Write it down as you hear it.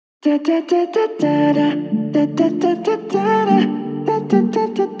Well,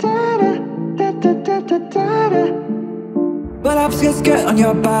 I'm skirt on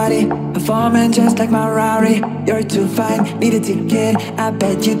your body, performing just like my Rari. You're too fine, need a ticket. I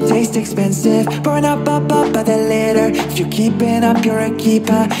bet you taste expensive. Pouring up by the liter. If you're keeping up, you're a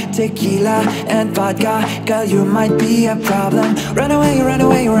keeper. Tequila and vodka, girl, you might be a problem. Run away, run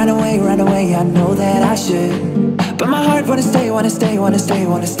away, run away, run away. I know that I should, but my heart wanna stay, wanna stay, wanna stay,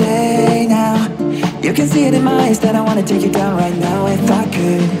 wanna stay now. You can see it in my eyes that I wanna take you down right now if I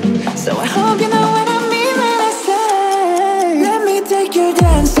could. So I hope you know what I mean when I say, let me take you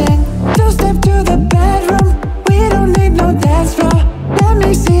dancing. Two-step to the bedroom, we don't need no dance floor. Let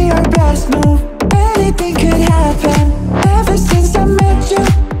me see your best move, anything could happen. Ever since I met you,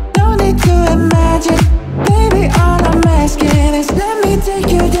 no need to imagine. Baby, all I'm asking is let me take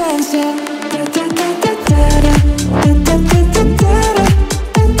you dancing.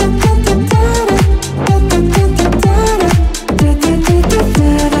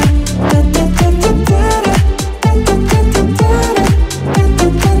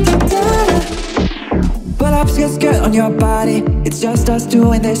 Skirt on your body, it's just us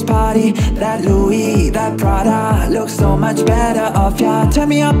doing this party. That Louis, that Prada, looks so much better off ya. Turn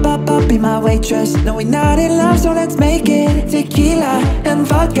me up, be my waitress. No, we're not in love, so let's make it. Tequila and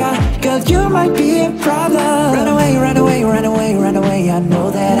vodka, girl, you might be a problem. Run away, run away, run away, run away. I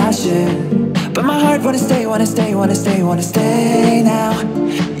know that I should, but my heart wanna stay, wanna stay, wanna stay, wanna stay now.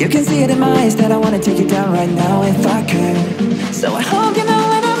 You can see it in my eyes that I wanna take you down right now if I could. So I hope you know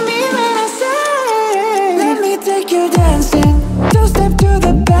what I mean when I say, let me take you dancing. Two-step to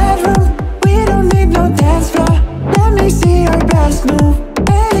the bedroom, we don't need no dance floor. Let me see your best move,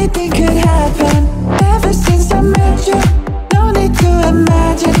 anything could happen. Ever since I met you, no need to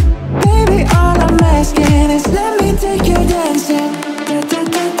imagine. Baby, all I'm asking is let me take you dancing.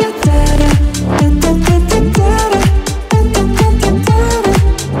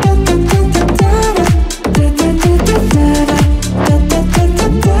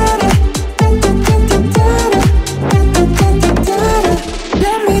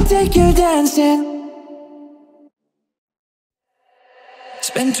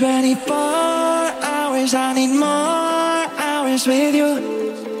 Spend 24 hours, I need more hours with you.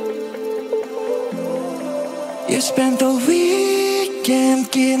 You spent the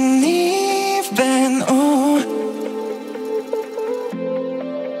weekend getting even, oh.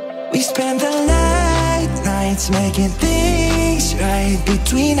 We spent the late nights making things right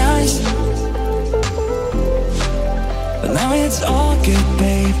between us. But now it's all good,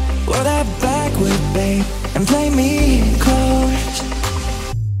 babe. Roll that backward, babe, and play me close.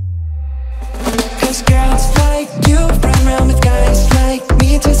 Cause girls like you run around with guys like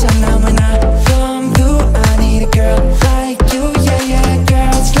me till sundown. When I come through, I need a girl like you, yeah, yeah.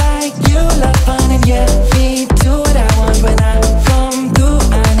 Girls like you love fun and yeah, me do what I want. When I come through,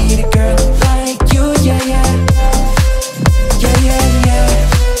 I need a girl like you, yeah, yeah. Yeah, yeah, yeah.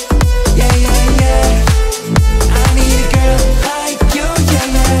 Yeah, yeah, yeah. I need a girl like you, yeah,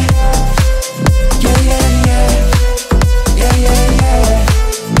 yeah. Yeah, yeah, yeah. Yeah, yeah, yeah.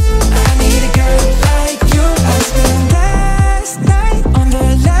 I need a girl like you. I spent last night on the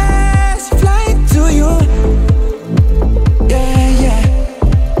last flight to you. Yeah, yeah.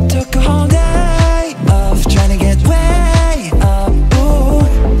 Took a whole day off trying to get way up, ooh.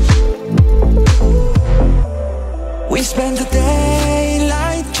 We spent the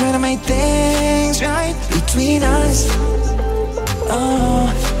daylight trying to make things right between us. Oh,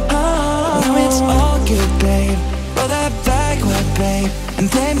 oh. Now it's all good, babe. Roll that backward, babe, and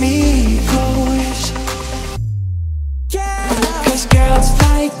play me close. Yeah. Cause girls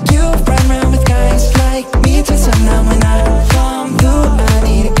like you run around with guys like me till sundown. When I come through, I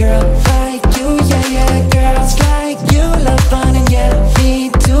need a girl like you, yeah, yeah. Girls like you love fun and yeah, me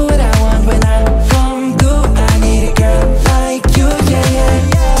do what I want. When I come through, I need a girl like you, yeah, yeah,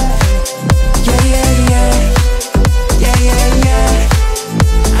 yeah. Yeah, yeah, yeah. Yeah, yeah, yeah.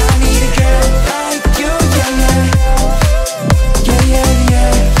 I need a girl like you, yeah, yeah. Yeah, yeah,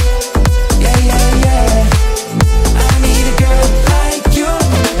 yeah. Yeah, yeah, yeah. I need a girl like you.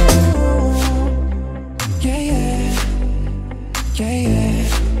 Yeah, yeah. Yeah, yeah.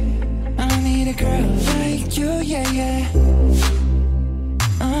 I need a girl like you, yeah, yeah.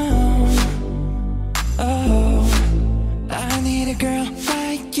 Oh, oh. I need a girl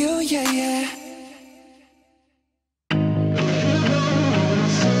like you, yeah, yeah.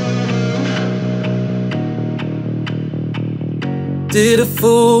 Did a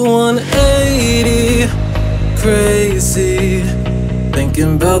full 180, crazy,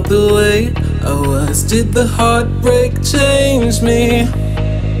 thinking about the way I was. Did the heartbreak change me?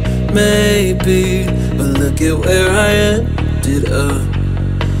 maybe, but look at where I ended up.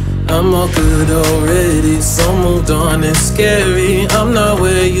 I'm all good already, so moved on, it's scary. I'm not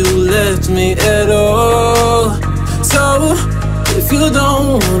where you left me at all. So, if you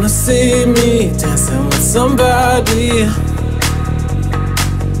don't wanna see me dancing with somebody,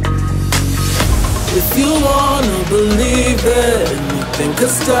 if you wanna believe that anything could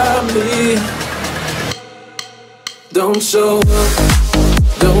stop me, don't show up,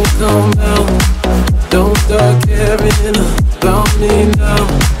 don't come out, don't start caring about me now.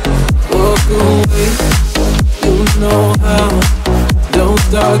 Walk away, you know how. Don't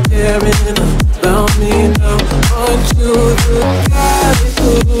start caring about me now. Aren't you the guy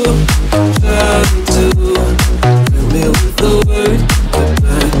who tried to hurt me with the word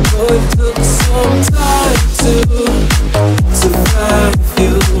goodbye? Oh, it took some time to survive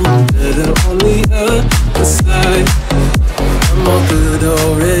you. Better on the other side. I'm all good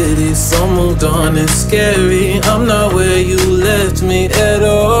already, so moved on, it's scary. I'm not where you left me at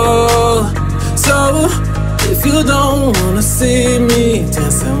all. So, if you don't wanna see me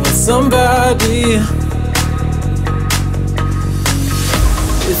dancing with somebody,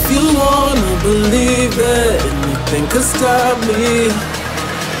 if you wanna believe that anything could stop me,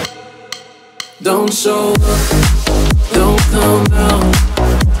 don't show up, don't come out,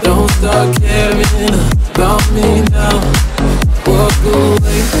 don't start caring about me now. Walk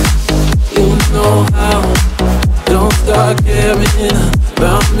away, you know how. Don't start caring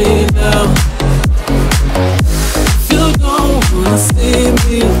about me now. If you don't wanna see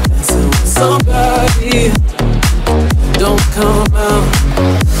me dancing with somebody, don't come out.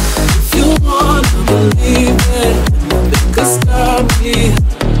 If you wanna believe that anything could stop me,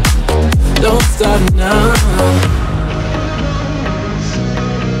 don't start now.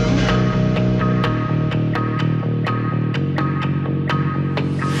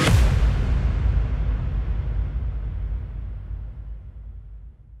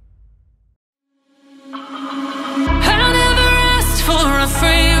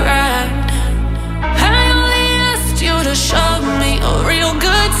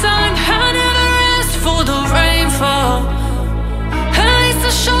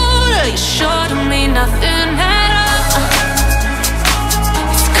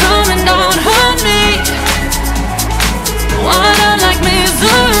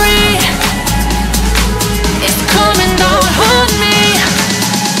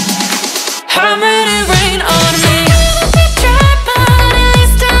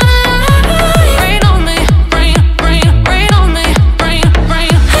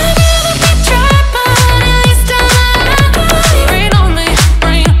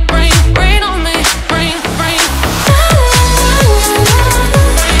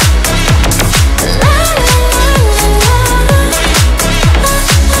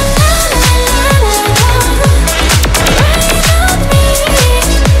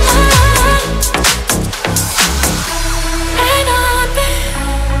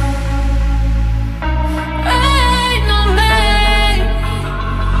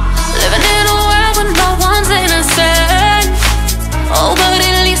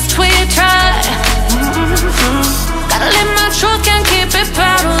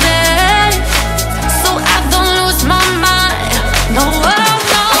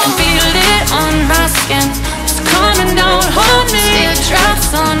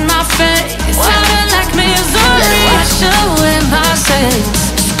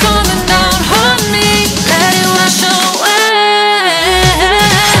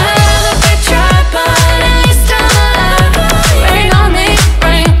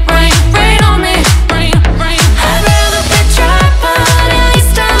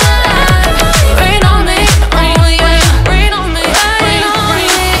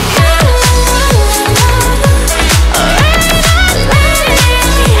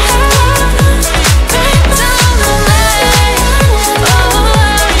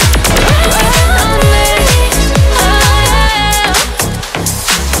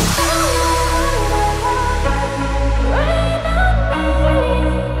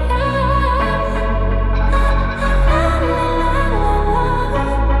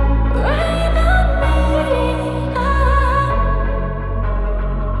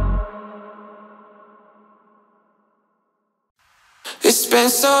 It's been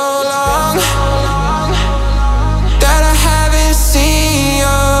so long that I haven't seen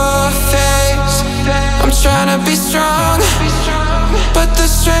your face. I'm trying to be strong, but the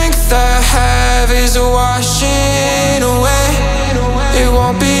strength I have is washing away. It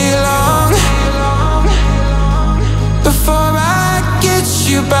won't be long before I get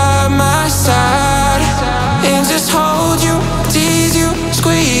you by my side and just hold you, tease you,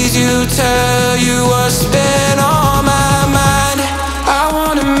 squeeze you to tell you what's been on my mind. I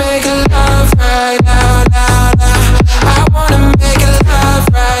wanna make love right now, now, now. I wanna make love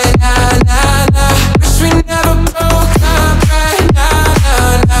right now, now, now. Wish we never broke up right now,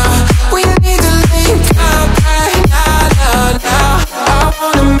 now, now. We need to link up right now, now, now. I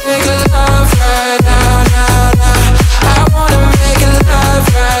wanna make love right now, now, now. I wanna make love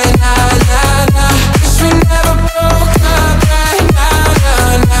right now, now, now. Wish we never broke up right now,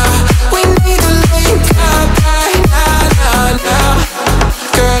 now, now. We need to link up right now, now, now.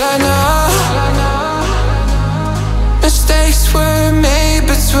 Girl, I know mistakes were made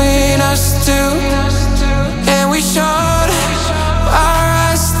between us two, and we showed our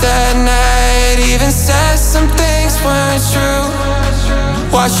eyes that night. Even said some things weren't true.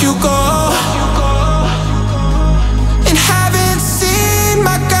 Watch you go, and haven't seen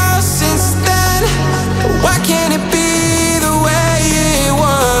my girl since then. Why can't it be the way it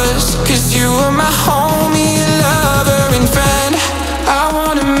was? 'Cause you were my homie, lover, and friend. I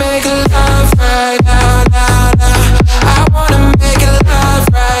wanna make love right now, now, now. I wanna make love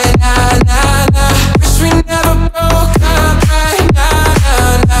right now, now, now. Wish we never broke up right now, now,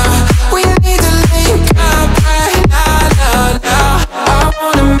 now. We need to link up right now, now, now. I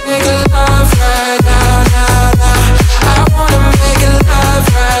wanna make love right now, now, now. I wanna make love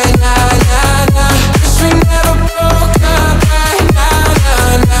right now, now, now. Wish we never broke up right now, now,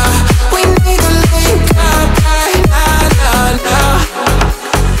 now. We need to link up right now, now, now.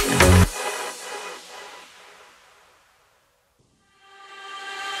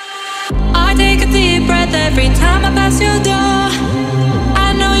 I take a deep breath every time I pass your door.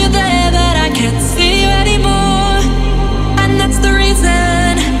 I know you're there, but I can't see you anymore. And that's the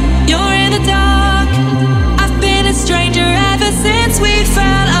reason you're in the dark. I've been a stranger ever since we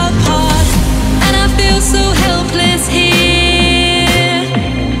fell apart, and I feel so helpless here.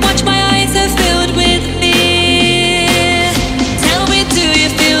 Watch, my eyes are filled with fear. Tell me, do you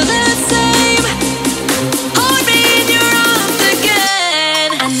feel the same? Hold me in your arms again.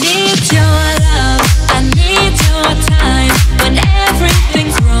 I need your love, I need your time. When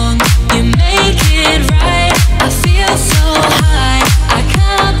everything's wrong, you make it right. I feel so high, I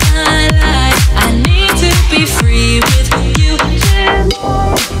can't lie. I need to be free with you.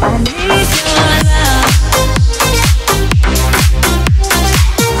 I need your love.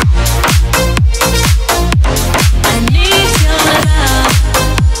 I need your love.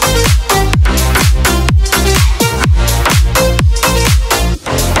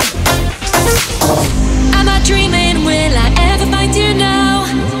 Am I dreaming? Will I ever find you now?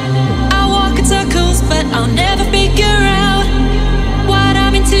 I walk in circles, but I'll never figure out what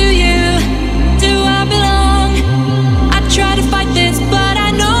I'm into you. Do I belong? I try to fight this, but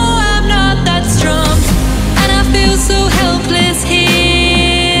I know I'm not that strong. And I feel so helpless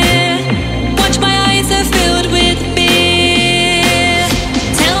here. Watch, my eyes are filled with fear.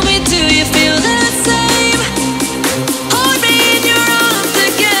 Tell me, do you feel the same? Hold me in your arms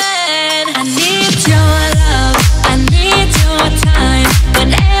again. I need your love, I need your time. When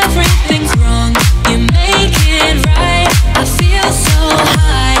everything's wrong, you make it right. I feel so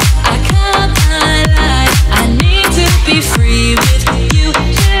high, I can't lie. I need to be free with you.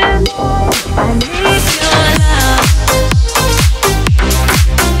 I need your love.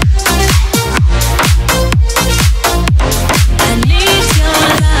 I need your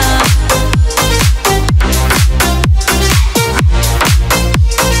love.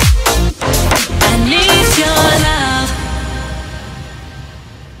 I need your love.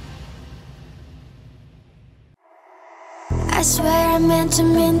 I swear I meant to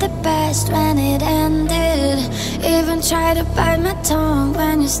mean the best when it ended. Even tried to bite my tongue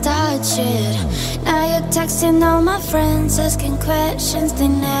when you started shit. Now you're texting all my friends, asking questions they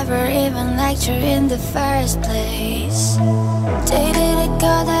never even liked you in the first place. Dated a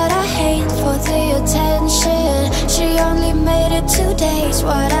girl that I hate for the attention. She only made it 2 days,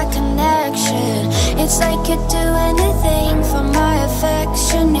 what a connection. It's like you'd do anything for my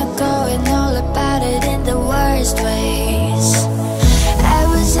affection. You're going all about it in the worst ways. I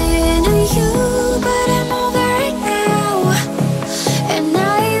was into you, but I'm over it now. And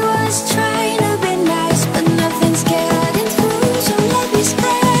I was trying to be nice, but nothing's getting through, so let me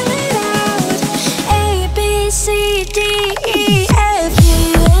spell it out. A, B, C, D, E, F.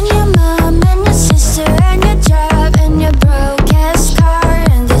 You and your mom and your sister and your job and your broke ass car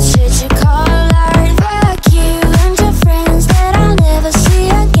and the shit you call art. Fuck you and your friends that I'll never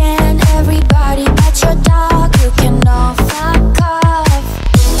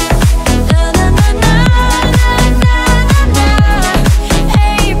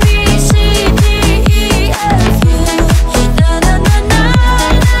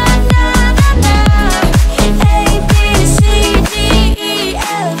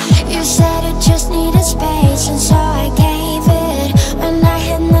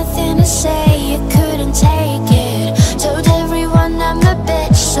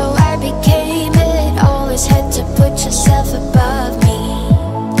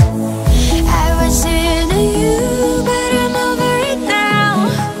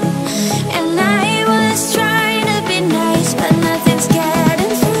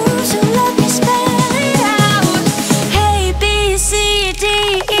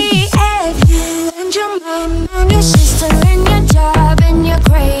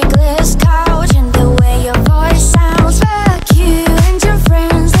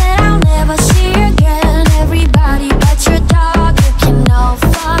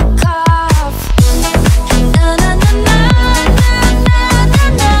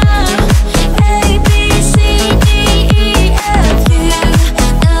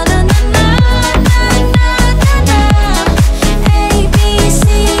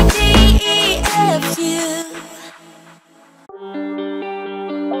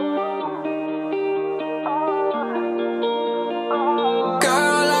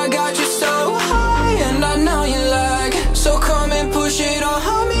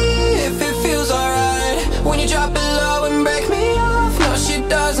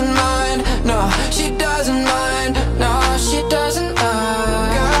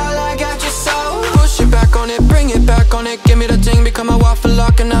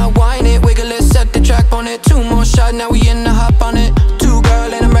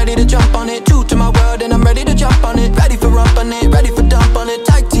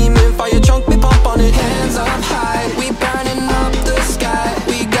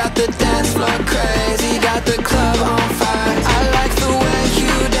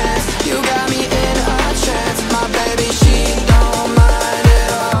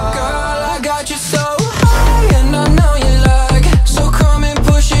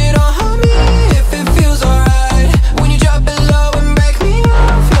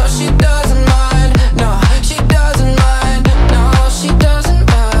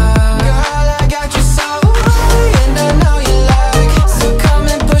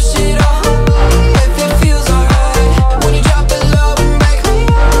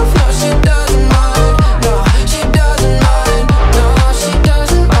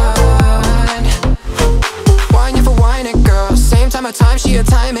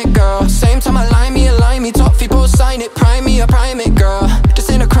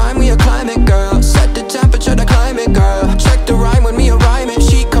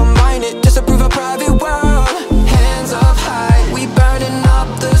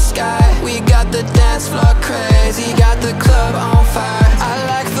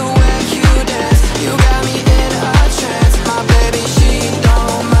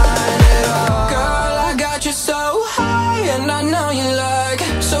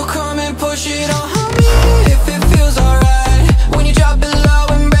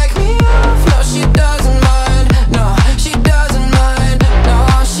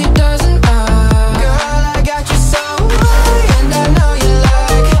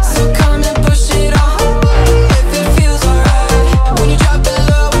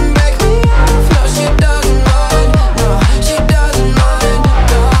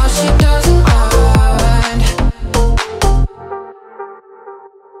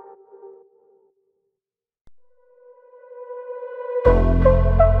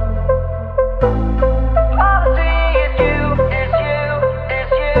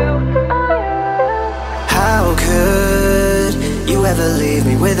ever leave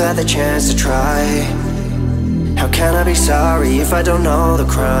me without the chance to try? How can I be sorry if I don't know the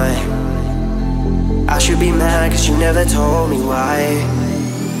crime? I should be mad cause you never told me why.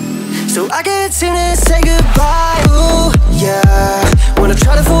 So I can't seem to say goodbye. Ooh, yeah. When I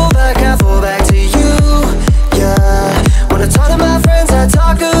try to fall back, I fall back to you. Yeah. When I talk to my friends, I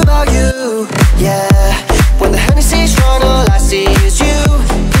talk about you. Yeah. When the Hennessy's strong, all I see is you.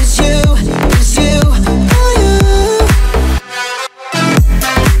 Is you, is you, oh you.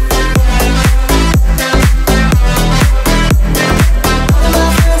 All of my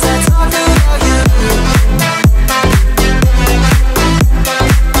friends, I talk about you.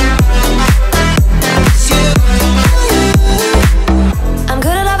 It's you, oh you. I'm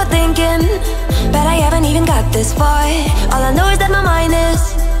good at overthinking, but I haven't even got this far. All I know is that my mind is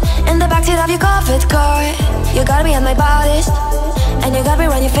in the backseat of your Commerford car. You gotta be on my bodies, and you gotta be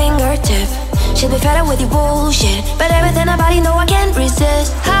around your fingertip. Should be fed up with your bullshit, but everything about you know I can't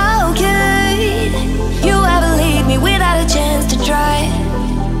resist. How could you ever leave me without a chance to try?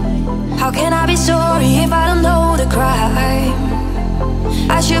 How can I be sorry if I don't know the crime?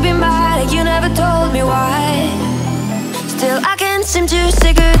 I should be mad that you never told me why. Still I can't seem to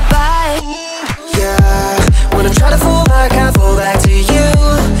say goodbye. Yeah, when I try to fall back, I fall back to you.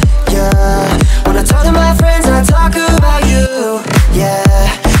 Yeah, when I talk to my friends, I talk about you. Yeah,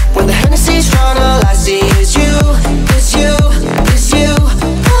 when the Hennessy's strong, all I see is you. Is you, is you,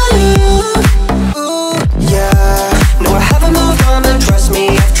 oh you. Ooh, yeah, no I haven't moved on, but trust me,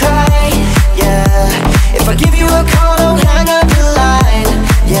 I've tried. Yeah, if I give you a call, don't hang up the line.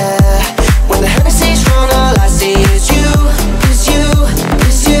 Yeah, when the Hennessy's strong, all I see is you. Is you,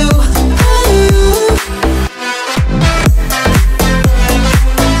 is you, oh you.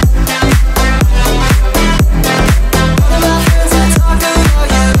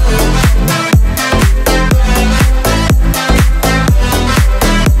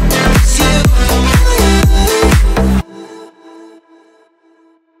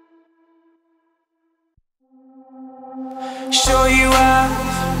 Show you out.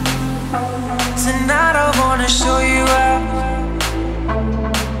 Tonight I wanna show you out.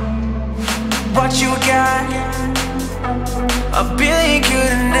 What you got, a billion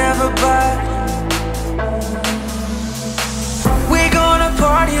could've never buy. We're gonna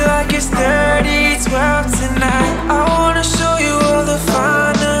party like it's 30-12 tonight. I wanna show you all the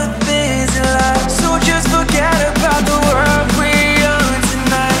finer things in life. So just forget about the world we own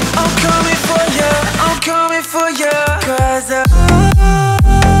tonight. I'm coming for you, I'm coming for you. Cause all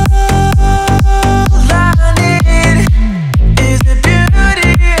I need is the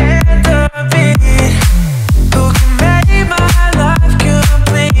beauty and the beat. Who can make my life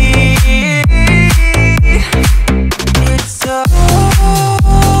complete? It's all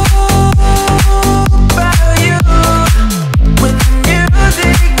about you. When the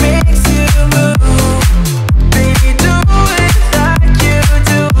music makes you move, baby, do it like you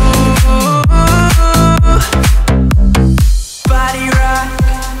do. Body rock,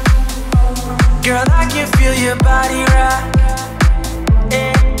 girl, I can feel your body rock.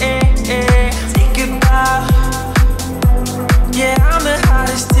 Eh, eh, eh, take a bow. Yeah, I'm the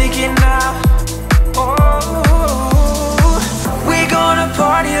hottest ticket now. Oh, we gonna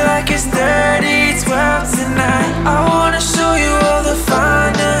party like it's 30-12 tonight. I wanna show you all the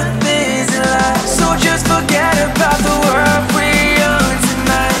finer things in life. So just forget about the world we own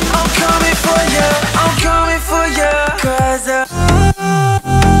tonight. I'm coming for you, I'm coming for you. Cause all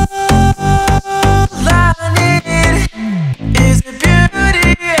I need is the beauty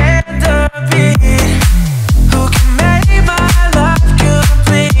and the beat. Who can make my life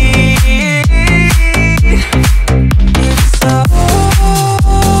complete? It's all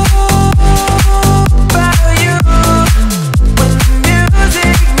about you. When the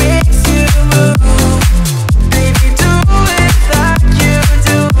music makes you move, baby, do it like you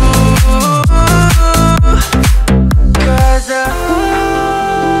do. Cause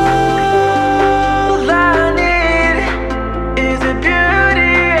all I need is the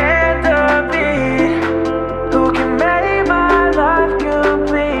beauty and the beat. Who can make my life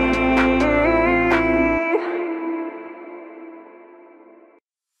complete?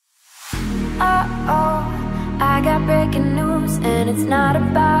 Uh-oh, I got breaking news and it's not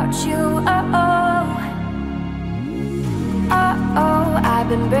about you. Uh-oh, uh-oh, I've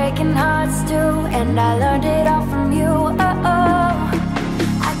been breaking hearts too, and I learned it all from you. Uh-oh,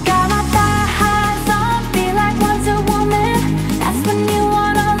 I got my thighs on, feel like Wonder Woman. That's when you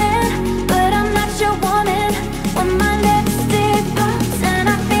want all in, but I'm not your woman. When my lipstick pops and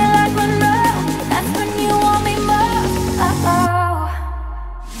I feel like Monroe, that's when you want me more. Uh-oh,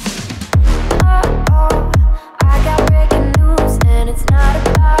 uh-oh, I got breaking news and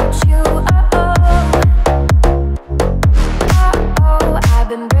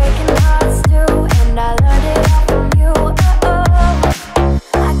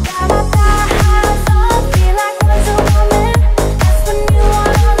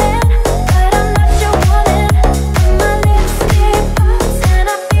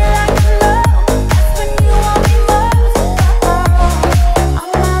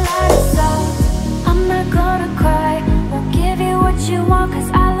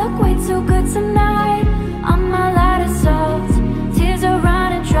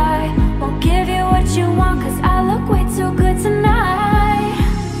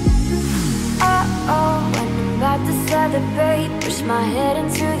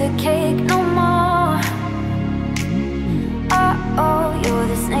the cake no more. Oh, you're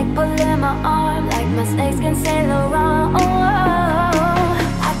the snake pulling my arm, like my snakes can sail around.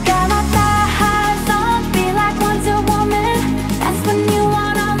 I got my thighs on, feel like Wonder Woman. That's when you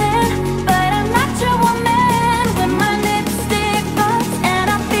want all in, but I'm not your woman. When my lipstick burns and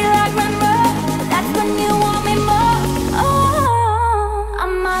I feel like Rivler, that's when you want me more.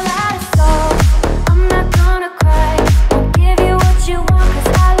 I'm all out of soul, I'm not gonna cry. Won't give you what you want, cause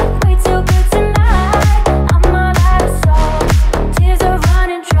I look way too good tonight. I'm all out of soul, tears are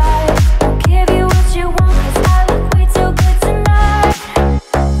running dry. Won't give you what you want, cause I look way too good tonight.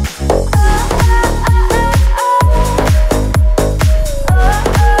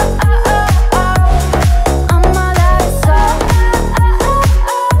 I'm all out of soul.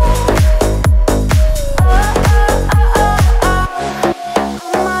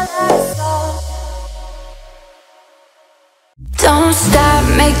 Don't stop,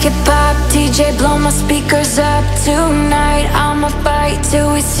 make it pop, DJ blow my speakers up tonight. I'ma fight till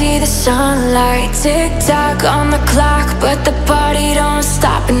we see the sunlight. Tick tock on the clock, but the party don't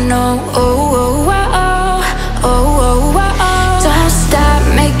stop. And no, don't stop,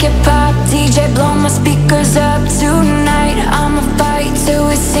 make it pop, DJ blow my speakers up tonight. I'ma fight till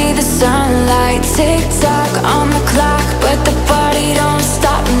we see the sunlight. Tick tock on the clock, but the party don't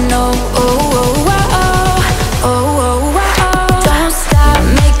stop. And no, don't stop,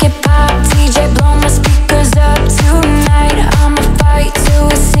 make it pop, DJ blow my speakers up tonight. I'ma fight till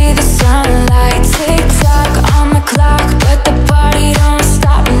we see the sunlight. Tick tock on the clock, but the party don't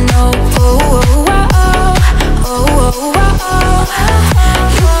stop. No,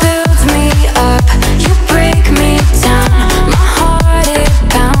 you build me up, you break me down. My heart it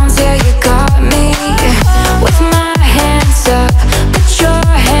pounds, yeah you got me. With my hands up, put your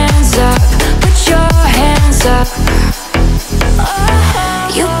hands up, put your hands up.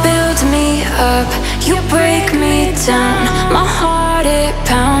 You build me up, you break me down. My heart it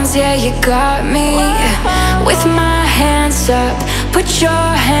pounds, yeah you got me. With my hands up, put your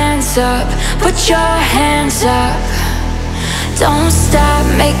hands up, put your hands up. Don't stop,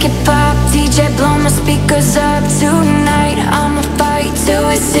 make it pop, DJ blow my speakers up tonight. I'ma fight till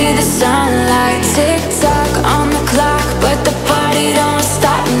we see the sunlight. Tick tock on the clock, but the party don't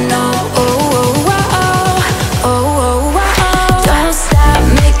stop. No, don't stop,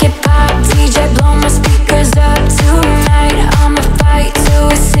 make it pop, DJ blow my speakers up tonight. I'ma fight till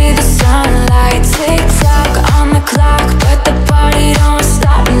we see the sunlight. Tick tock on the clock, but the party don't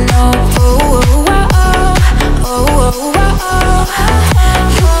stop. No,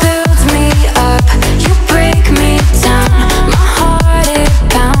 you build me up, you break me down. My heart it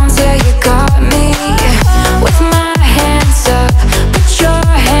pounds, yeah you got me. With my hands up, put your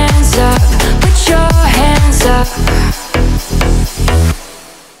hands up, put your hands up.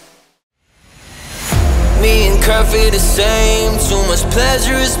 Me and Kurt feel the same. Too much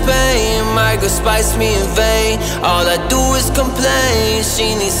pleasure is pain. My girl spice me in vain. All I do is complain.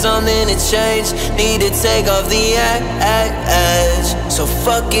 She needs something to change. Need to take off the edge. So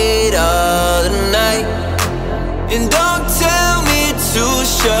fuck it all tonight. And don't tell me to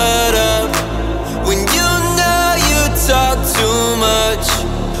shut up when you know you talk too much,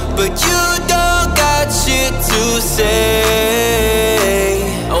 but you don't got shit to say.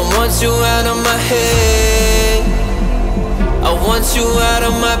 I want you out of my head, I want you out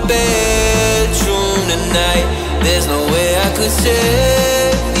of my bedroom tonight. There's no way I could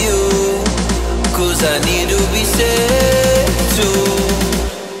save you, cause I need to be saved too.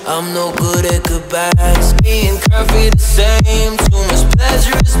 I'm no good at goodbyes. Me and Kurt feel the same. Too much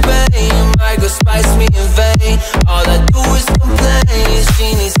pleasure is pain. My girl spice me in vain. All I do is complain.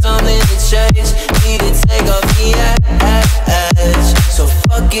 She needs something to change. Need to take off the edge. So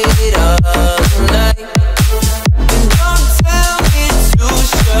fuck it all tonight. And don't tell me to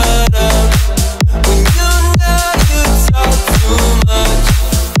shut up when you know you talk too much,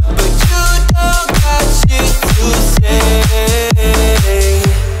 but you don't got shit to say.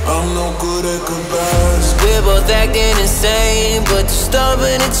 I'm no good at goodbyes. We're both acting insane, but you're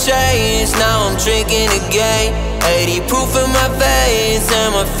stubborn to change. Now I'm drinking again. 80 proof in my veins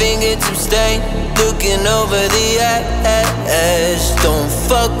and my fingertips stain. Looking over the edge. Don't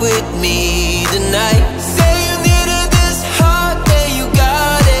fuck with me tonight. Say you needed this hard, then you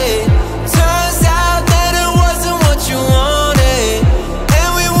got it. Turns out that it wasn't what you wanted, and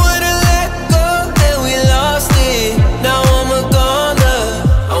we wouldn't let go, and we lost it. Now I'm a goner.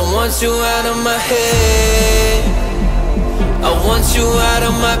 I want you out of my head, I want you out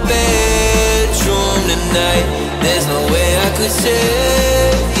of my bedroom tonight. There's no way I could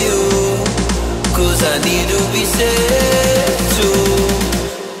save you, cause I need to be saved too.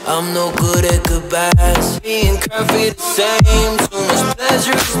 I'm no good at goodbyes. Me and Curvy the same. Too much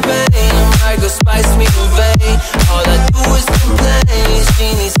pleasure is pain. My girl spice me in vain. All I do is complain. She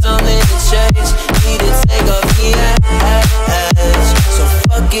needs something to change. Need to take off the edge. So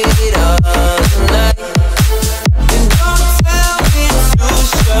fuck it up tonight. And don't tell me to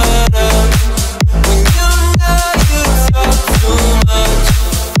shut up when you know you talk too much,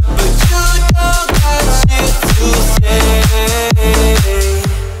 but you don't got shit to say.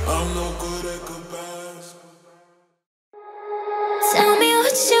 I'm no good at goodbyes. Tell me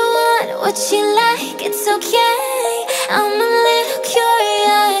what you want, what you like, it's okay. I'm a little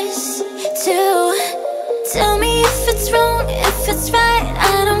curious too. Tell me if it's wrong, if it's right,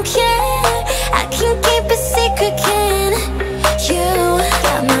 I don't care. I can keep a secret, can you?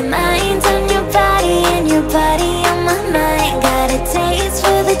 Got my mind on your body and your body on my mind. Got a taste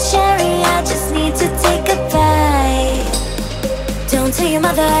for the cherry, I just need to take a bite. Don't tell your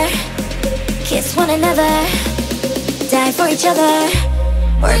mother, kiss one another, die for each other,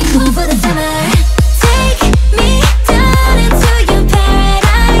 we're cool for the summer. Take me down into your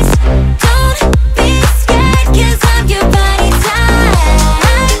paradise. Don't be scared, cause I'm your body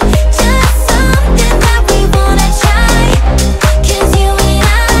type. Just something that we wanna try, cause you and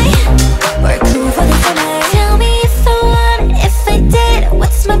I, we're cool for the summer. Tell me if I want, if I did,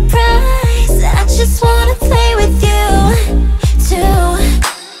 what's my price? I just wanna play with you too.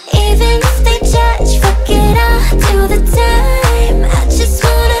 Even if they judge, fuck it, I'll do the time. I just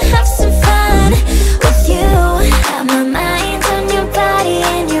wanna have some fun with you. Got my mind on your body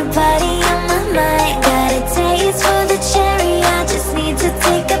and your body on my mind. Got a taste for the cherry, I just need to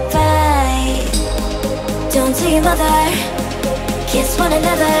take a bite. Don't tell your mother, kiss one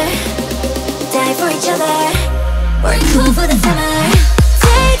another, die for each other, we're cool for the summer.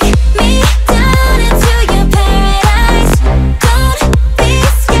 Take me down into your paradise. Don't be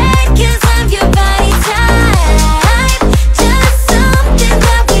scared, cause I'm your body type. Just something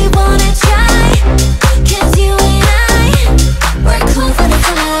that we wanna try, cause you and I, we're cool for the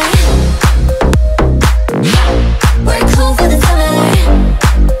summer. We're cool for the summer.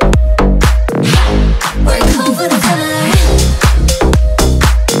 We're cool for the summer.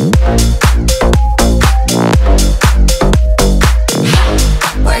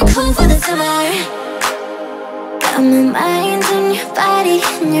 We're cool for the summer. Got my mind on your body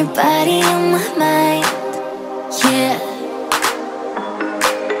and your body on my mind. Yeah.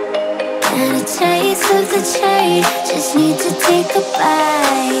 And a taste of the cherry, just need to take a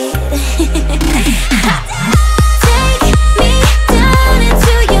bite. Take me down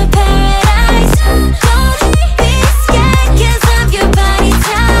into your paradise. Don't be scared, cause I'm your body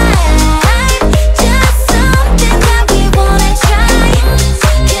type. Just something that we wanna try,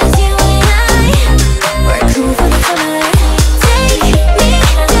 cause you and I, we're cool for the summer. Take me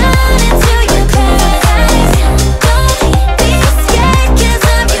down into your paradise. Don't be scared, cause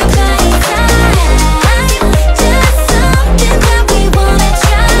I'm your body type. Just something that we wanna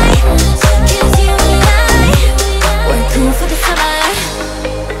try, cause you and I, we're cool for the summer.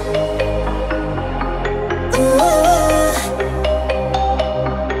 Ooh,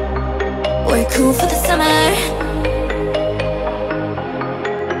 we're cool for the summer.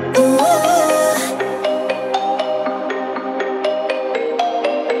 Ooh.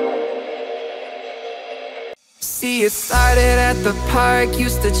 See, it started at the park,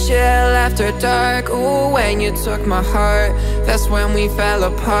 used to chill after dark. Ooh, when you took my heart, that's when we fell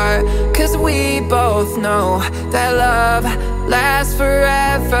apart. Cause we both know that love lasts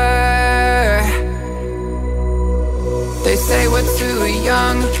forever. They say we're too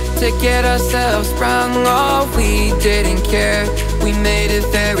young to get ourselves sprung. Oh, we didn't care, we made it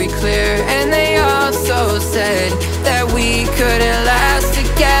very clear. And they also said that we couldn't last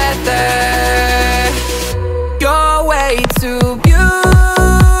together. You're way too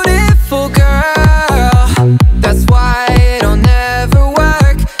beautiful, girl. That's why it'll never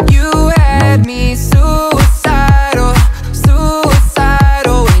work. You had me suicidal,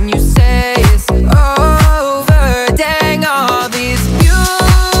 suicidal. When you say it's over, dang, all these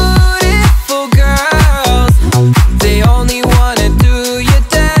beautiful girls, they only wanna do you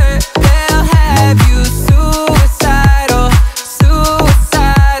dirt. They'll have you suicidal,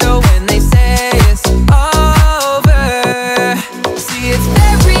 suicidal. When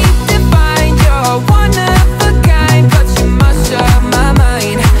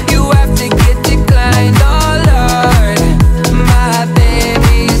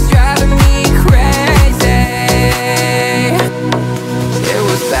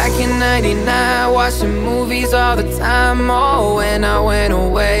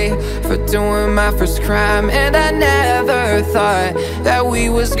went away for doing my first crime. And I never thought that we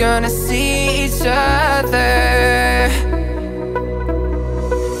was gonna see each other.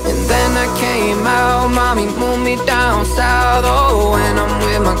 And then I came out, mommy moved me down south. Oh, and I'm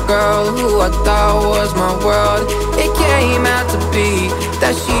with my girl who I thought was my world. It came out to be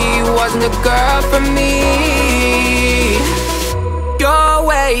that she wasn't the girl for me. You're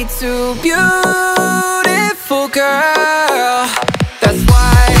way too beautiful, girl. That's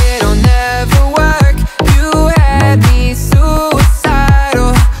why it'll never work. You had me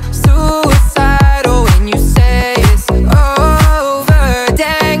suicidal, suicidal. When you say it's over,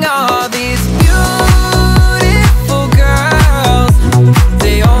 dang, all these beautiful girls,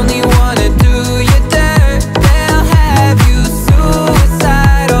 they only wanna do you dirt. They'll have you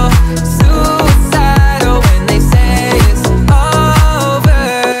suicidal, suicidal. When they say it's over.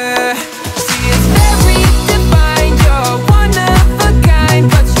 See, it's very divine. You're one of a kind,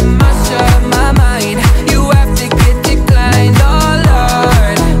 but you must shut my mind. You have to get declined. Oh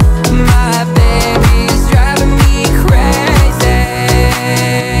Lord, my baby's driving me crazy.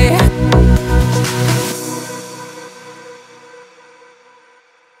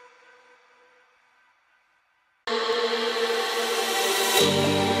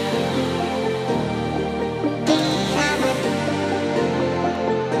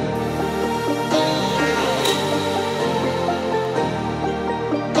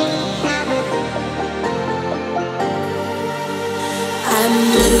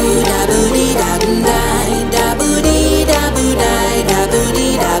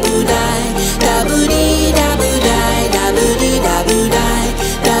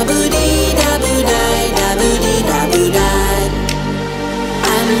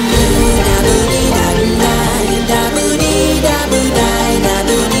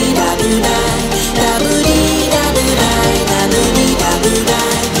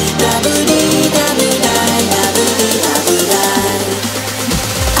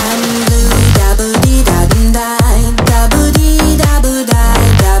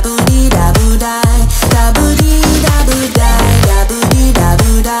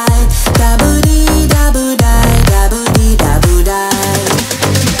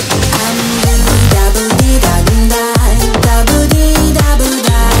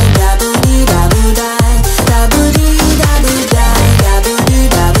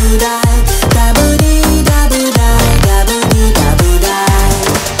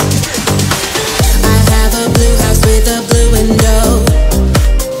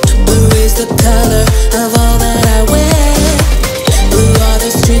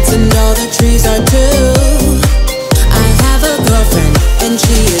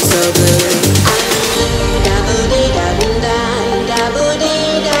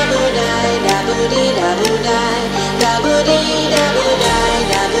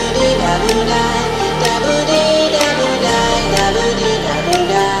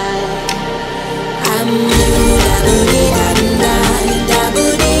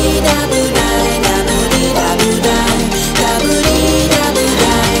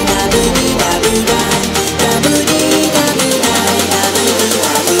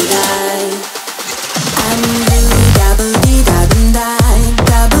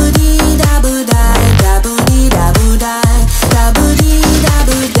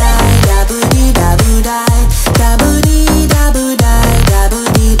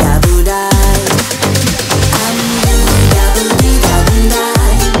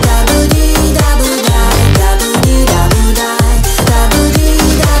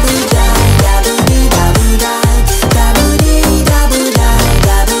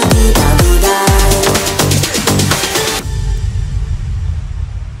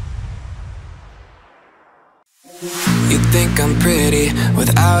 You think I'm pretty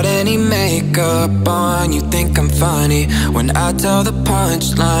without any makeup on. You think I'm funny when I tell the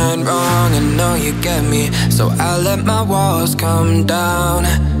punchline wrong. I know you get me, so I let my walls come down,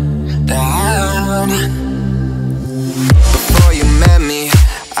 down. Before you met me,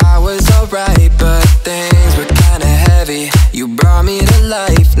 I was alright, but things were kinda heavy. You brought me to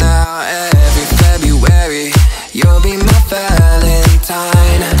life now. Every February, you'll be my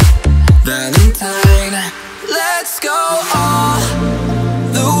Valentine, Valentine. Let's go all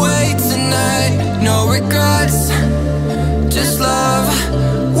the way tonight. No regrets, just love.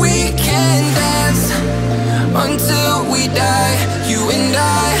 We can dance until we die. You and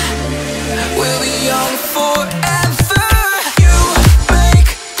I will be young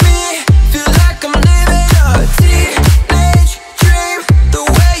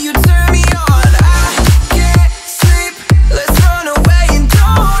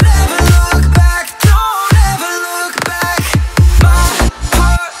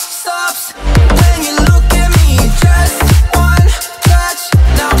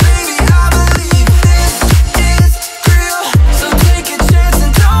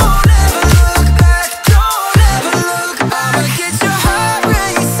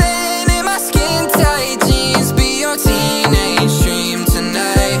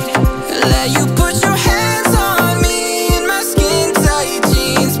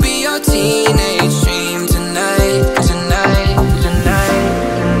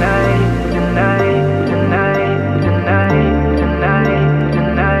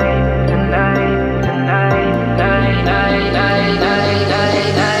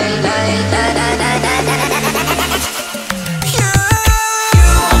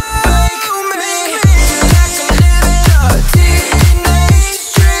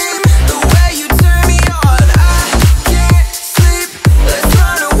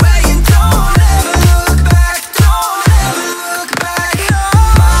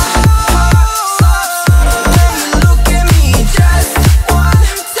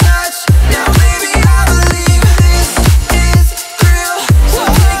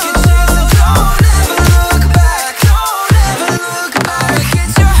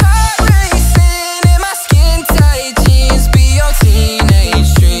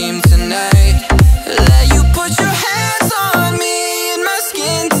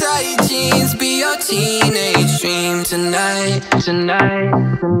tonight,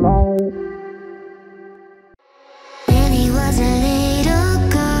 tonight. Lily was a little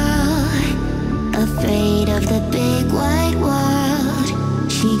girl, afraid of the big white world.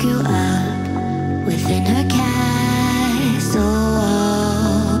 She grew up within her castle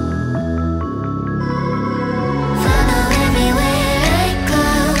wall. Follow everywhere I go,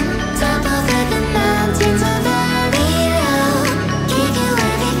 top over the mountains or valley low. Give you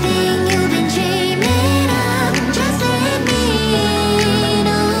everything you've been dreaming of. Just let me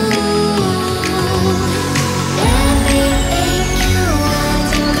know. Everything you want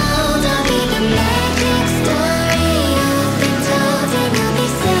to know. Don't be the magic story you've been told, and you'll be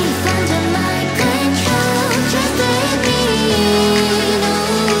safe under my control. Just let me know.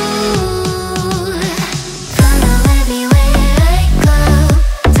 Follow everywhere I go,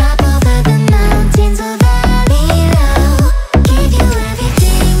 top over the mountains or valley low. Give you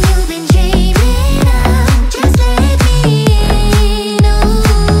everything you've been dreaming of. Just let me know.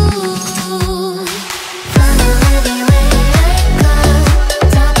 Follow everywhere I go,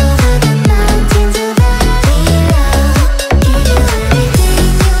 top over the mountains or valley low. Give you everything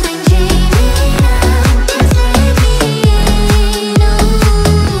you've been dreaming of. Just let me know.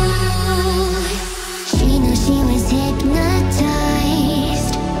 She knew she was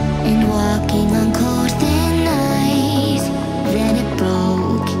hypnotized and walking on cold thin ice. Then it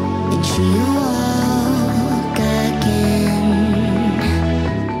broke and she awoke again.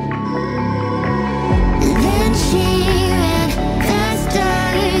 Then she ran faster,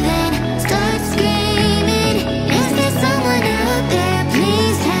 then started screaming. Is there someone out there?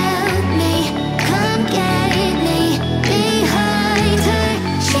 Please help me. Come get me. Behind her,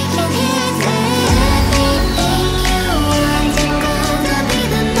 she can hear it say, everything you want to know. Don't be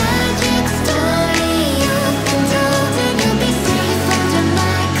the magic story you've been told, and you'll be safe under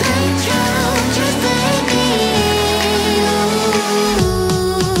my control. Just let me know.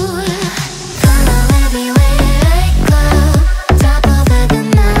 Follow everywhere I go, top over the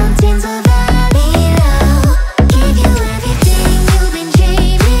mountains or valley low. Give you everything you've been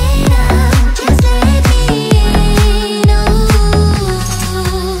dreaming of. Just let me know.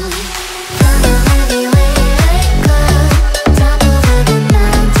 Follow everywhere I go, top over the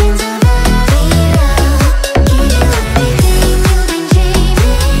mountains or valley low. Give you everything you've been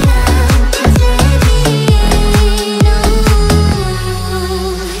dreaming of. Just let me know.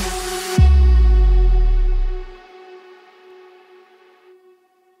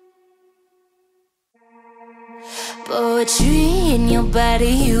 Poetry in your body,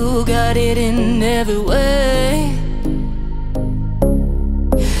 you got it in every way.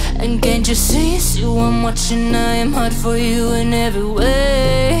 And can't you see you? I'm watching, I am hot for you in every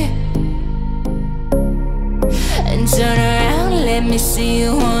way. And turn around, let me see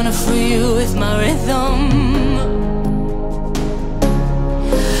you, wanna free you with my rhythm.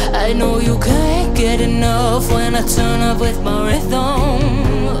 I know you can't get enough when I turn up with my rhythm.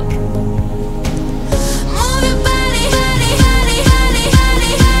 Move your body, honey, honey, honey,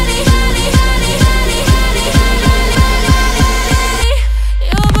 honey, honey, honey, honey, honey, honey, honey.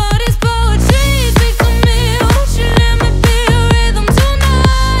 Your body's poetry, speak to me. Won't you let me be your rhythm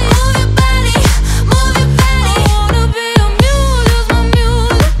tonight? Move your body, move your body. I wanna be your muse, use my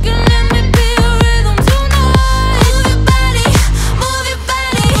music, and let me be your rhythm tonight. Move your body, move your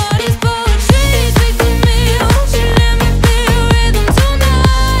body. Your body's poetry, speak to me. Won't you let me be your rhythm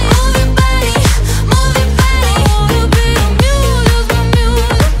tonight? Move your body, move your body. I wanna be your muse, use my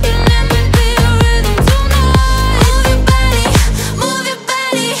music, and let me be your rhythm tonight. Move your body, move your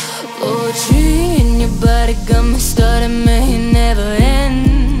body. Poetry in your body got me started, may never end.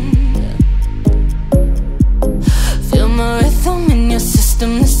 Feel my rhythm in your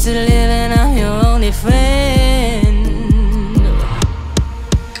system, this is living, I'm your only friend.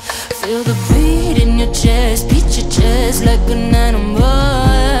 Feel the beat in your chest, beat your chest like an animal.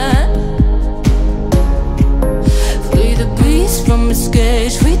 Free the beast from its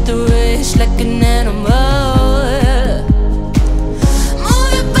cage, free the rage like an animal.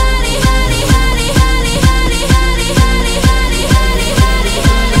 Move your body, honey, honey, honey, honey, honey, honey, honey, honey, honey,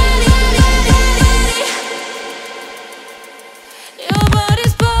 honey. Your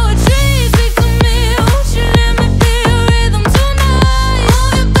body's poetry, speak to me. Won't you let me be your rhythm tonight?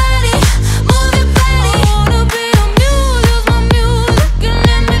 Move your body, move your body. I wanna be your muse, use my music, and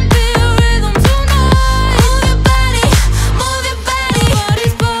let me be your rhythm tonight. Move your body, move your body. Your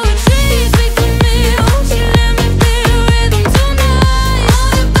body's poetry, speak to me. Won't you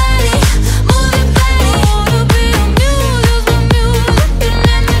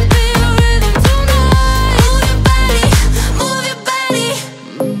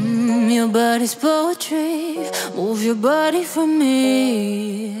for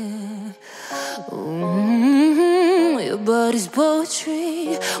me. Your body's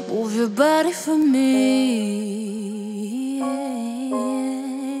poetry. Move your body for me.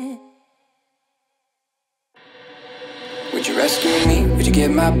 Would you rescue me? Would you get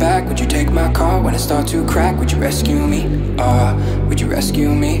my back? Would you take my car when it starts to crack? Would you rescue me? Would you rescue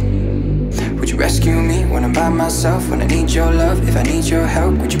me? Would you rescue me when I'm by myself? When I need your love, if I need your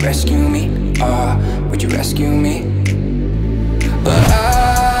help? Would you rescue me? Would you rescue me? But I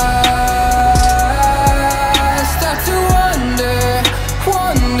start to wonder,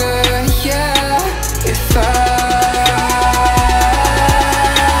 yeah, if I'm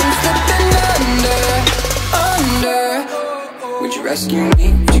slipping under. Would you rescue me?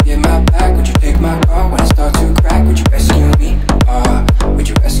 Would you get my back? Would you take my car when I start to crack? Would you rescue me? Would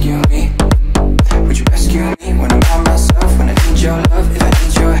you rescue me? Would you rescue me when I'm by myself? When I need your love, if I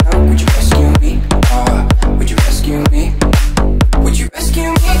need your help? Would you rescue me? Would you rescue me? Would you rescue me?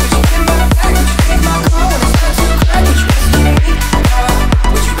 Would you get my back? Would you take my car when I start to crack? Would you rescue me?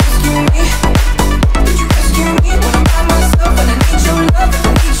 Would you rescue me? Would you rescue me when I'm by myself? When I need your love, if I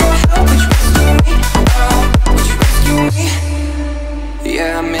need your help? Would you rescue me? Would you rescue me?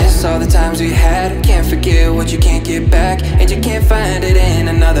 Yeah, I miss all the times we had. Can't forget what you can't get back, and you can't find it in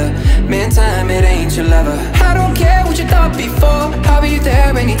another. Man, time, it ain't your lover. I don't care what you thought before. I'll be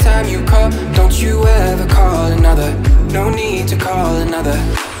there anytime you call. Don't you ever call another. No need to call another.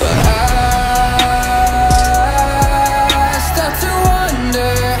 But I start to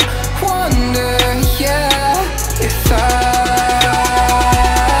wonder, yeah, if I'm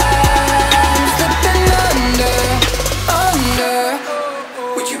slipping under.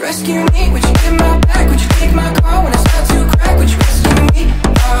 Would you rescue me? Would you get my back? Would you take my car when I start to crack? Would you rescue me?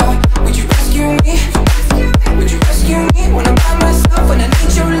 Would you rescue me? Would you rescue me when I'm by myself? When I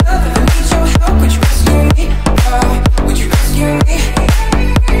need your love, if I need your help? Would you rescue me? Would you rescue me?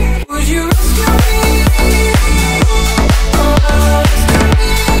 Would you rescue me?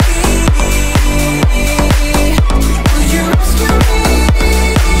 Would you rescue me?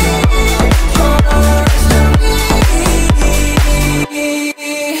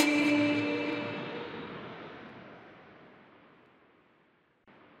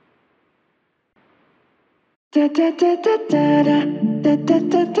 Da da da da da da da da da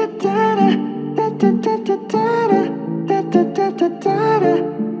da da da da da.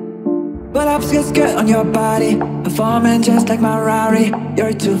 Well, I'm scared on your body, performing just like my Rari.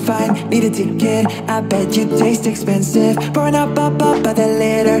 You're too fine, need a ticket. I bet you taste expensive. Burn up by the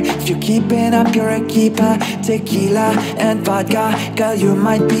litter. If you're keeping up, you're a keeper. Tequila and vodka, girl, you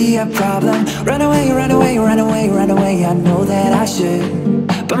might be a problem. Run away, run away, run away, run away. I know that I should,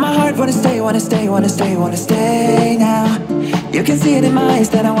 but my heart wanna stay, wanna stay, wanna stay, wanna stay now. You can see it in my eyes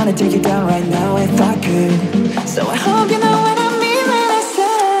that I wanna take you down right now if I could. So I hope you know what I mean when I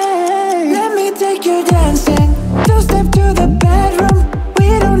say, let me take you dancing. Two-step to the bedroom.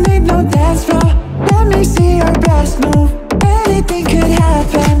 We don't need no dance floor. Let me see your best move. Anything could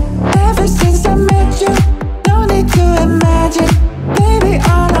happen. Ever since I met you, no need to imagine. Baby,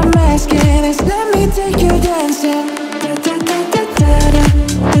 all I'm asking is let me take you dancing. Da, da, da, da, da, da.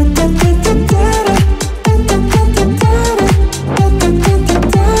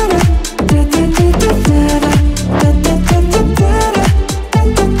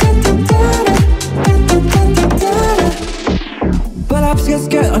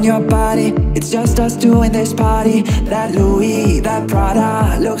 On your body, it's just us doing this party. That Louis, that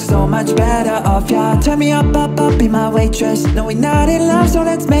Prada looks so much better off ya. Turn me up, be my waitress. No, we're not in love, so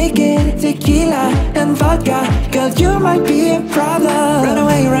let's make it. Tequila and vodka, girl, you might be a problem. Run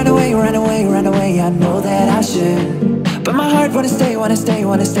away, run away, run away, run away. I know that I should, but my heart wanna stay, wanna stay,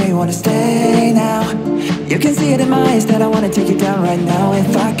 wanna stay, wanna stay now. You can see it in my eyes that I wanna take you down right now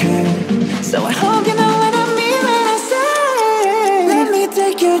if I could. So I hope you know what I mean when I say, let me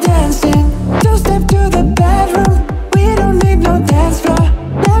take you dancing. Two-step to the bedroom. We don't need no dance floor.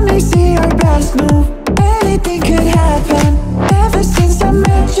 Let me see your best move. Anything could happen. Ever since I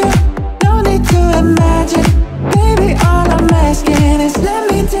met you, no need to imagine. Baby, all I'm asking is let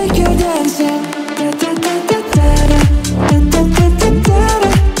me take you dancing. Da, da, da, da, da, da. Da, da, da, da, da, da.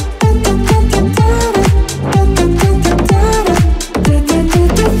 Da, da, da, da, da, da. Da, da, da,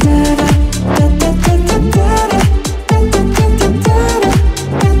 da, da, da. Da, da, da, da, da, da.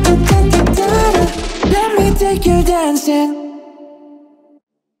 Da, da, da, da, da, da. Let me take you dancing.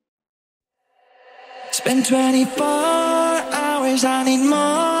 Spend 24 hours, I need more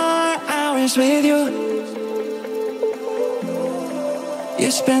hours with you.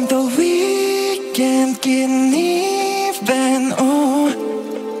 You spent the weekend getting even, oh.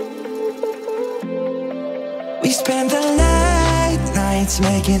 We spent the night nights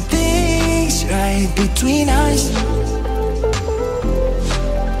making things right between us.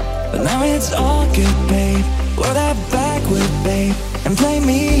 But now it's all good, babe. Roll that backward, babe, and play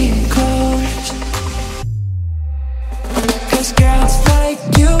me close. Cause girls like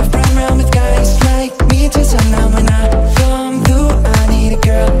you run around with guys like me till sundown. When I come through, I need a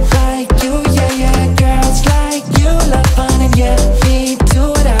girl like you, yeah, yeah. Girls like you love fun and yeah, me do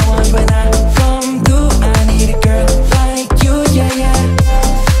what I want. When I come through, I need a girl like you, yeah, yeah.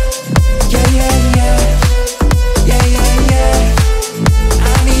 Yeah, yeah, yeah. Yeah, yeah, yeah.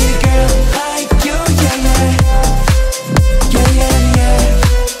 I need a girl like you, yeah, yeah. Yeah, yeah, yeah.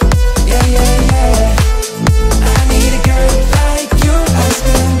 Yeah, yeah, yeah. I need a girl like you. I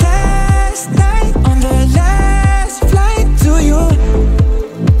spent last night on the last flight to you.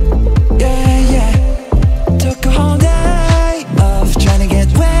 Yeah, yeah. Took a whole day off trying to get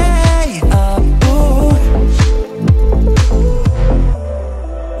way up, ooh.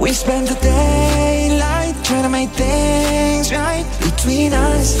 We spent the daylight trying to make things right between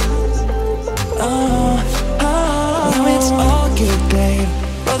us. Oh, oh. Now it's all good, babe.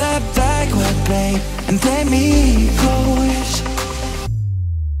 Roll that backward, babe, and play me close.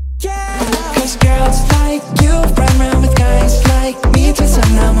 Yeah. Cause girls like you run around with guys like me till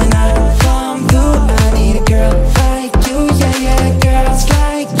sundown. When I come through, I need a girl like you, yeah, yeah. Girls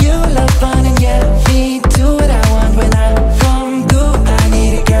like you love fun and yeah, me do what I want. When I come through, I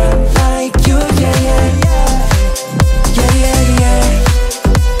need a girl like you, yeah, yeah, yeah. Yeah, yeah, yeah.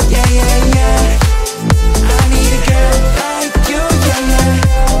 Yeah, yeah, yeah. I need a girl like you, yeah, yeah.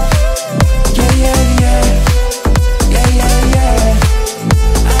 Yeah, yeah, yeah. Yeah, yeah, yeah.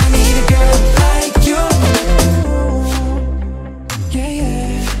 I need a girl like you. Yeah, yeah.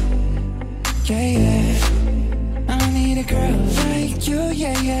 Yeah, yeah. I need a girl like you,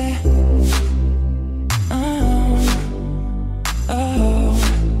 yeah, yeah. Oh, oh.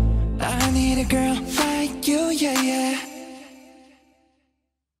 I need a girl like you, yeah, yeah.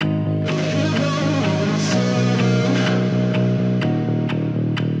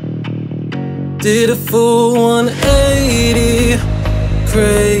 Did a full 180,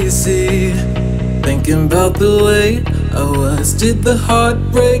 crazy, thinking about the way I was. Did the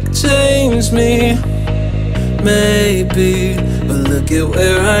heartbreak change me? Maybe, but look at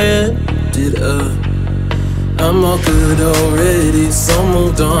where I ended up. I'm all good already, so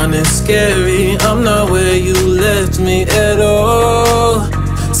moved on, it's scary. I'm not where you left me at all.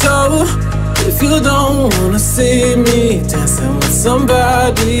 So, if you don't wanna see me dancing with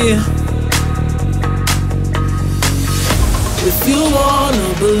somebody, if you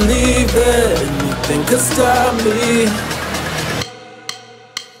wanna believe that anything could stop me,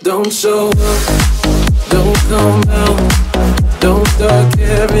 don't show up, don't come out, don't start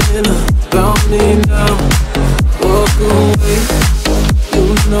caring about me now. Walk away, you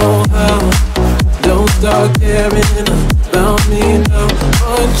know how. Don't start caring about me now.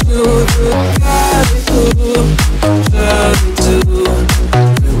 Aren't you the guy who tried to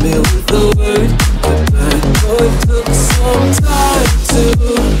fill me with the word goodbye? Oh, it took some time to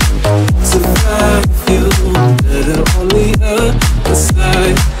survive you. Better on the other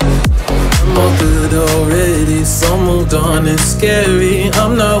side. I'm all good already, so moved on, it's scary.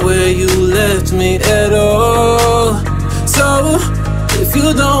 I'm not where you left me at all. So, if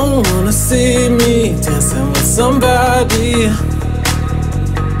you don't wanna see me dancing with somebody,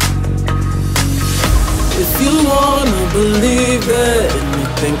 if you wanna believe that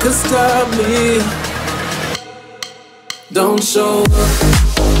anything could stop me, don't show up,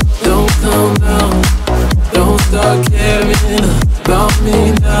 don't come out, don't start caring about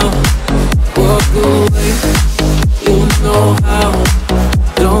me now. Walk away, you know how.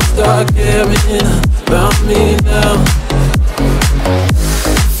 Don't start caring about me now.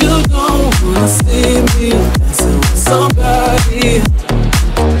 If you don't wanna see me dancing with somebody,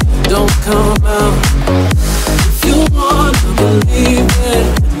 don't come out. If you wanna believe that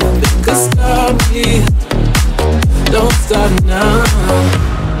nothing could stop me, don't start now.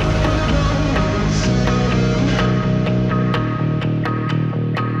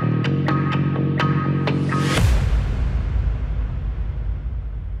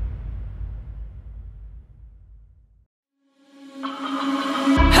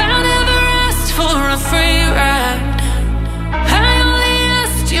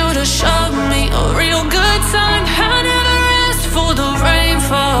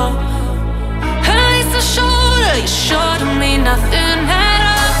 Nothing at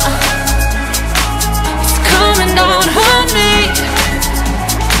all. It's coming down on me.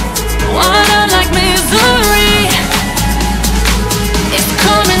 Wanna like misery. It's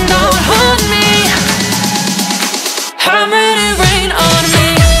coming down on me. How many rain on me?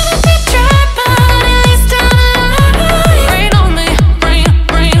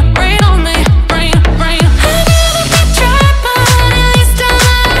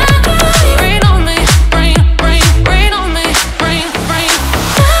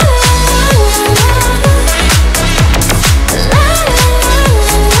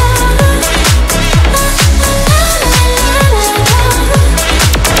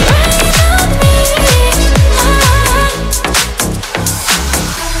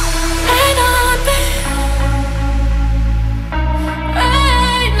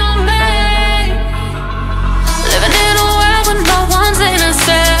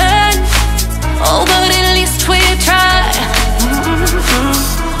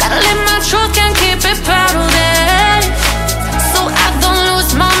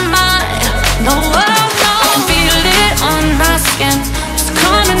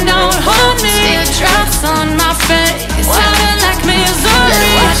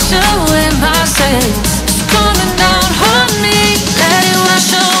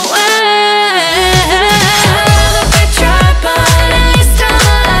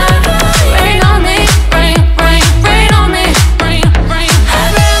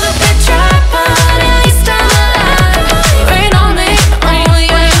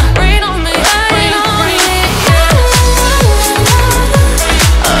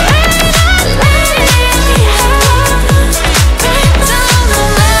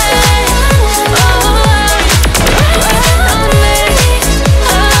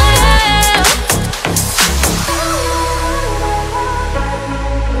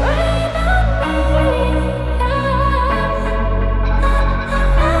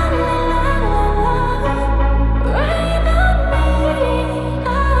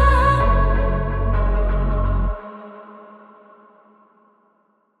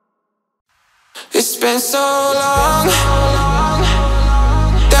 been so long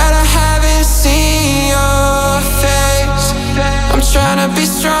that I haven't seen your face. I'm trying to be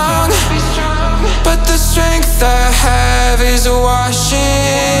strong, but the strength I have is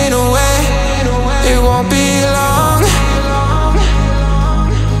washing away. It won't be long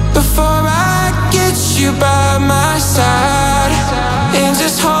before I get you by my side and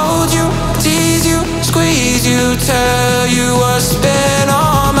just hold you, tease you, squeeze you, tell you what's been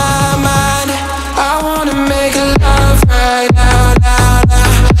on my mind. I wanna make love right now, now, now.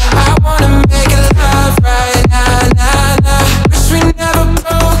 I wanna make love right now, now, now. Wish we never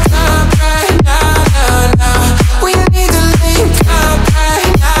broke up right now, now, now. We need to link up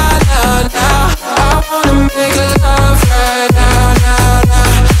right now, now, now. I wanna make love right now, now, now.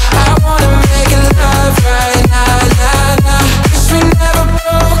 I wanna make love right now, now, now. Wish we never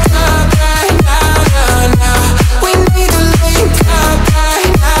broke up right now, now, now. We need to link up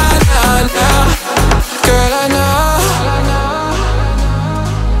right now, now, now. Girl, I know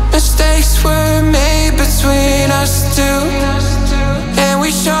mistakes were made between us two, and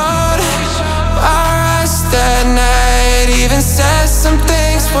we showed our eyes that night. Even said some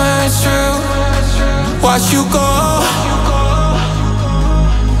things weren't true. Watch you go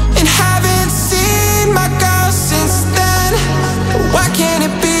and haven't seen my girl since then. Why can't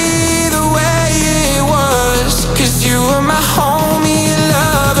it be the way it was? 'Cause you were my homie,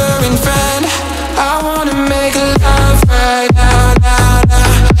 lover, and friend. I wanna make love right now, now, now.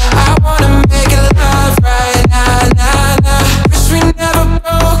 I wanna make love right now, now, now. Wish we never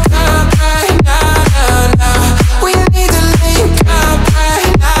broke up right now, now, now. We need to link up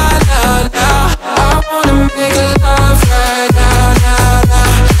right now, now, now. I wanna make love right now, now, now.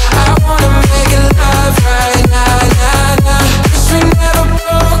 I wanna make love right now, now, now. Wish we never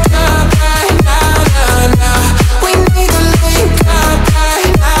broke up right now, now, now. We need to link up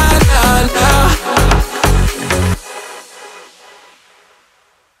right now, now, now.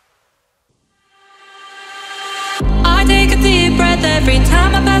 I take a deep breath every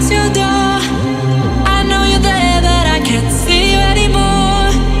time I pass your door. I know you're there, but I can't see you anymore.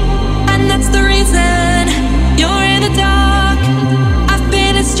 And that's the reason you're in the dark. I've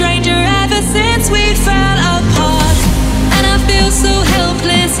been a stranger ever since we fell apart, and I feel so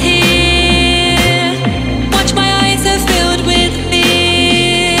helpless here. Watch, my eyes are filled with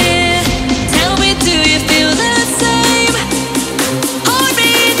fear. Tell me, do you feel the same? Hold me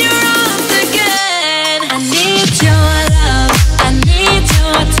in your arms again. I need your love, I need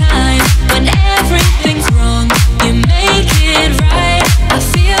your time. When everything's wrong, you make it right. I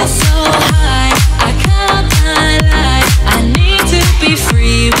feel so high, I can't lie. I need to be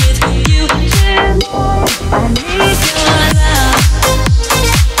free with you. I need your love.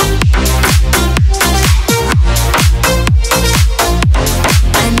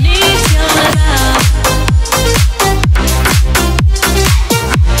 I need your love.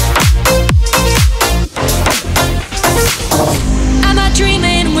 Am I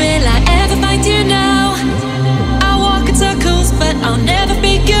dreaming? Will I ever find you now? I walk in circles, but I'll never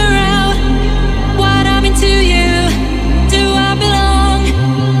figure out what I'm into you. Do I belong?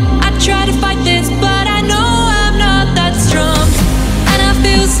 I try to fight this, but I know I'm not that strong. And I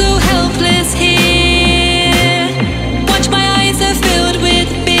feel so helpless here. Watch, my eyes are filled with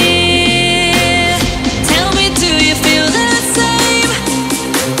fear. Tell me, do you feel the same?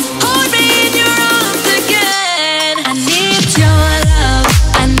 Hold me in your arms again. I need your love,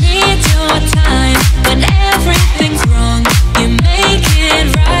 I need your time. When everything's wrong, you make it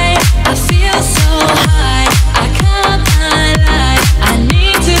right. I feel so high, I can't lie. I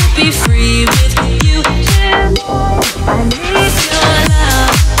need to be free with you. I need your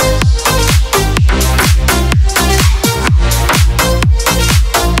love.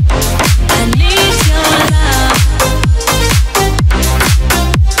 I need your love.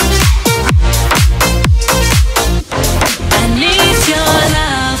 I need your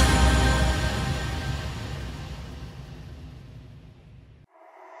love.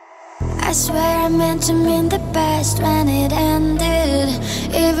 I swear I meant to mean the best when it ended.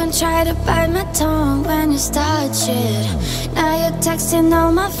 Even tried to bite my tongue when you started shit. Now you're texting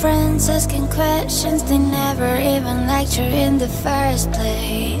all my friends, asking questions they never even liked you in the first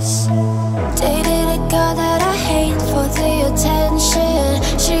place. Dated a girl that I hate for the attention.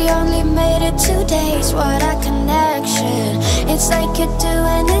 She only made it 2 days, what a connection. It's like you'd do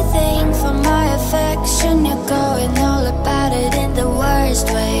anything for my affection. You're going all about it in the worst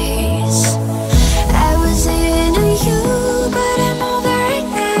ways. I was into you, but I'm over it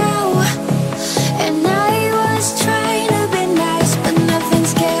now. And I was trying to be nice, but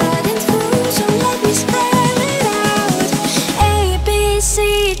nothing's getting through, so let me spell it out. A, B,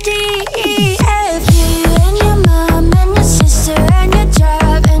 C, D, E, F, G,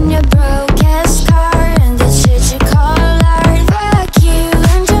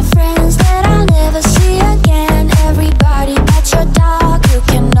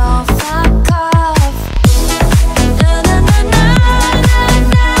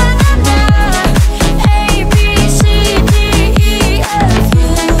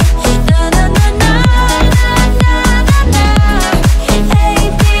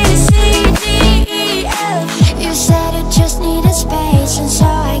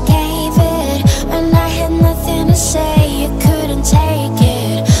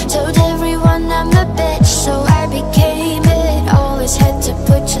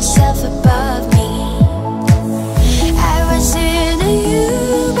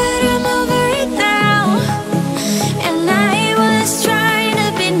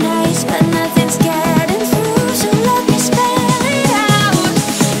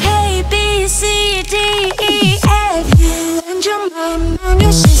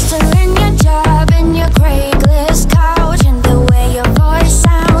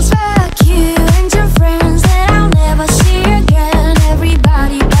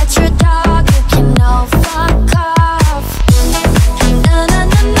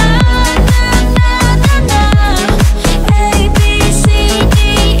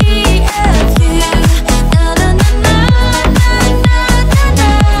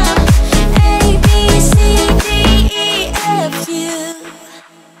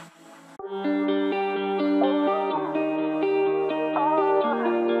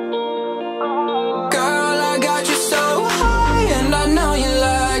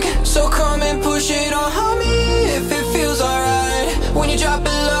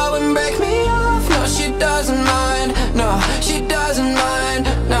 doesn't mind. No, she doesn't mind.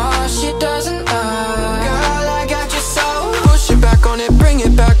 No, she doesn't mind. Girl, I got you so. Push it back on it, bring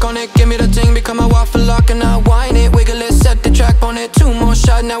it back on it. Give me the thing, become a waffle lock and I whine it. Wiggle it, set the track on it. 2 more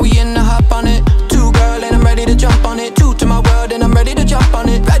shots, now we in the hop on it. 2 girl and I'm ready to jump on it. 2 to my world and I'm ready to jump on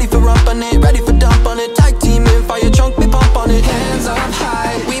it. Ready for rump on it, ready for dump on it. Tag team in, fire trunk, me pump on it. Hands up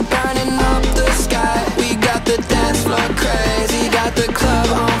high, we burning up the sky. We got the dance floor crazy, got the club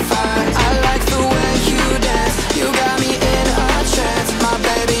on fire. I like the way you dance, you got me in a trance. My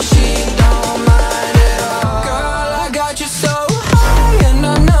baby, she don't mind at all. Girl, I got you so high and I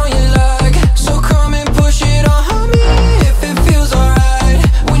know you like. So come and push it on me if it feels alright.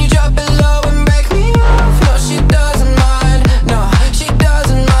 When you drop it low and break me off. No, she doesn't mind. No, she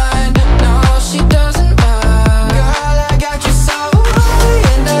doesn't mind. No, she doesn't mind. Girl, I got you so high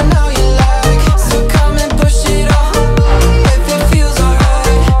and I know you like. So come and push it on me if it feels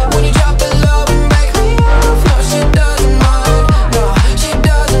alright. When you drop it low and break me off. No, she doesn't mind. No, she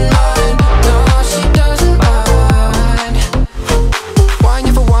doesn't mind. No, she doesn't mind. Wine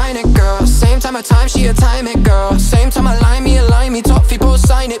you for wine it, girl. Same time of time, she a time it, girl. Same time I line me, top people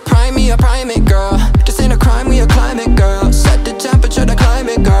sign it. Prime me, I prime it, girl. This ain't a crime, we a climate, girl. Set the temperature to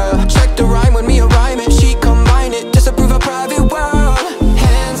climate, girl. Check the rhyme when me a rhyme it. She combine it, disapprove a private world.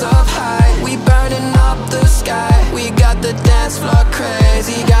 Hands up high, we burning up the sky. We got the dance floor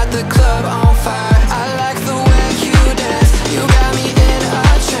crazy, got the club on fire. I like the way you dance, you got me in a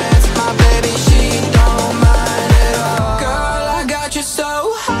trance. My baby, she don't mind at all. Girl, I got you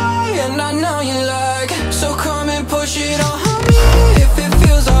so high and I know you like. So come and push it on me if it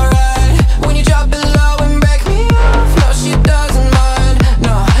feels alright. When you drop it low and break me off. No, she doesn't mind.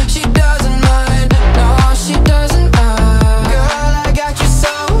 No, she doesn't mind. No, she doesn't mind. Girl, I got you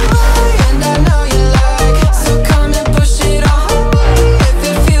so high and I know you like. So come and push it on me if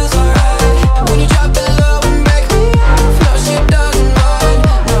it feels alright. When you drop it low and break me off. No, she doesn't mind.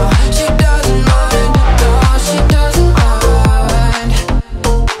 No, she doesn't mind. No, she doesn't mind.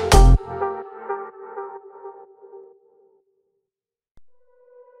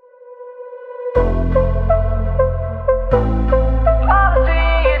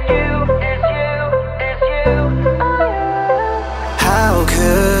 How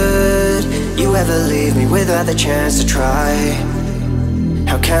could you ever leave me without the chance to try?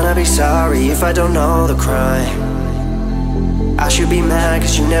 How can I be sorry if I don't know the crime? I should be mad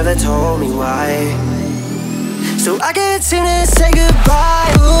cause you never told me why. So I can't seem to say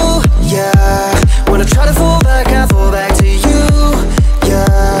goodbye. Ooh, yeah. When I try to fall back, I fall back to you.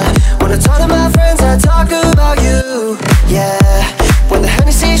 Yeah. When I talk to my friends, I talk about you. Yeah. When the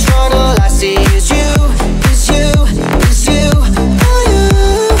Hennessy's strong, all I see is you. Is you, is you, oh you.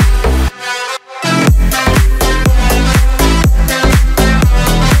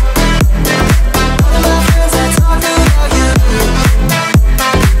 All of my friends, I talk about you.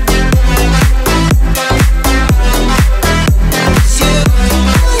 It's you,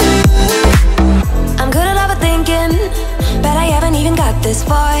 oh you. I'm good at overthinking, but I haven't even got this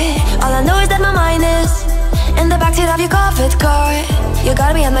far. All I know is that my mind is in the backseat of your Commerford car. You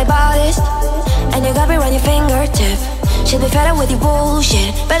gotta be on my bodies, and you got me around your fingertip. She'll be fed up with your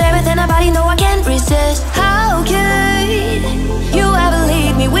bullshit, but everything about you know I can't resist. How could you ever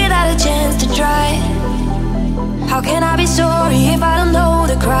leave me without a chance to try? How can I be sorry if I don't know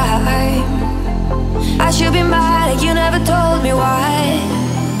the crime? I should be mad that you never told me why.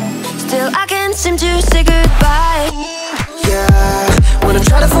 Still I can't seem to say goodbye. Yeah, when I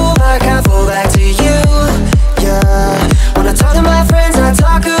try to fall back, I fall back to you. Yeah, when I talk to my friends, I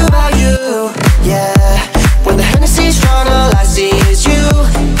talk about you. Yeah, when the Hennessy's strong, all I see is you.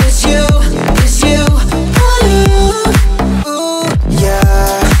 Is you, is you, oh you. Ooh,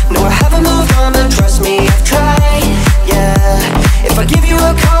 yeah, no I haven't moved on, but trust me, I've tried. Yeah, if I give you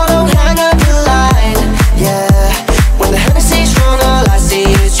a call, don't hang up the line. Yeah, when the Hennessy's strong, all I see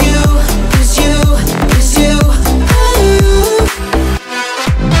is you. Is you, is you, oh you.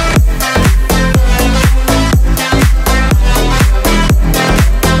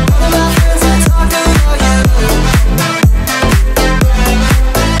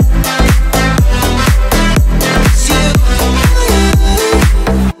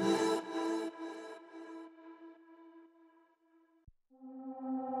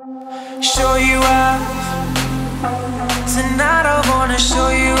 Show you out tonight. I wanna show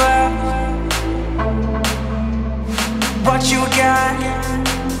you out what you got.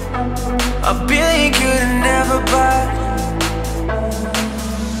 A billion could've never buy.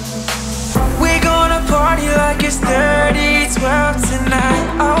 We're gonna party like it's 30-12 tonight.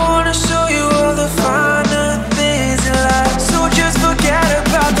 I wanna show you all the finer things in life. So just forget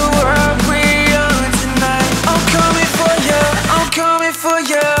about the world we're on tonight.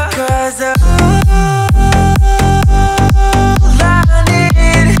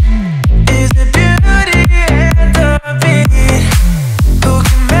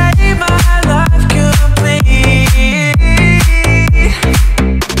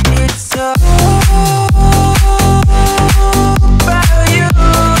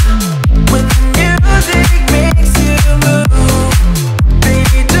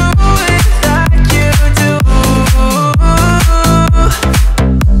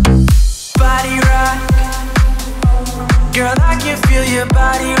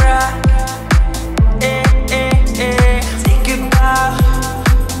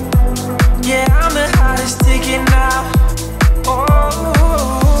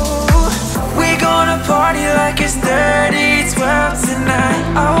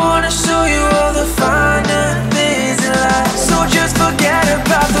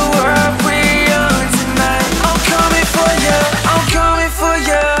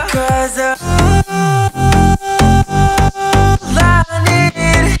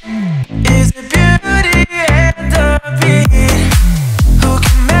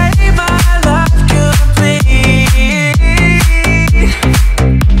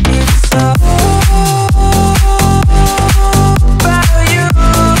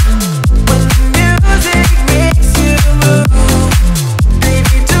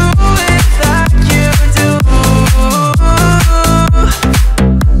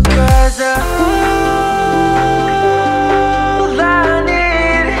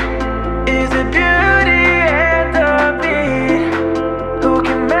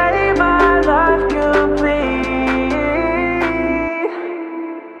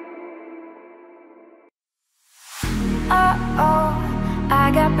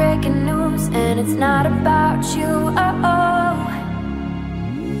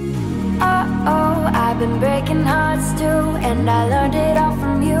 been breaking hearts too, and I learned it all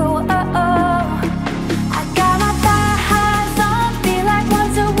from you. I got my thighs on, feel like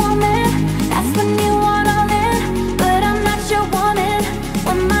Wonder Woman. That's when you want all in, but I'm not your woman.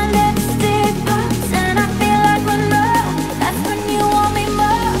 When my lipstick pops and I feel like Monroe, that's when you want me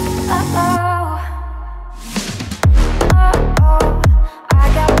more. I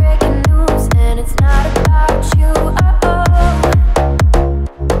got breaking news and it's not about you.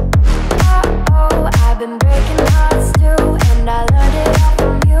 I've been breaking hearts too, and I learned it all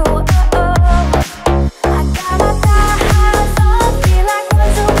from you. I got my thighs on, feel like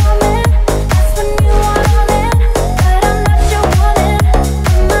Wonder Woman. That's when you want all in, but I'm not your woman.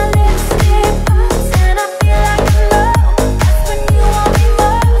 When my lipstick pops and I feel like Monroe, that's when you want me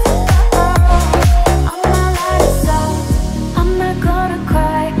most. I'm not light salt, I'm not gonna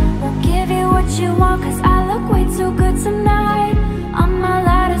cry. Won't give you what you want, cause I look way too good tonight. I'm not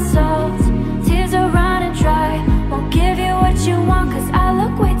light salt, tears are running dry. Won't give you what you want, cause I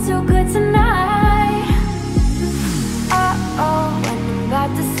look way too good tonight. When I'm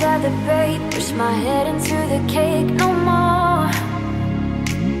about to celebrate, push my head into the cake no more.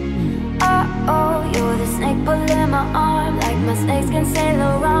 You're the snake pulling my arm, like my snakes can Saint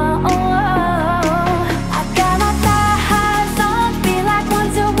Laurent. I got my thighs on, feel like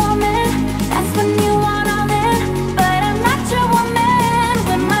Wonder Woman. That's when you want all in, but I'm not your woman.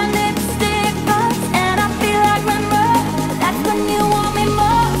 When my lipstick pops and I feel like Monroe, that's when you want me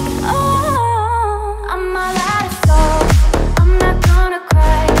more. I'm all out of soul, I'm not gonna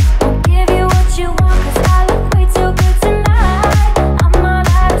cry. Won't give you what you want, cause I look way too good tonight. I'm all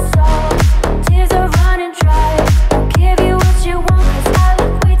out of soul, tears are running dry. Won't give you what you want, cause I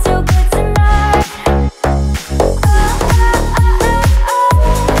look way too good tonight.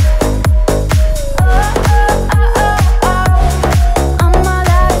 I'm all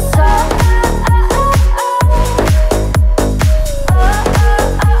out of soul.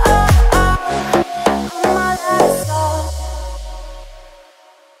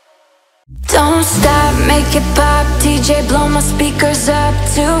 Don't stop, make it pop, DJ blow my speakers up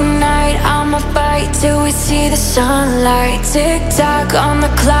tonight. I'ma fight till we see the sunlight. Tick tock on the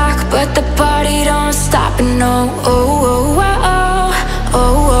clock, but the party don't stop. And no,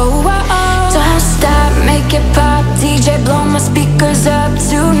 don't stop, make it pop, DJ blow my speakers up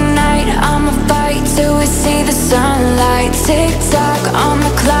tonight. I'ma fight till we see the sunlight. Tick tock on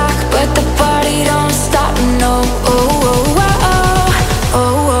the clock, but the party don't stop. And no,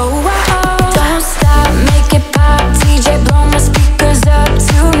 don't stop, make it pop, DJ blow my speakers up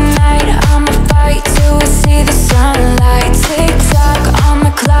tonight. I'ma fight till we see the sunlight. Tick tock on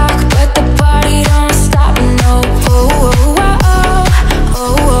the clock, but the party don't stop. No,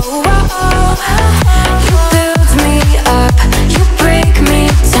 you build me up, you break me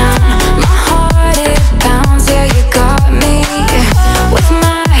down. My heart it pounds, yeah you got me. With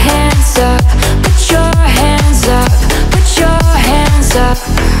my hands up, put your hands up, put your hands up.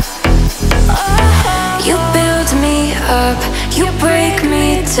 You build me up, you break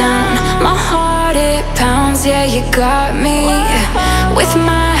me down. My heart it pounds, yeah you got me. With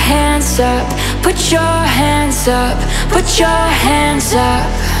my hands up, put your hands up, put your hands up.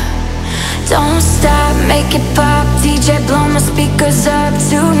 Don't stop, make it pop, DJ blow my speakers up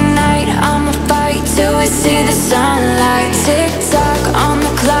tonight. I'ma fight till we see the sunlight. Tick tock on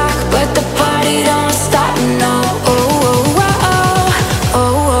the clock, but the party don't stop. No,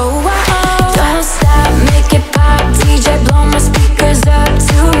 don't stop, make it pop, DJ blow my speakers up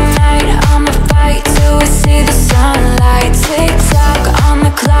tonight. I'ma fight till we see the sunlight. Tick tock on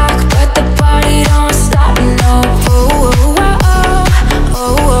the clock, but the party don't stop. No,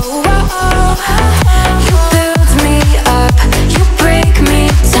 you build me up, you break me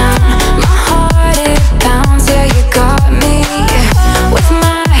down. My heart it pounds, yeah you got me. With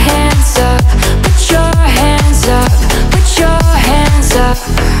my hands up, put your hands up, put your hands up.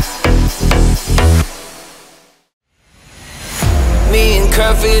 Me and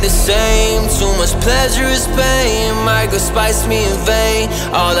Kurt feel the same. Too much pleasure is pain. My girl spice me in vain.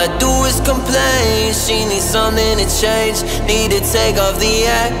 All I do is complain. She needs something to change. Need to take off the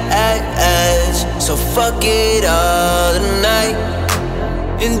edge. So fuck it all tonight.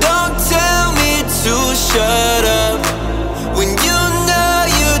 And don't tell me to shut up when you know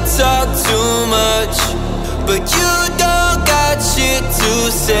you talk too much, but you don't got shit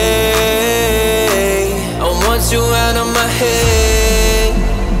to say. I want you out of my head,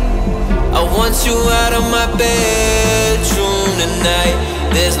 I want you out of my bedroom tonight.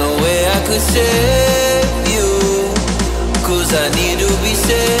 There's no way I could save you, cause I need to be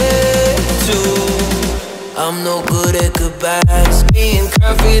saved too. I'm no good at goodbyes. Me and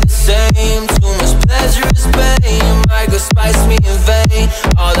Kurt feel the same. Too much pleasure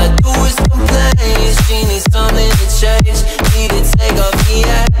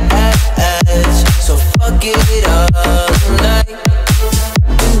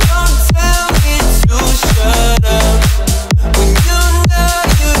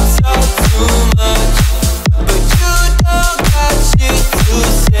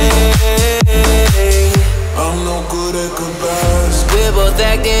we're both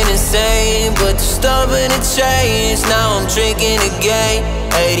acting insane, but you're stubborn to change. Now I'm drinking again,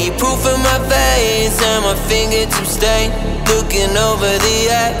 80 proof in my veins and my fingertips stained. Looking over the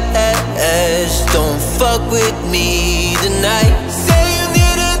edge, don't fuck with me tonight. Say you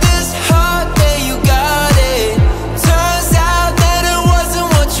needed this hard, then you got it. Turns out that it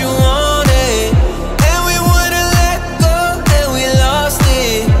wasn't what you wanted, and we wouldn't let go, and we lost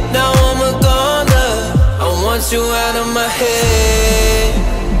it. Now I'm a goner. I want you out of my head,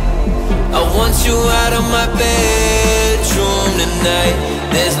 I want you out of my bedroom tonight.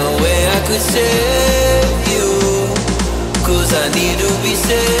 There's no way I could save you, 'cause I need to be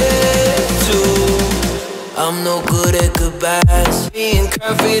saved too. I'm no good at goodbyes, me and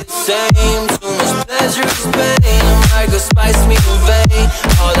Curvy the same. Too much pleasure is pain, like a spice me in vain.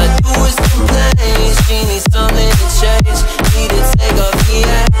 All I do is complain, she needs something to change. Need to take off the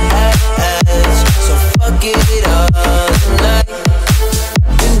edge, so fuck it up tonight.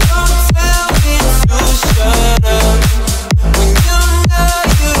 And don't tell me to shut up when you know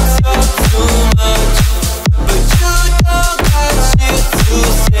you talk too much, but you don't got shit to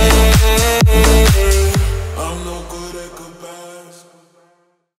say. I'm no good at goodbyes.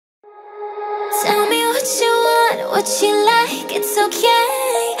 Tell me what you want, what you like, it's okay.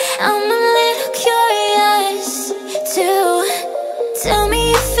 I'm a little curious too. Tell me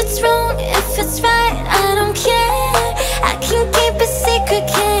if it's wrong, if it's right, I don't care. I can keep a secret,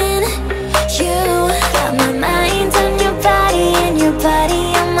 can you? Got my mind on your body and your body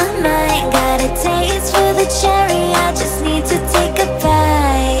on my mind. Got a taste for the cherry, I just need to take a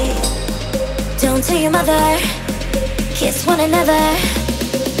bite. Don't tell your mother, kiss one another,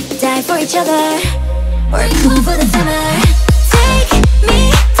 die for each other, we're cool for the summer. Take me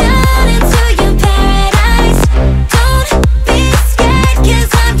down into your paradise. Don't be scared,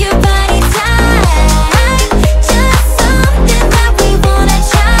 'cause I'm your body type. Just something that we wanna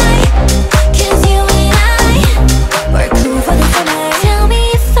try, 'cause you and I, we're cool for the summer. Tell me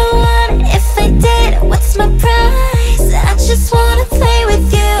if I won, if I did, what's my prize? I just wanna play with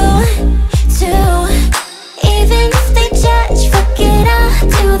you too. Even if they judge, fuck it, I'll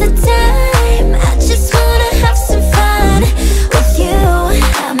do the time. I just wanna have some fun with you.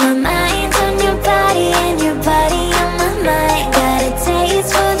 Got my mind on your body and your body on my mind. Got a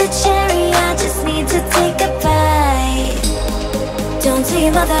taste for the cherry, I just need to take a bite. Don't tell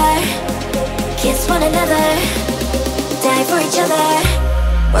your mother, kiss one another, die for each other,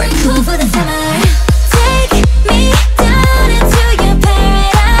 we're cool for the summer. Take me down into your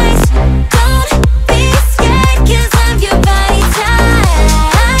paradise. Don't be scared, 'cause I'm your body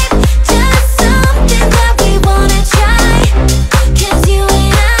type. Just something that we wanna try, 'cause you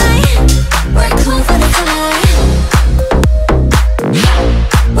and I, we're cool for the summer.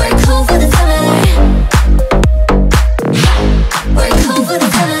 We're cool for the summer. We're cool for the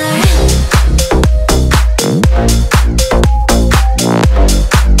summer.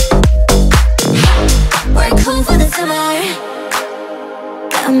 We're cool for the summer.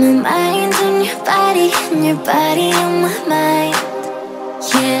 Got my mind on your body and your body on my mind.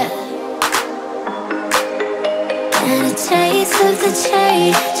 Yeah. And a taste of the cherry,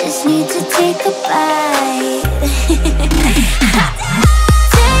 just need to take a bite.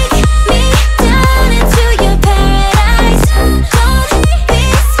 Take me down into your paradise. Don't be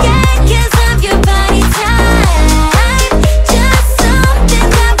scared, 'cause I'm your body type. Just something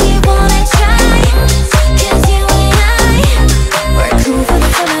that we wanna try, 'cause you and I, we're cool for the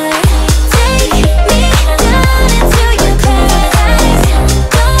summer. Take me down into your paradise.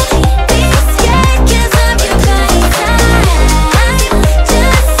 Don't be scared, 'cause I'm your body type.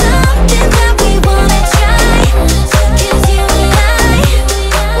 Just something that we wanna try, 'cause you and I,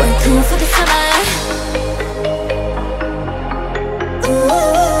 we're cool for the summer.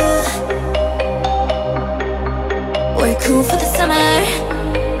 Ooh, we're cool for the summer.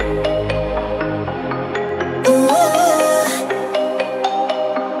 Ooh.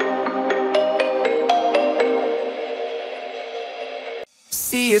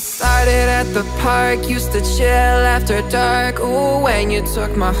 See, it started at the park, used to chill after dark. Ooh, when you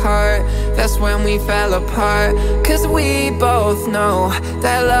took my heart, that's when we fell apart. 'Cause we both know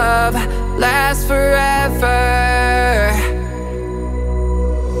that love lasts forever.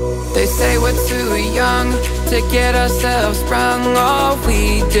 They say we're too young to get ourselves sprung. Oh,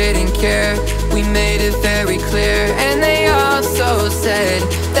 we didn't care, we made it very clear. And they also said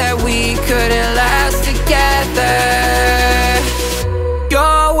that we couldn't last together.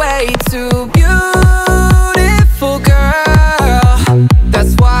 You're way too beautiful, girl.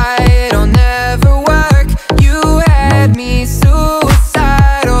 That's why it'll never work. You had me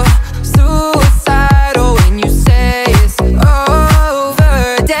suicidal, suicidal. When you say it's over,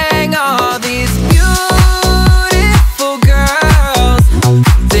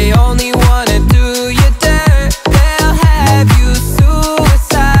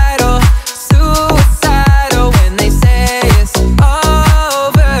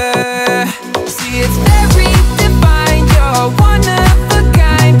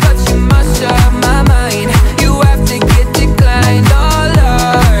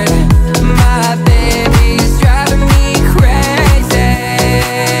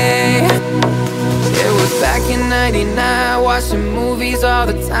 watching movies all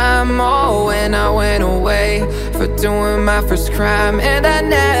the time. Oh, when I went away for doing my first crime, and I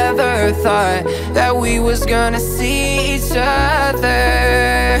never thought that we was gonna see each other.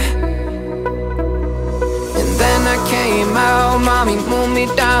 And then I came out, mommy moved me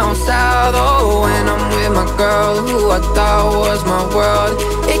down south. Oh, and I'm with my girl who I thought was my world.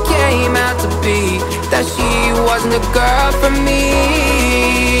 It came out to be that she wasn't the girl for me.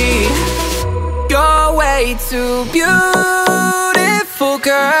 You're way too beautiful,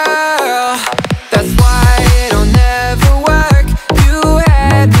 girl. That's why it'll never work. You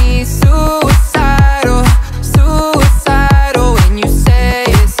had me suicidal, suicidal. When you say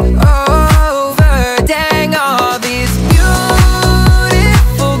it's over, dang, all these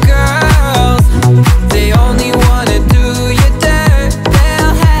beautiful girls, they only wanna do you dirt.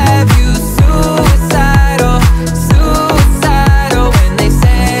 They'll have you suicidal, suicidal. When they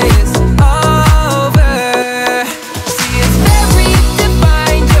say it's over. See, it's very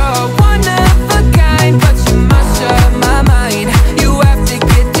divine. You're one of a kind, but you must shut my mind. You have to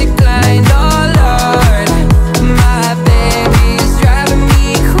get declined. Oh Lord, my baby's driving me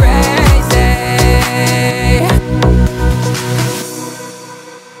crazy.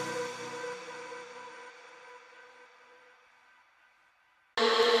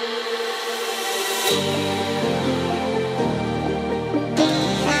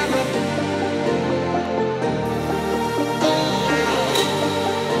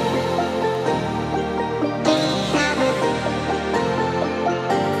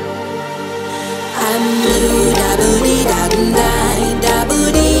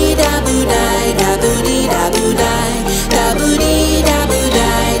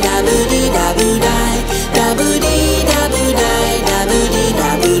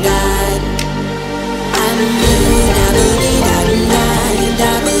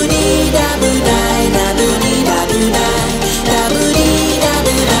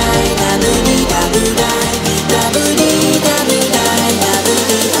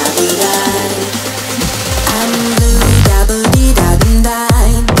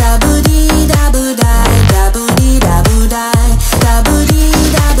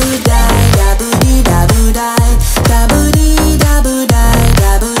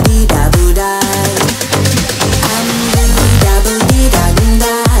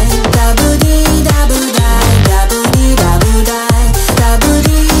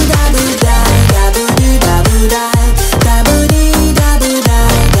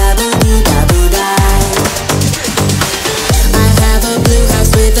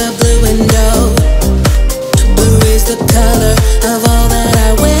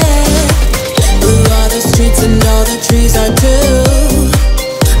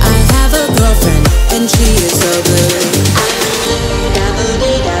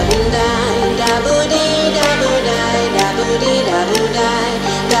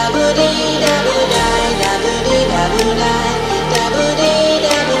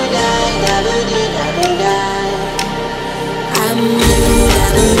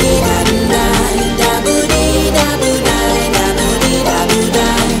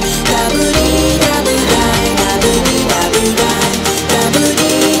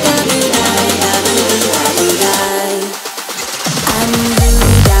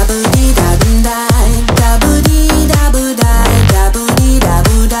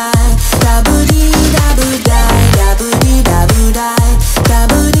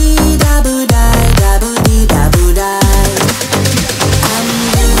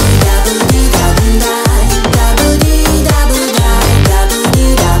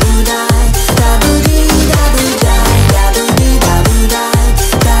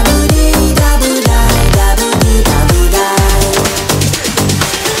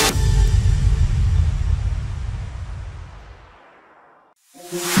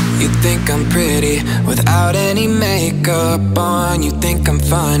 You think I'm pretty without any makeup on. You think I'm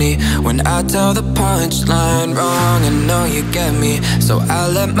funny when I tell the punchline wrong. I know you get me, so I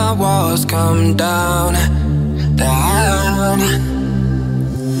let my walls come down, down.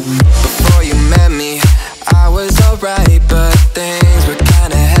 Before you met me, I was alright, but things were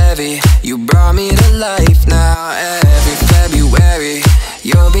kinda heavy. You brought me to life now. Every February,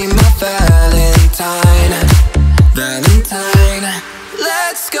 you'll be my Valentine, Valentine.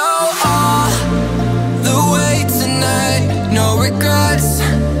 Let's go all the way tonight. No regrets,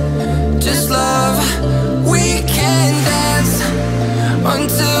 just love. We can dance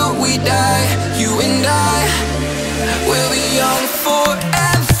until we die. You and I will be young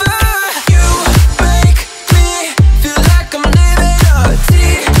forever. You make me feel like I'm living a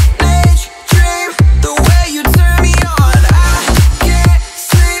teenage dream. The way you turn me on, I can't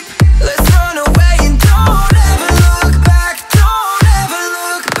sleep. Let's run away and don't ever look back.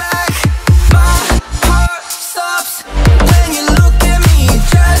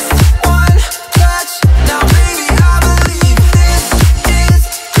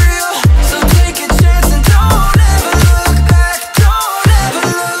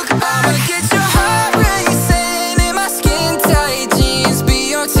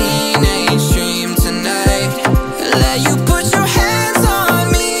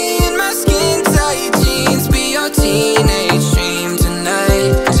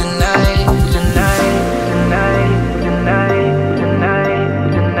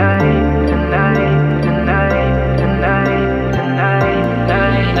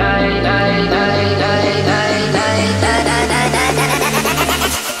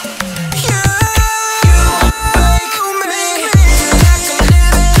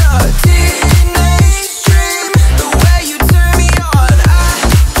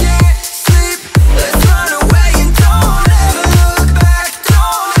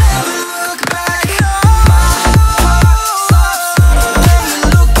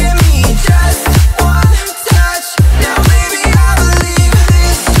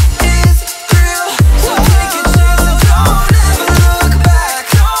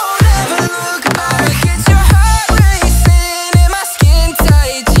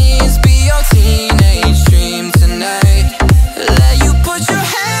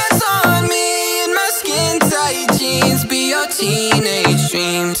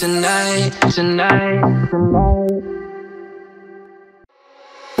 tonight, tonight, tonight.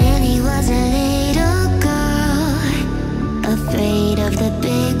 Lily was a little girl, afraid of the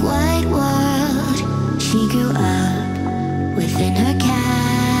big white world. She grew up within her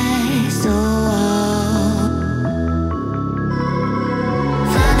castle wall.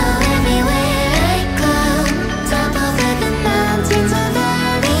 Follow everywhere I go, top over the mountains or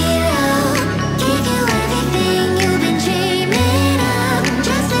valley low. Give you everything you've been dreaming of.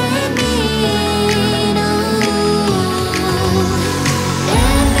 Just let me in, oh.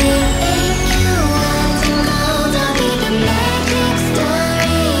 Everything you want and gold, I'll be the magic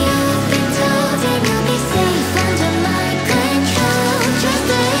story you've been told, and you'll be safe under my control. Just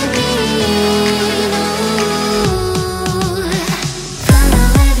let me in, oh. Follow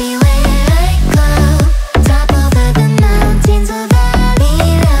everywhere I go, top over the mountains or valley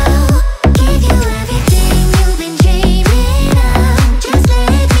low. Give you everything you've been dreaming of. Just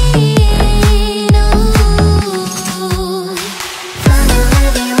let me in, oh. Follow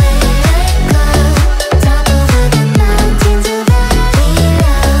everywhere I go, top over the mountains or valley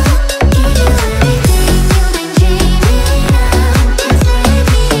low. Give you everything you've been dreaming of. Just let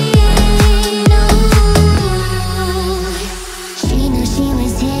me in, oh. She knew she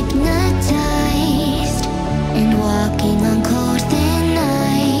was hypnotized and walking on cold thin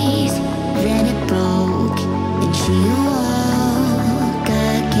ice. Then it broke and she awoke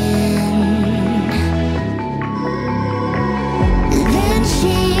again. Then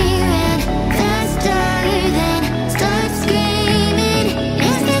she ran faster, then started screaming,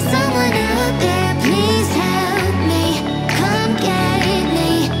 is there someone out there? Please help me, come get me.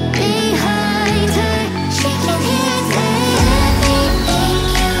 Behind her, she can hear it say, everything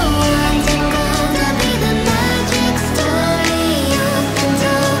you want and gold, I'll be the magic story you've been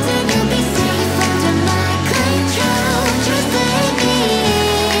told, and you'll be safe under my control. Just let me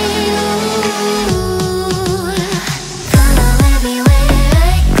in, oh. Follow everywhere I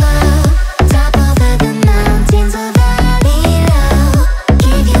go, top over the mountains or valley low.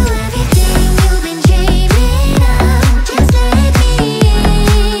 Give you everything you've been dreaming of. Just let me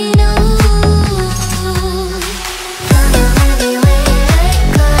in, oh. Follow everywhere I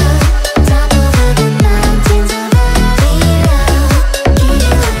go, top over the mountains or valley low. Give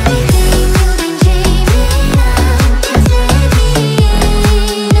you everything you've been dreaming of. Just let me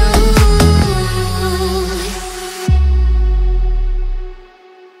in, oh.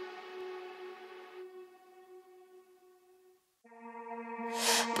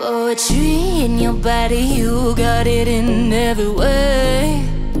 Poetry in your body, you got it in every way.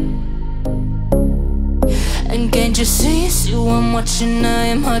 And can't you see you? I'm watching, I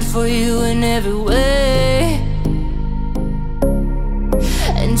am hot for you in every way.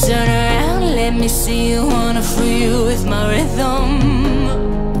 And turn around, let me see you, wanna free you with my rhythm.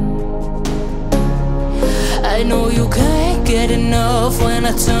 I know you can't get enough when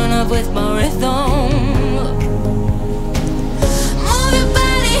I turn up with my rhythm. Move your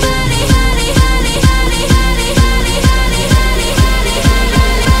body, body, body, body, body, body, body, body,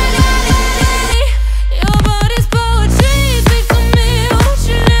 body, body, body. Your body's poetry, speak to me. Won't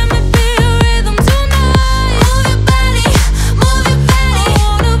you let me be your rhythm tonight? Move your body, move your body. I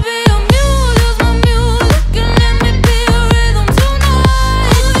wanna be your muse, use my music, and let me be your rhythm tonight.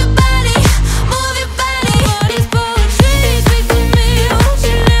 Move your body, move your body. Your body's poetry, speak to me. Won't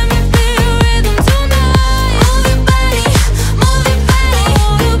you let me be your rhythm tonight? Move your body, move your body. I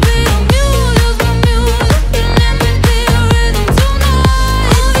wanna be your muse, use my music, and let me be your rhythm tonight.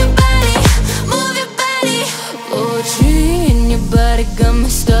 Move your body, move your body. Poetry in your body got me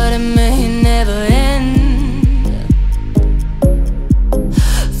started, may never end.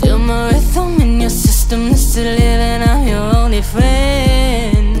 Feel my rhythm in your system, this is living, I'm your only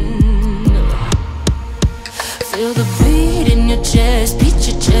friend. Feel the beat in your chest, beat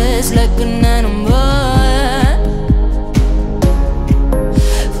your chest like an animal.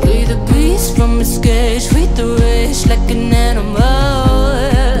 Free the beast from its cage, free the rage like an animal.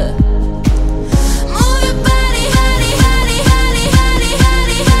 Move your body, body, body, body, body, body,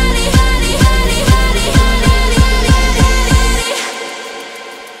 body, body, body, body, body.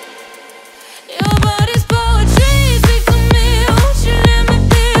 Your body's poetry, speak to me. Won't you let me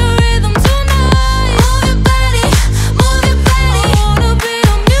be your rhythm tonight? Move your body, move your body. I wanna be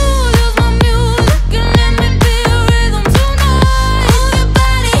your muse, use my music, and let me be your rhythm tonight. Move your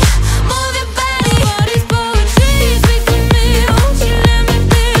body, move your body. Your body's poetry, speak to me. Won't you let me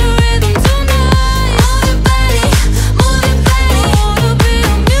be your rhythm tonight? Move your body, move your body. I wanna be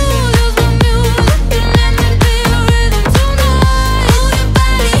your muse, use my music, and let me be your rhythm tonight. Move your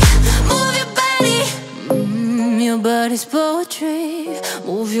body, move your body. Your body's poetry.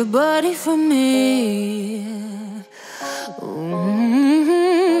 Move your body for me.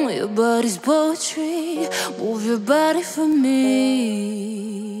 Your body's poetry. Move your body for me.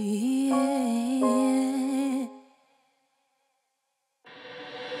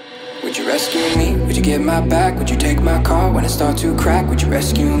 Would you rescue me? Would you get my back? Would you take my car when it starts to crack? Would you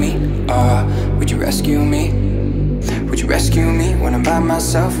rescue me? Would you rescue me? Would you rescue me when I'm by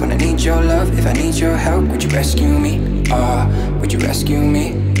myself? When I need your love, if I need your help? Would you rescue me? Would you rescue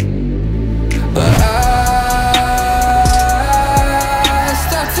me? But I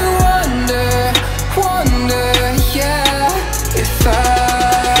start to wonder, yeah, if I'm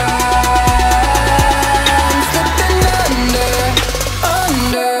slipping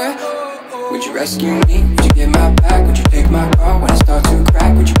under. Would you rescue me? Would you get my back? Would you take my car when it starts to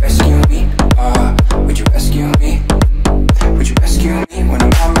crack? Would you rescue me? Would you rescue me? Would you rescue me when I'm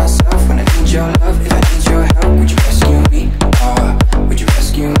by myself? When I need your love, if I need your help? Would you rescue me? Would you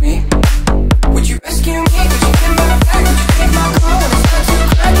rescue me? Would you rescue me? Would you get my back? Would you take my car when it starts to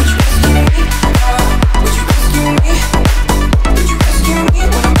crack? Would you rescue me? Would you rescue me? Would you rescue me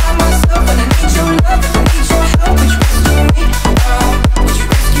when I'm by myself? When I need your love, if I need your help? Would you rescue me? Would you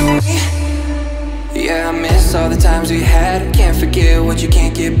rescue me? Yeah, I miss all the times we had. Can't forget what you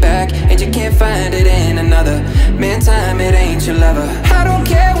can't get back, and you can't find it in another. Man, time, it ain't your lover. I don't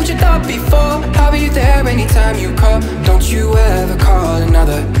care what you thought before. I'll be there anytime you call. Don't you ever call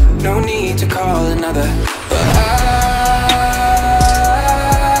another. No need to call another. But I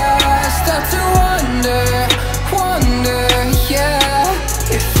start to wonder, yeah,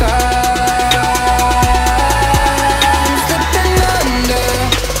 if I'm slipping under.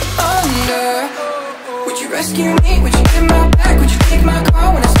 Would you rescue me? Would you get my back? Would you take my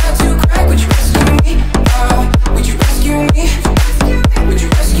car when it starts to crack? Would you rescue me? Would you rescue me? Would you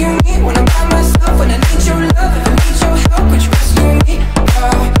rescue me when I'm by myself? When I need your love, if I need your help? Would you rescue me?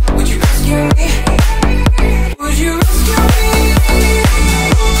 Would you rescue me? Would you rescue me?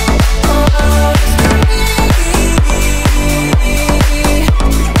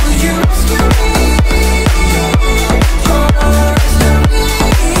 Would you rescue me?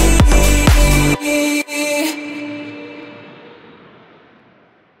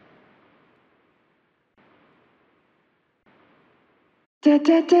 Da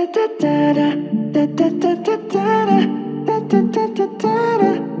da da da da da da da da da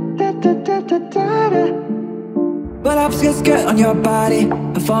da da da da. Well, I'm scared on your body,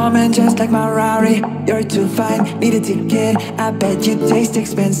 performing just like my Rari. You're too fine, need a ticket. I bet you taste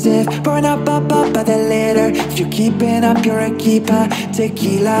expensive. Burn up by the litter. If you're keeping up, you're a keeper.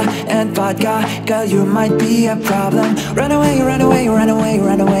 Tequila and vodka, girl, you might be a problem. Run away, run away, run away,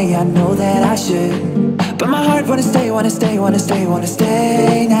 run away. I know that I should, but my heart wanna stay, wanna stay, wanna stay, wanna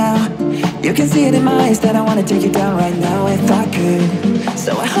stay now. You can see it in my eyes that I wanna take you down right now if I could.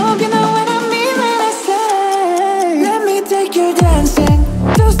 So I hope you know what I mean when I say, let me take you dancing.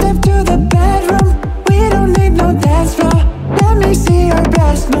 Two-step to the bedroom. We don't need no dance floor. Let me see your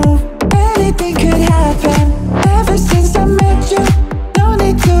best move. Anything could happen. Ever since I met you, no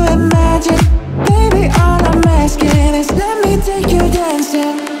need to imagine. Baby, all I'm asking is let me take you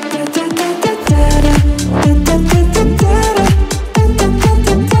dancing. Da, da, da, da, da, da.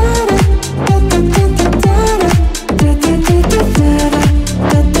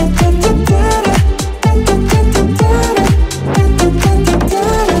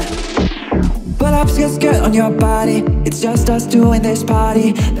 On your body, it's just us doing this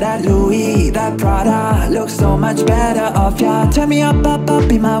party. That Louis, that Prada looks so much better off ya. Turn me up,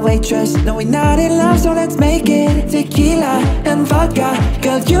 be my waitress. No, we're not in love, so let's make it. Tequila and vodka,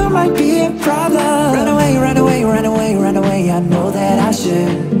 girl, you might be a problem. Run away, run away, run away, run away. I know that I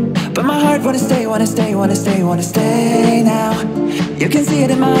should, but my heart wanna stay, wanna stay, wanna stay, wanna stay now. You can see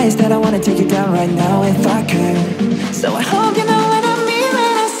it in my eyes that I wanna take you down right now if I could. So I hope you know what I mean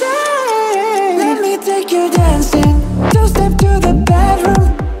when I say, let me take you dancing. Two-step to the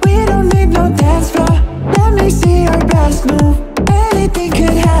bedroom. We don't need no dance floor. Let me see your best move. Anything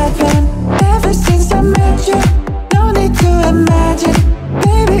could happen. Ever since I met you, no need to imagine.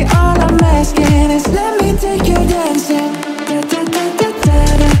 Baby, all I'm asking is let me take you dancing. Da, da, da, da, da,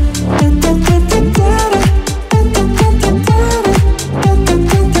 da. Da, da, da, da, da, da. Da, da, da, da, da, da. Da, da,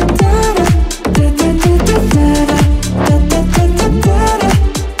 da, da, da, da. Da, da, da, da, da, da.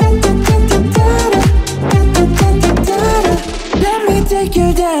 Da, da, da, da, da, da. Let me take you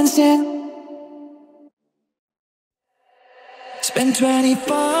dancing. Spend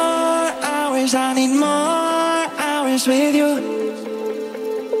 24 hours, I need more hours with you.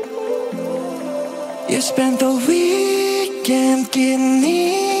 You spent the weekend getting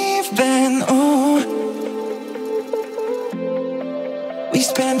even, oh. We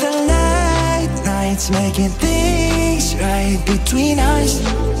spend the late nights making things right between us,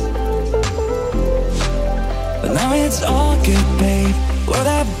 but now it's all good, babe. Roll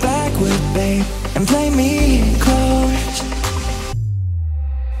that backward, babe, and play me close.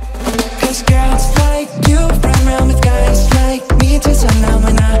 Cause girls like you run around with guys like me till sundown.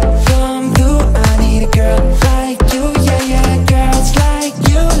 When I come through, I need a girl like you, yeah, yeah. Girls like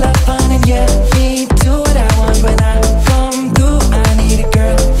you love fun and yeah, me do what I want. When I come through, I need a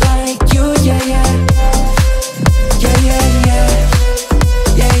girl like you, yeah, yeah. Yeah, yeah, yeah.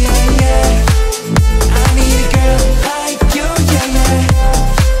 Yeah, yeah, yeah. I need a girl like you, yeah, yeah.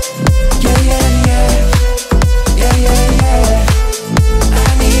 Yeah, yeah, yeah. Yeah, yeah, yeah. I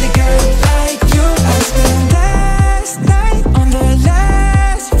need a girl like you. I spent last night on the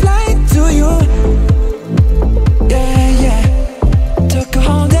last flight to you. Yeah, yeah. Took a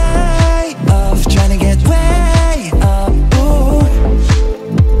whole day off trying to get way up, ooh.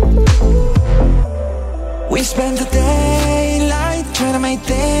 We spent the daylight trying to make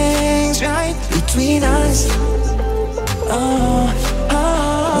things right between us. Oh,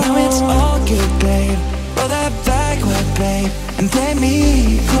 oh. Now it's all good, babe. Roll that backward, babe, and play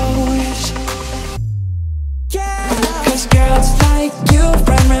me close. Yeah. Cause girls like you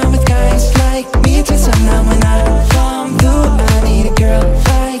run around with guys like me till sundown. When I come through, I need a girl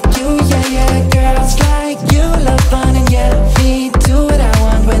like you, yeah, yeah. Girls like you love fun and yeah, me do what I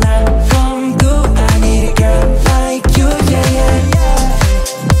want. When I come through, I need a girl like you, yeah, yeah.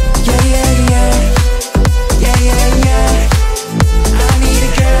 Yeah, yeah, yeah. Yeah, yeah, yeah. I need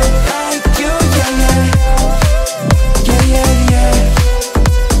a girl like you, yeah, yeah. Yeah, yeah, yeah.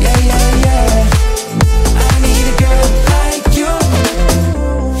 Yeah, yeah, yeah. I need a girl like you.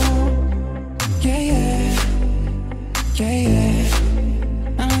 Yeah, yeah. Yeah, yeah.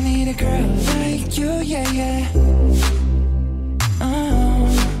 I need a girl like you, yeah, yeah. Oh,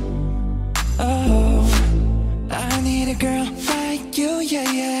 oh. I need a girl like you,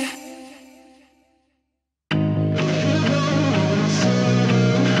 yeah, yeah.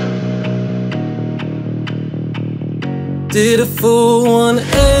 Did a full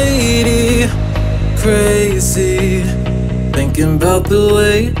 180, crazy, thinking about the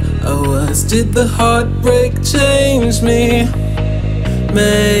way I was. Did the heartbreak change me?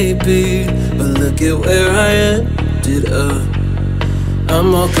 Maybe, but look at where I ended up.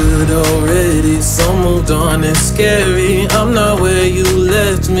 I'm all good already, so moved on, it's scary. I'm not where you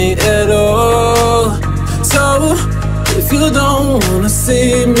left me at all. So, if you don't wanna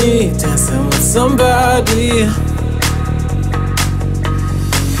see me dancing with somebody,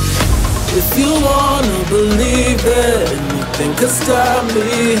 if you wanna believe that anything could stop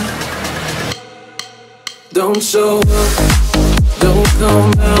me, don't show up, don't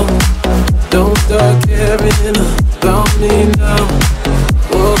come out, don't start caring about me now.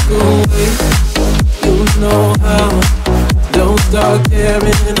 Walk away, you know how. Don't start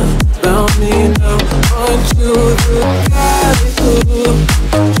caring about me now. Aren't you the guy who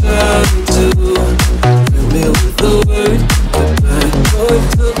tried to fill me with the word goodbye? Oh, it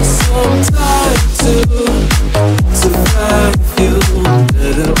took some time to survive you.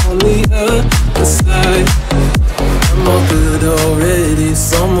 Better on the other side. I'm all good already,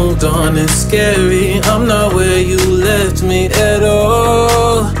 so moved on, it's scary. I'm not where you left me at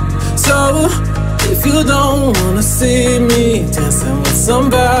all. So, if you don't wanna see me dancing with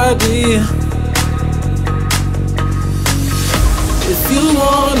somebody, if you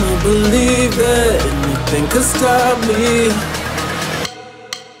wanna believe that anything could stop me,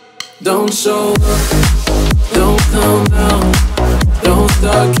 don't show up, don't come out, don't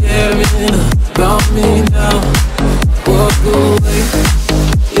start caring about me now. Walk away,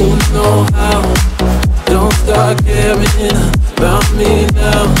 you know how. Don't start caring about me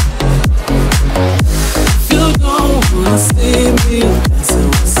now. If you don't wanna see me dancing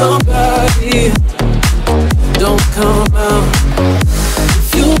with somebody, don't come out. If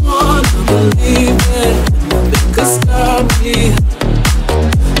you wanna believe it, nothing could stop me.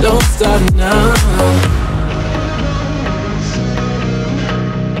 Don't start now.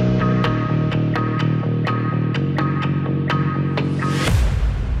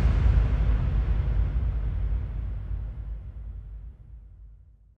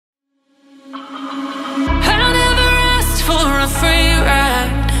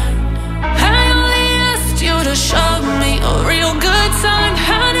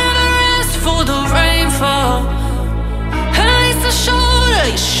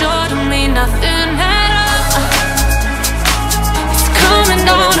 Nothing at all. It's coming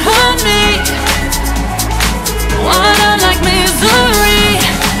down on me. Wanna like misery.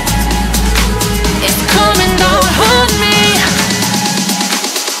 It's coming down on me.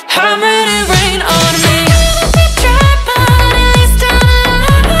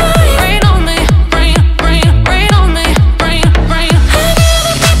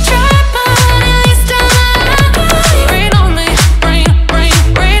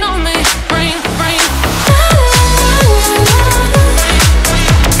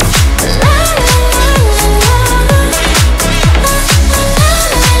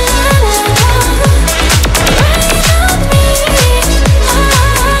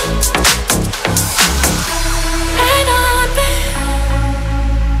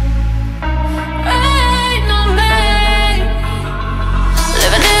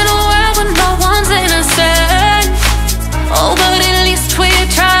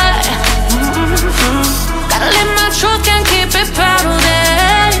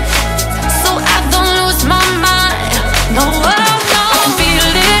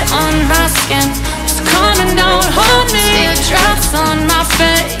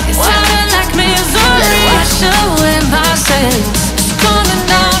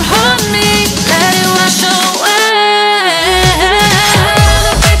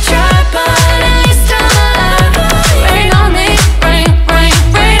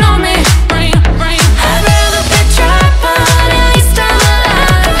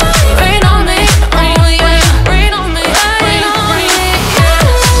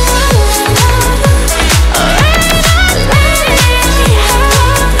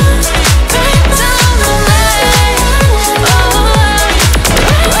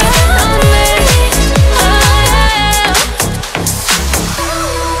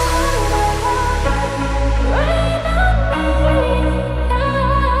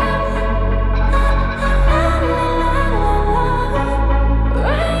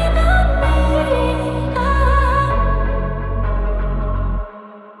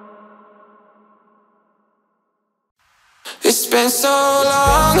 It's been so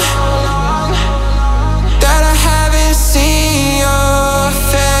long that I haven't seen your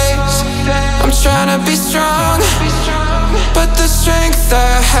face. I'm trying to be strong, but the strength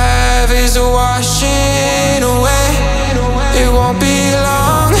I have is washing away. It won't be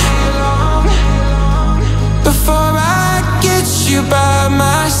long before I get you by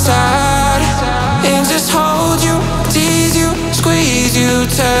my side and just hold you, tease you, squeeze you,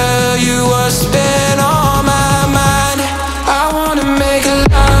 tell you what's been on my mind. I wanna make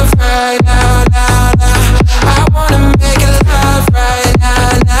love right now, now, now. I wanna make love right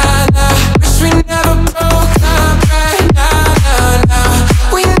now, now, now. Wish we never broke up right now, now, now.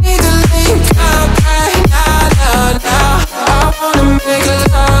 We need to link up right now, now, now. I wanna make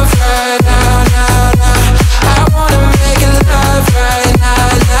love right now, now, now. I wanna make love right now,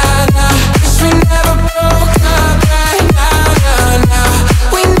 now, now. Wish we never broke up right now, now, now.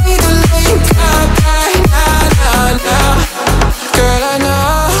 We need to link up right now, now, now. Girl, I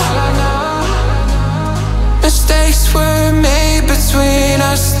know mistakes were made between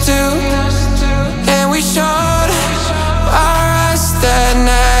us two, and we showed our eyes that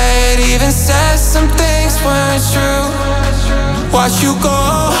night. Even said some things weren't true. Watch you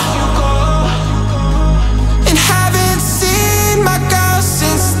go and haven't seen my girl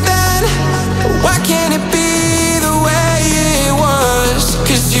since then. Why can't it be the way it was?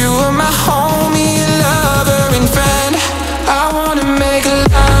 'Cause you were my homie, lover and friend. I wanna make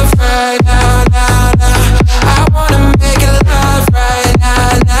love right now, now, now. I wanna make love right now,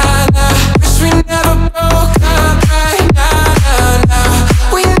 now, now. Wish we never broke up right now, now, now.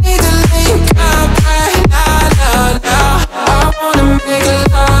 We need to link up right now, now, now. I wanna make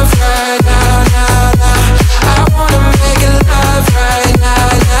love right now, now, now. I wanna make love right now,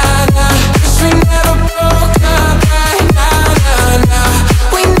 now, now. Wish we never broke up right now, now, now.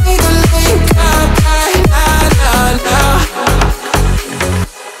 We need to link up right now, now, now.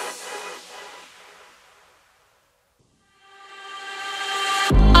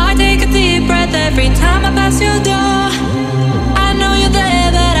 I take a deep breath every time I pass your door. I know you're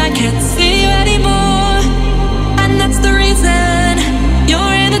there, but I can't see you anymore. And that's the reason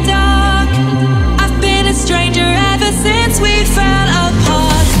you're in the dark. I've been a stranger ever since we fell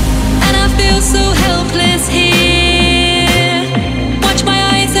apart, and I feel so helpless here. Watch, my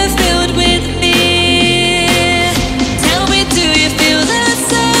eyes are filled with fear. Tell me, do you feel the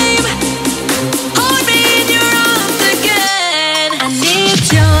same? Hold me in your arms again. I need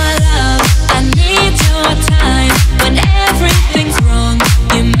your love, I need your time. When everything's wrong,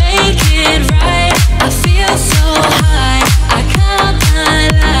 you make it right. I feel so high, I can't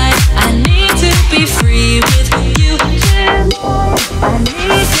lie. I need to be free with you. I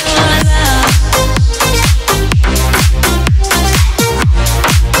need your love.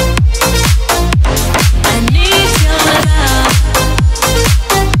 I need your love.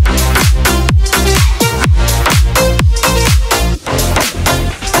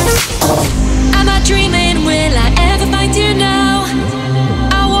 Am I dreaming? Will I ever find you now?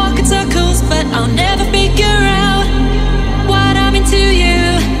 I walk in circles, but I'll never figure out what I'm into you.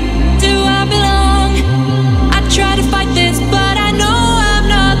 Do I belong? I try to fight this, but I know I'm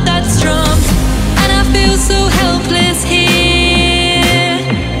not that strong. And I feel so helpless here.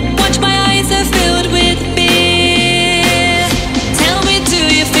 Watch, my eyes are filled with fear. Tell me, do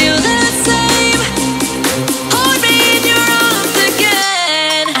you feel the same? Hold me in your arms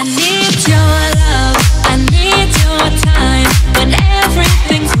again. I need your love, I need your time. When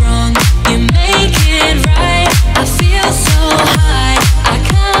everything's wrong, you make it right. I feel so high, I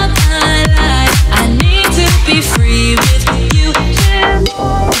can't lie. I need to be free with you.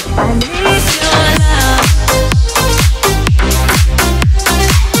 I need your love.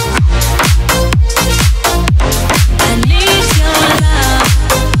 I need your love.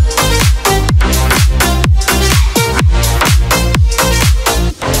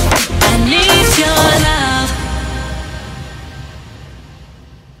 I need your love.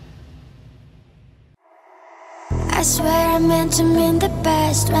 I swear I meant to mean the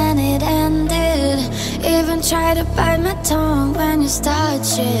best when it ended. Even tried to bite my tongue when you started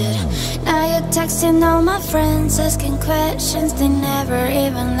shit. Now you're texting all my friends, asking questions they never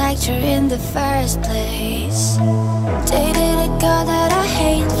even liked you in the first place. Dated a girl that I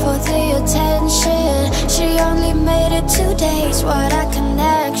hate for the attention. She only made it 2 days, what a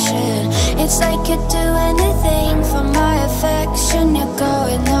connection. It's like you'd do anything for my affection. You're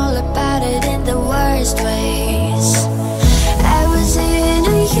going all about it in the worst ways. I was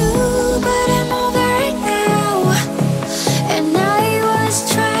into you, but I'm over it now. And I was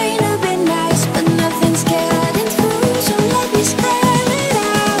trying to be nice, but nothing's getting through, so let me spell it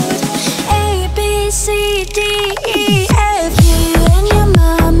out. A, B, C, D, E, F,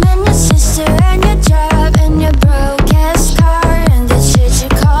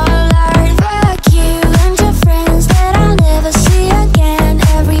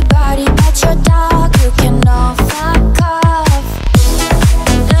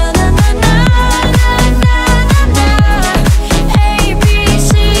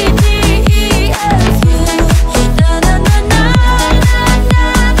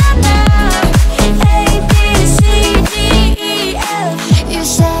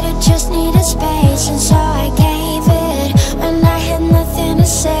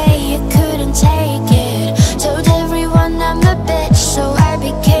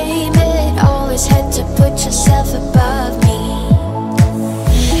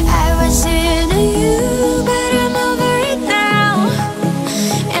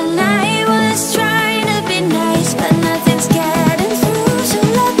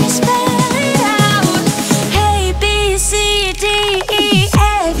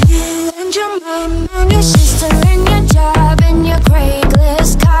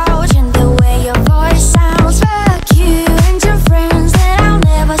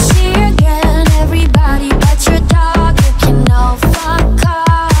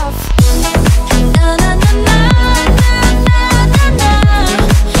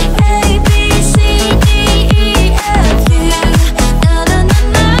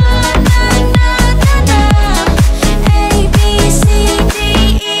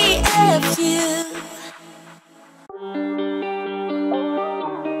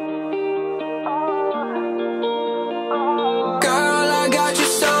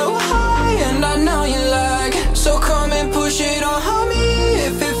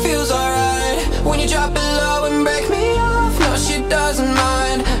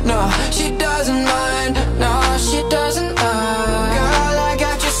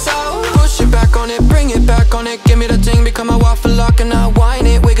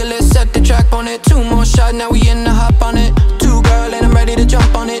 word, now we in the hop on it. Two girl and I'm ready to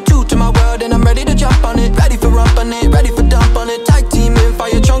jump on it. Two to my world and I'm ready to jump on it. Ready for rump on it, ready for dump on it. Tag team in,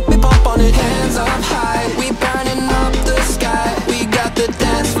 fire trunk, we pump on it. Hands up high, we burning up the sky. We got the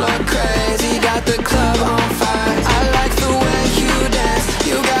dance floor crazy, got the club on fire. I like the way you dance,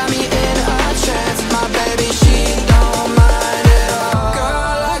 you got me in a trance. My baby, she don't mind at all.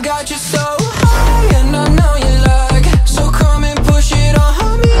 Girl, I got you so high and I know you like. So come and push it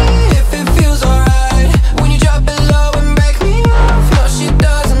on me if it feels alright. When you drop it low and break me off. No, she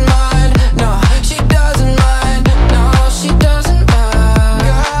doesn't mind. No, she doesn't mind. No, she doesn't mind.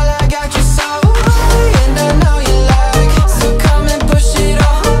 Girl, I got you so high and I know you like. So come and push it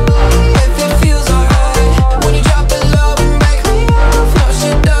on me if it feels alright. When you drop it low and break me off. No,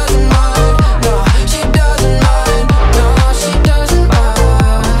 she doesn't mind. No, she doesn't mind. No, she doesn't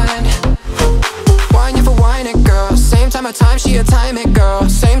mind. Wine you for wine it, girl. Same time of time, she a time it, girl.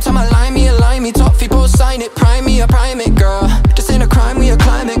 Same time align me, top people sign it. Prime me, I prime it, girl. This ain't a crime, we a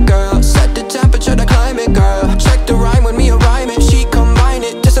climate, girl. Set the temperature to climate, girl. Check the rhyme when me a rhyme it. She combine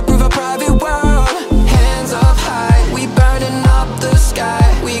it, disapprove a private world. Hands up high, we burning up the sky.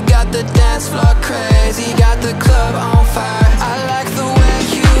 We got the dance floor crazy, got the club on fire. I like the way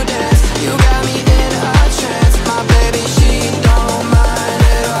you dance, you got me in a trance. My baby, she don't mind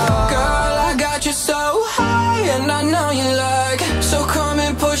at all. Girl, I got you so high and I know you like. So come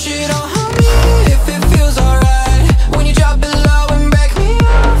and push it on me if it feels alright. When you drop it low and break me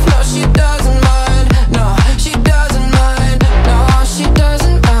off. No, she doesn't mind. No, she doesn't mind. No, she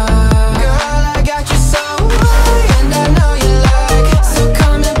doesn't mind. Girl, I got you so high and I know you like. So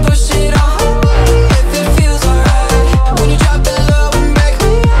come and push it on me if it feels alright. When you drop it low and break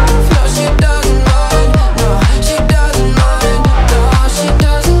me off. No, she doesn't mind. No, she doesn't mind. No, she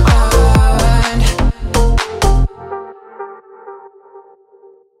doesn't mind.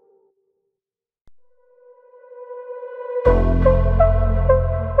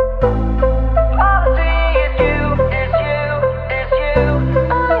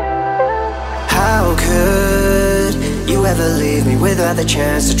 How could you ever leave me without the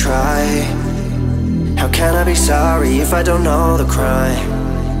chance to try? How can I be sorry if I don't know the crime?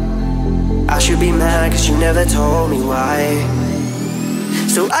 I should be mad cause you never told me why.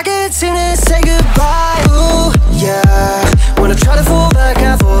 So I can't seem to say goodbye. Ooh, yeah. When I try to fall back,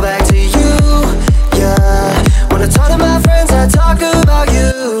 I fall back to you. Yeah. When I talk to my friends, I talk about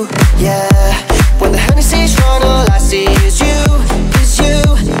you. Yeah. When the Hennessy's strong, all I see is you. Is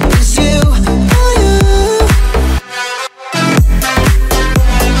you, is you, oh you.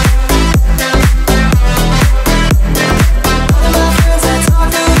 All of my friends, I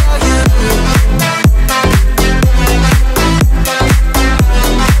talk about you.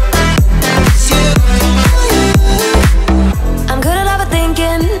 It's you, oh you. I'm good at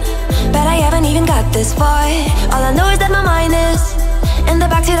overthinking, but I haven't even got this far. All I know is that my mind is in the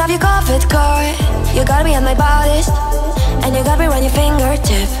backseat of your Commerford car. You gotta be on my bodies, and you got me on your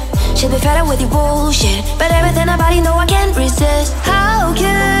fingertip. Should be fed up with your bullshit, but everything about you know I can't resist. How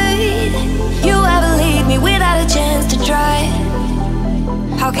could you ever leave me without a chance to try?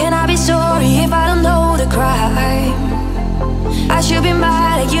 How can I be sorry if I don't know the crime? I should be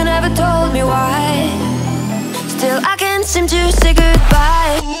mad that you never told me why. Still I can't seem to say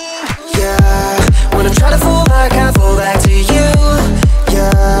goodbye. Yeah, when I try to fall back, I fall back to you.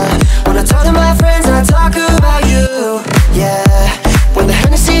 Yeah, when I talk to my friends, I talk about you. Yeah, when the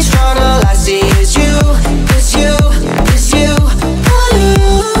Hennessy's strong, all I see is you. Is you, is you, oh you.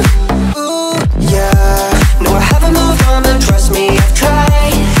 Ooh, yeah, no I haven't moved on, but trust me, I've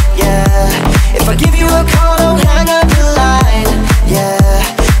tried. Yeah, if I give you a call, don't hang up the line. Yeah,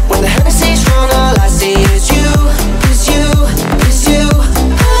 when the Hennessy's strong, all I see is you. Is you, is you,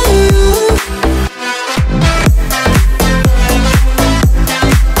 oh you.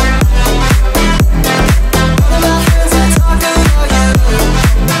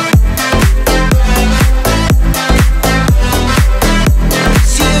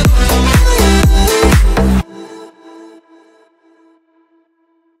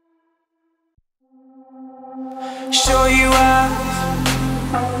 Show you out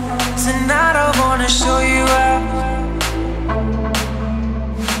tonight, I wanna show you out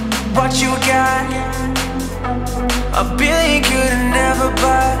what you got. A billion could've never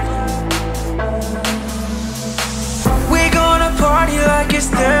buy. We're gonna party like it's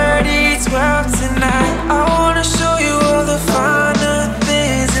 30-12 tonight. I wanna show you all the finer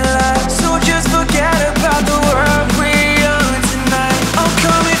things in life. So just forget about the world we're on tonight. I'm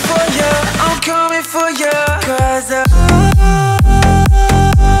coming for you, I'm coming for you. Cause all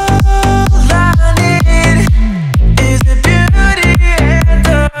I need is the beauty and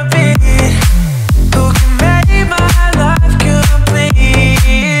the beat. Who can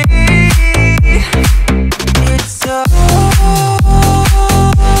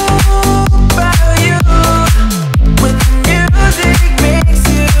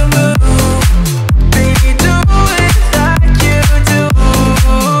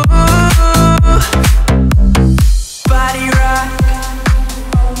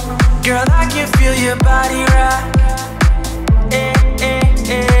Girl, I can feel your body rock.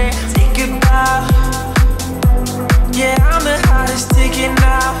 Think about, yeah, I'm the hottest ticket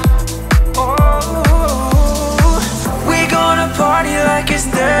now. Oh, we gonna party like it's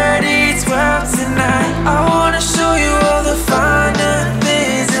 30-12 tonight. I wanna show you all the finer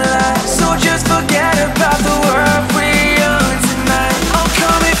things in life. So just forget about the world we own tonight. I'm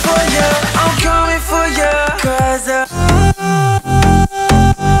coming for you, I'm coming for you. 'Cause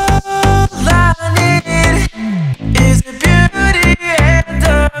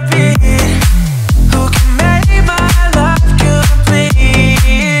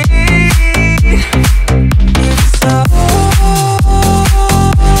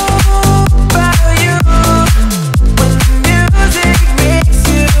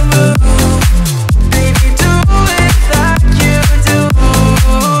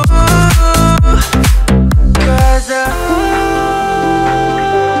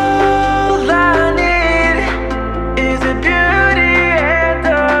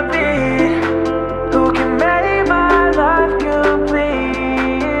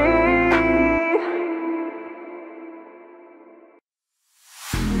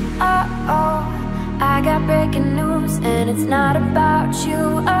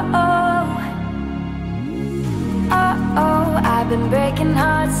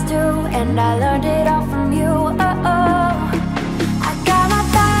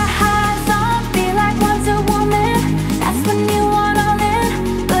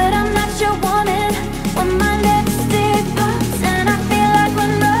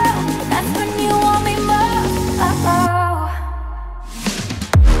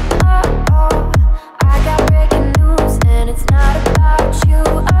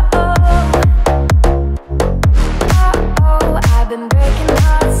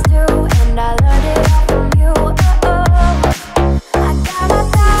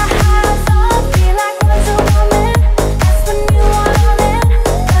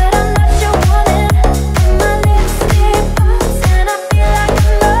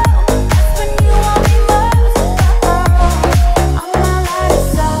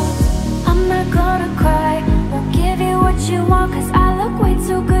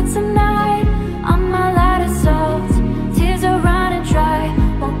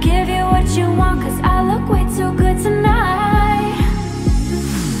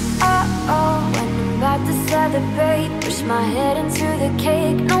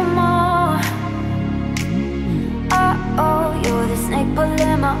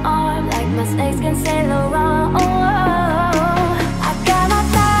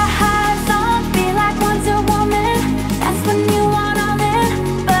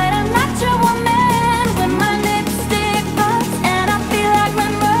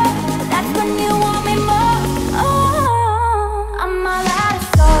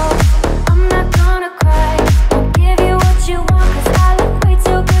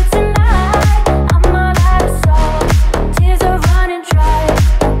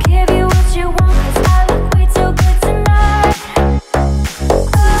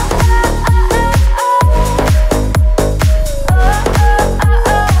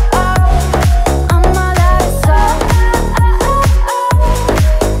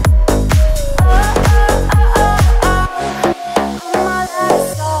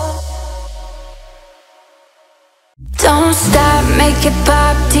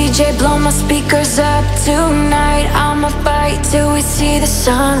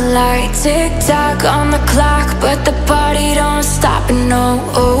tick-tock on the clock, but the party don't stop. And no,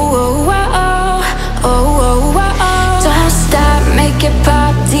 don't stop, make it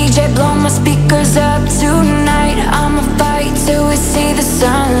pop. DJ, blow my speakers up tonight. I'ma fight till we see the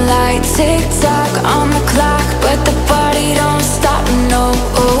sunlight. Tick-tock on the clock, but the party don't stop. And no,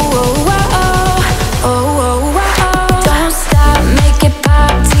 don't stop, make it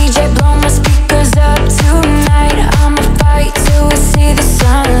pop. DJ, blow my speakers up tonight. I'ma fight till we see the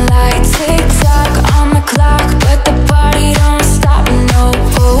sunlight. Tick-tock on the clock, but the party don't stop. No,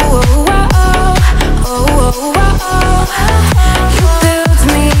 you build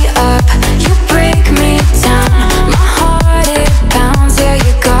me up, you break me down. My heart, it pounds, yeah,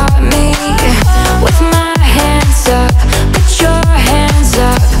 you got me. With my hands up, put your hands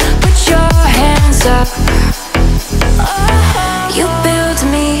up, put your hands up. You build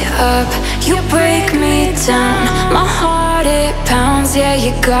me up, you break me down. My heart, it pounds, yeah,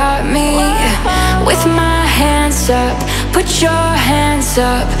 you got me. With my hands up, put your hands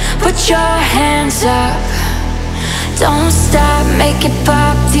up, put your hands up. Don't stop, make it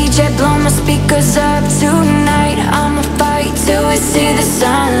pop. DJ, blow my speakers up tonight. I'ma fight till we see the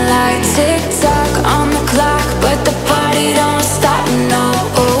sunlight. Tick-tock on the clock, but the party don't stop. No,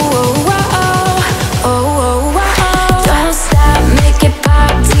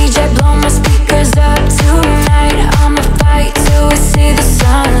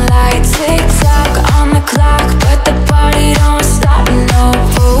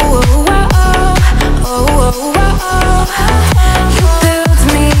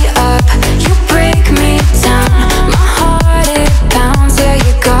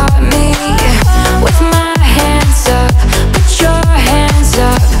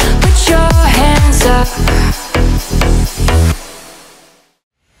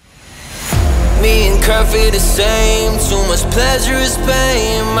 Me and Kurt feel the same. Too much pleasure is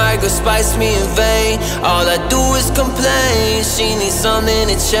pain. My girl spice me in vain. All I do is complain. She needs something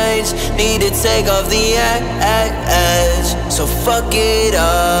to change. Need to take off the edge. So fuck it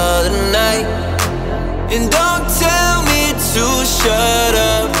all tonight. And don't tell me to shut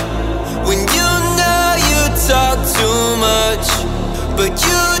up when you know you talk too much, but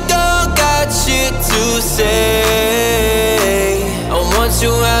you don't got shit to say. I want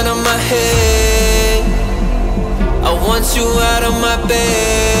you out of my head. I want you out of my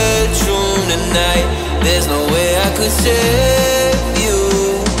bedroom tonight. There's no way I could save you,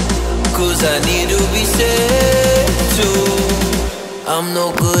 'cause I need to be saved too. I'm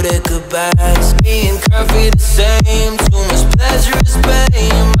no good at goodbyes. Me and Kurt feel the same. Too much pleasure is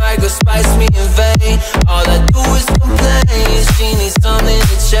pain. My girl spice me in vain. All I do is complain. She needs something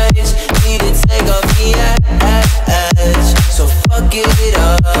to change. Need to take off the edge. So fuck it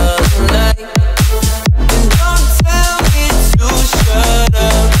all tonight. And don't tell me to shut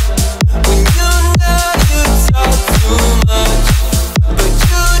up when you know you talk too much, but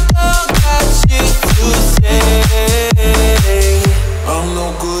you don't got shit to say. I'm no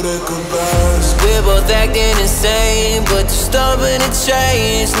good at goodbyes. We're both acting insane, but you're stubborn to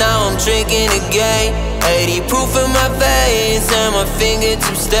change. Now I'm drinking again. 80 proof in my veins and my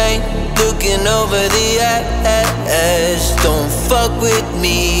fingertips stain. Looking over the edge. Don't fuck with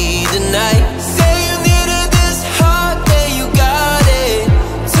me tonight. Say you needed this hard, then you got it.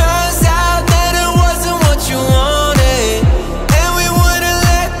 Turns out that it wasn't what you wanted, and we wouldn't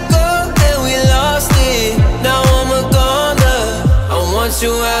let go, and we lost it. Now I'm a goner. I want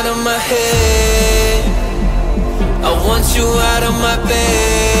you out of my head. I want you out of my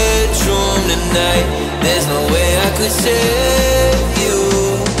bedroom tonight. There's no way I could save you,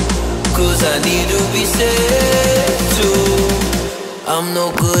 'cause I need to be saved too. I'm no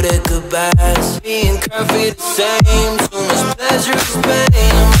good at goodbyes. Me and Kurt feel the same. Too much pleasure is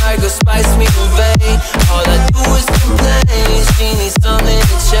pain. My girl spice me in vain. All I do is complain. She needs something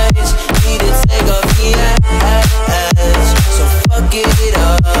to change. Need to take off the edge. So fuck it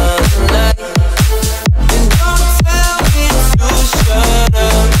all tonight. And don't tell me to shut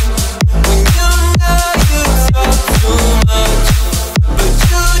up when you know you talk too much, but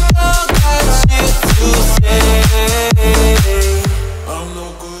you don't got shit to say. I'm no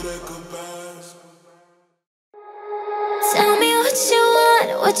good at goodbyes. Tell me what you want,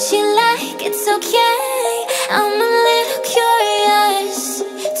 what you like, it's okay. I'm a little curious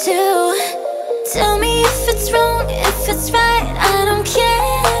too. Tell me if it's wrong, if it's right, I don't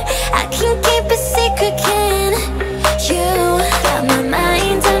care. I can keep a secret, can you? Got my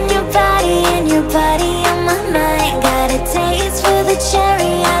mind on your body and your body on my mind. Got a taste for the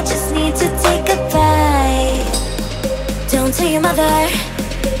cherry, I just need to take a bite. Don't tell your mother,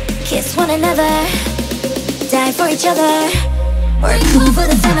 kiss one another, die for each other, we're cool for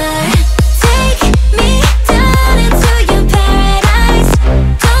the summer. Take me down into your paradise.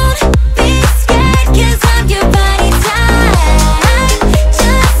 Don't be scared, 'cause I'm your body type.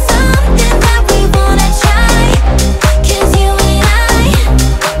 Just something that we wanna try, 'cause you and I,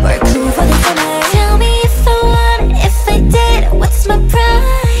 we're cool for the summer. Tell me if I want, if I did, what's my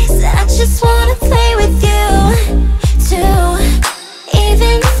price? I just wanna play with you too.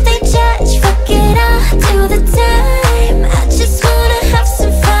 Even if they judge, fuck it, I'll do the time. I just wanna have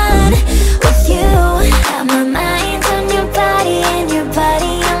some fun with you. Got my mind on your body and your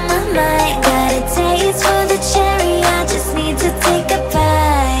body on my mind. Got a taste for the cherry, I just need to take a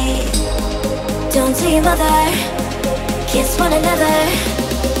bite. Don't tell your mother, kiss one another,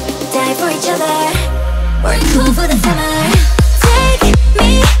 die for each other, we're cool for the summer. Take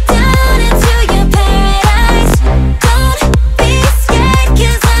me down into your paradise. Don't be scared,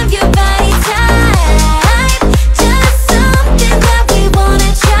 'cause I'm your body type. Just something that we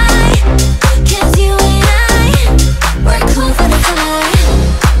wanna try, 'cause you and I, we're cool for the summer.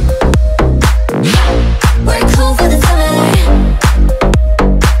 We're cool for the summer.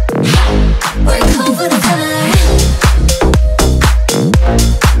 We're cool for the summer.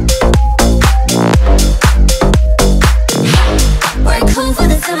 We're cool for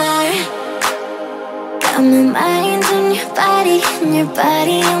the summer. Got my mind on your body and your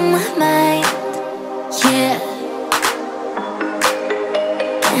body on my mind. Yeah.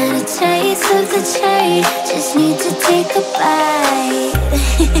 And a taste of the cherry, just need to take a bite.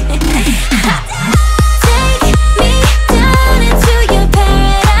 Take me down into your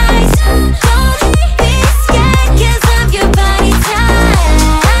paradise. Don't be scared, 'cause I'm your body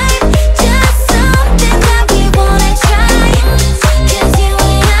type. Just something that we wanna try, 'cause you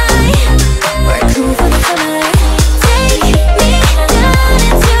and I, we're cool for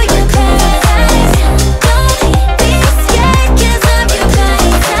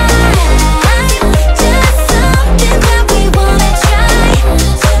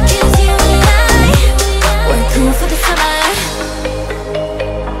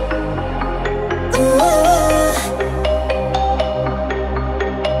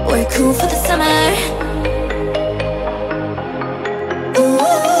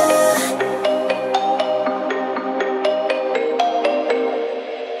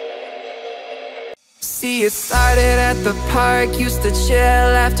at the park, used to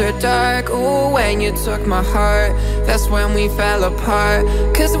chill after dark. Ooh, when you took my heart, that's when we fell apart.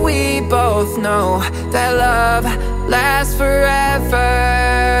 Cause we both know that love lasts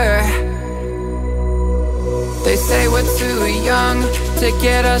forever. They say we're too young to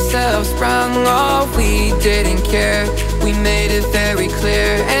get ourselves sprung. Oh, we didn't care, we made it very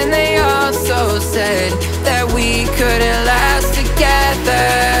clear. And they also said that we couldn't last together.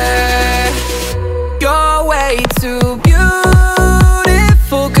 You're way too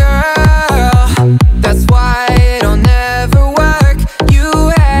beautiful, girl. That's why it'll never work. You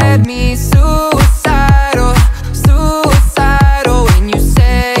had me suicidal, suicidal. When you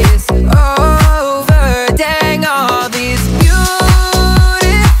say it's over, dang, all these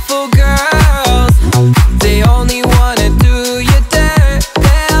beautiful girls, they only wanna do you dirt.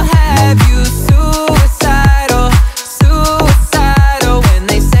 They'll have you suicidal, suicidal. When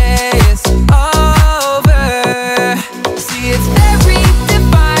they say it's over, see, it's very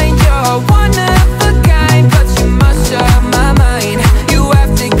divine. You're one of a kind, but you must shut my mind. You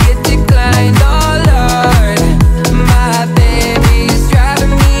have to get declined. Oh Lord, my baby's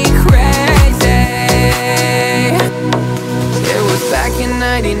driving me crazy. It was back in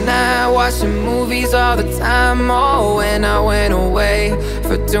 '99, watching movies all the time. Oh, when I went away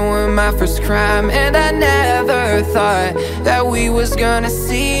for doing my first crime. And I never thought that we was gonna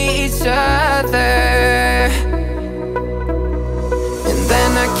see each other. And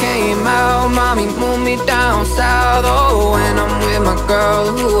then I came out, mommy moved me down south. Oh, and I'm with my girl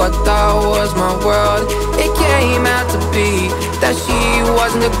who I thought was my world. It came out to be that she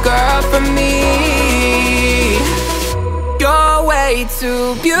wasn't the girl for me. You're way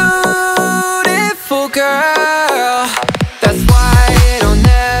too beautiful, girl. That's why it'll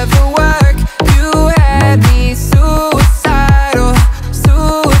never work. You had me suicidal,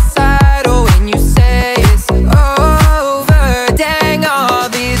 suicidal. When you say it's over, dang, all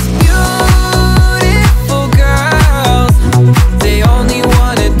these beautiful girls, they only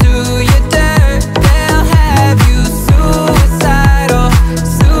wanna do you dirt. They'll have you suicidal,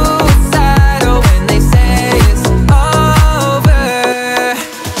 suicidal. When they say it's over,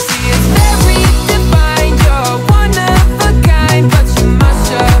 see, it's very divine. You're one of a kind, but you must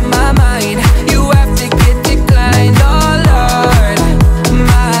shut my mind. You have to get declined. Oh Lord,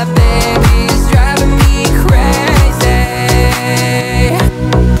 my baby's driving me crazy.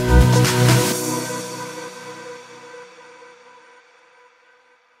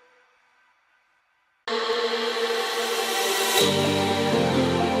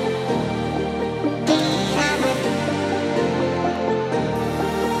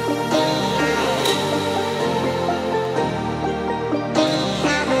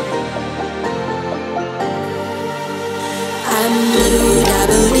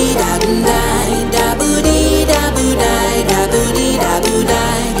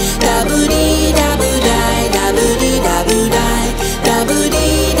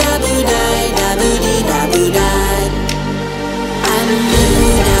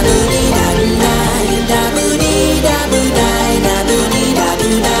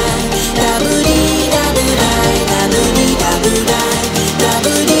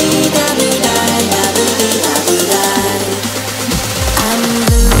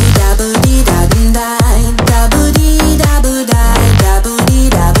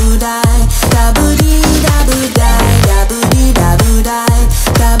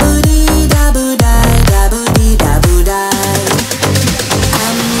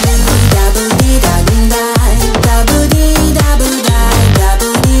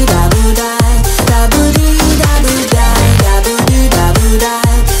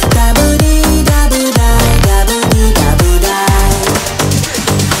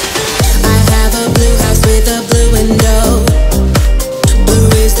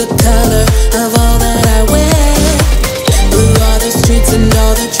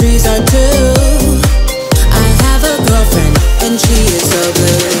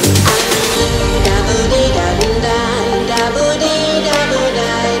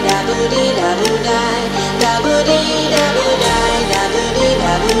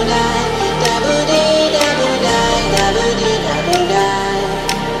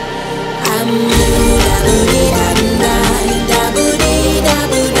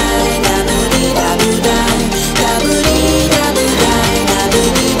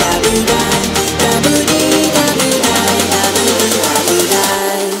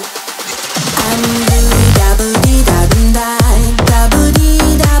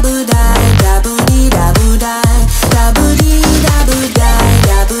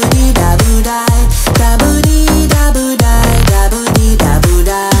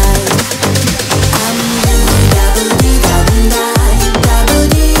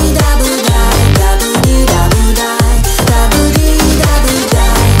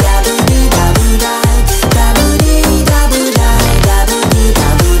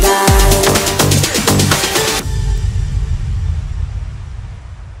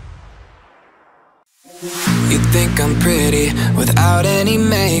 without any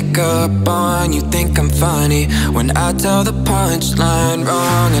makeup on. You think I'm funny when I tell the punchline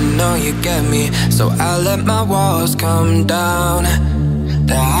wrong. I know you get me, so I let my walls come down,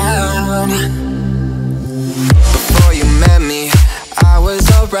 down. Before you met me, I was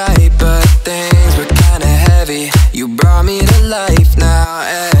alright, but things were kinda heavy. You brought me to life now.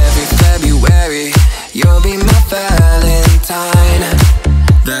 Every February, you'll be my Valentine,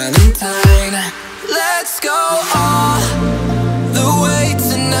 Valentine. Let's go all the way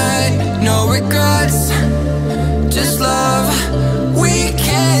tonight. No regrets, just love. We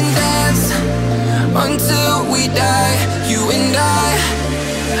can dance until we die. You and I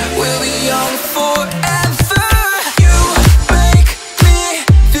will be young forever.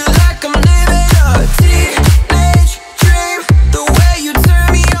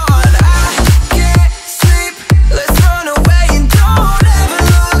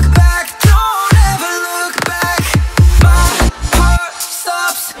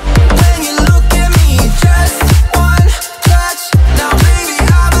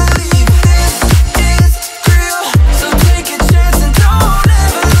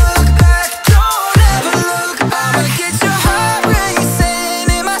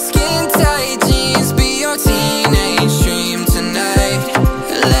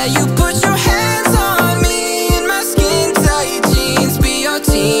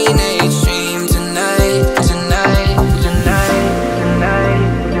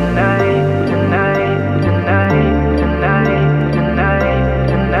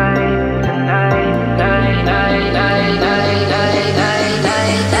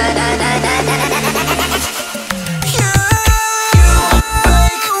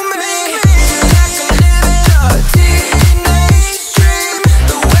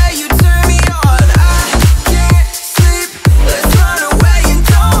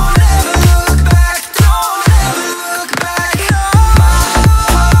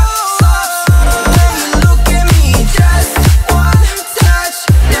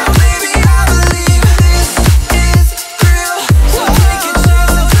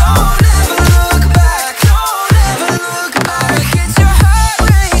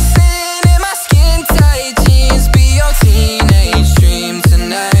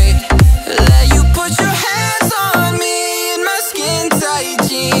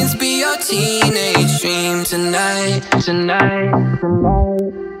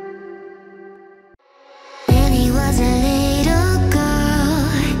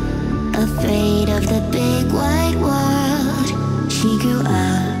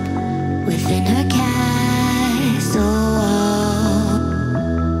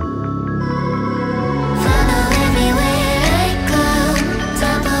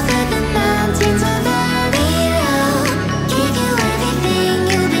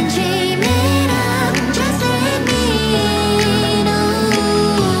 Just let me in.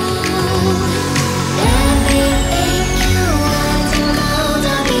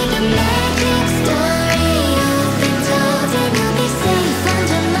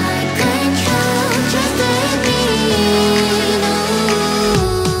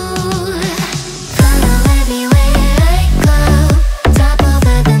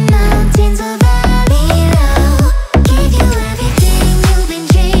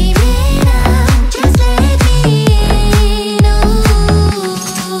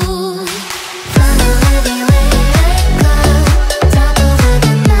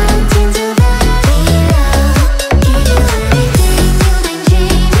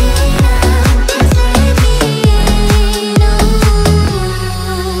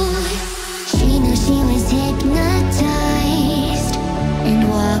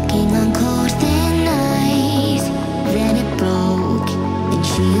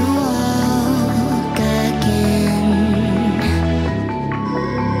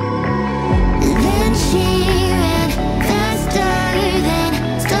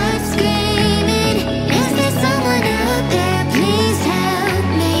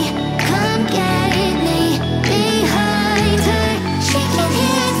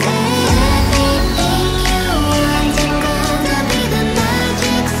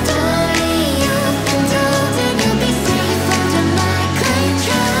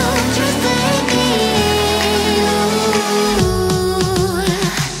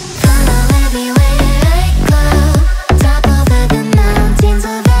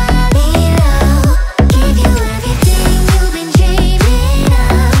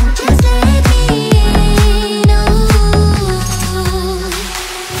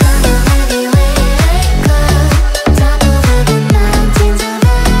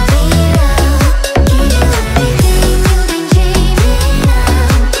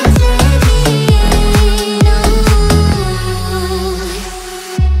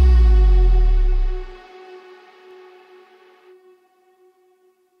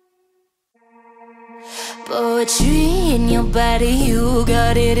 body, you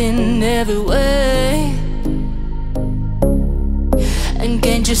got it in every way. And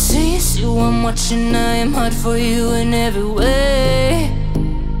can't you see you, I'm watching, I am hot for you in every way.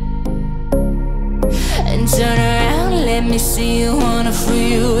 And turn around, let me see you, wanna free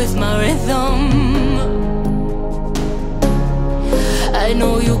you with my rhythm. I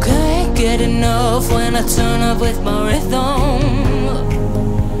know you can't get enough when I turn up with my rhythm.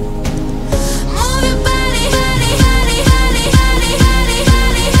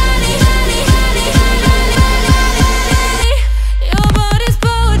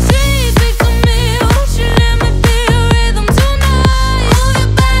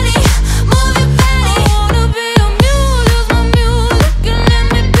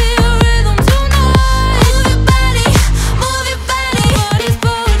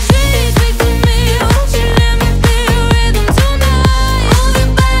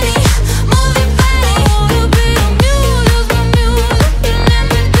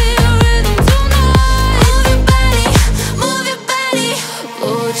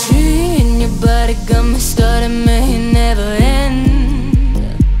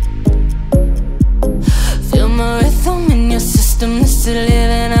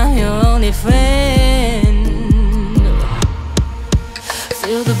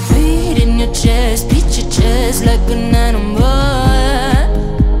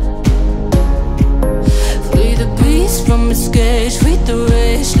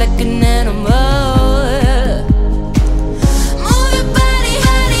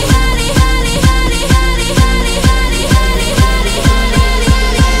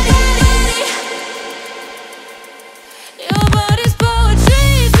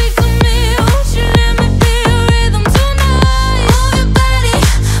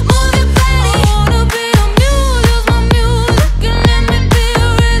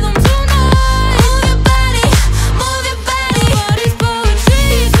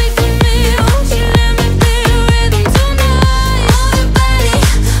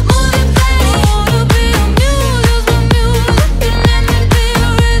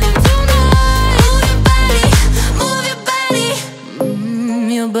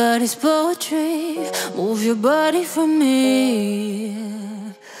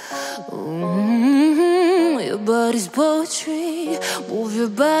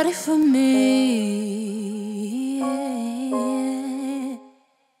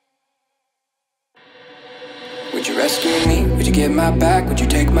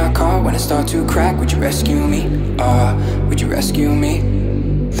 To crack, would you rescue me? Would you rescue me?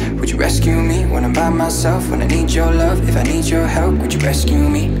 Would you rescue me when I'm by myself? When I need your love, if I need your help, would you rescue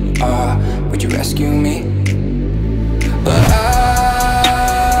me? Would you rescue me? But I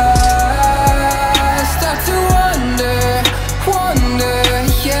start to wonder,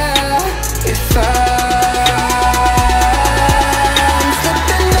 yeah, if I'm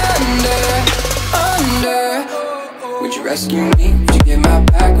slipping under. Would you rescue me? Would you get my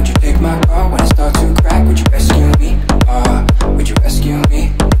back? Would you take my car when I start to crack? Would you rescue me? Would you rescue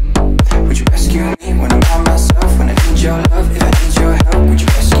me? Would you rescue me when I'm by myself? When I need your love, if I need your help, would you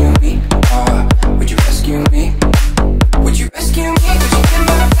rescue me? Would you rescue me? Would you rescue me? Would you get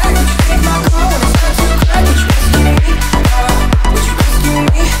my back? Would you take my car when I start to crack? Would you rescue me? Would you rescue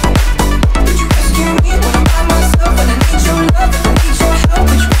me? Would you rescue me when I'm by myself? When I need your love, if I need your help,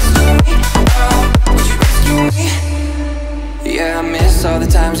 would you rescue me? Would you rescue me? Yeah, I miss all the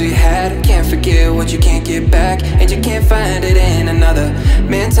times we had. Can't forget what you can't get back, and you can't find it in another.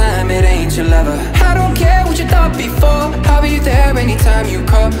 Man, time, it ain't your lover. I don't care what you thought before, I'll be there anytime you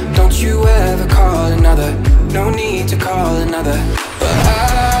call. Don't you ever call another, no need to call another. But I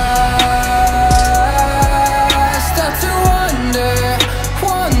start to wonder,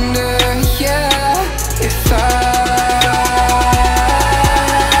 yeah, if I'm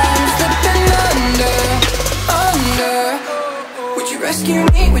slipping under. Would you rescue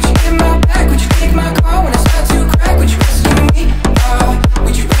me? Would you get my back? Would you take my car when I start to crack? Would you rescue me?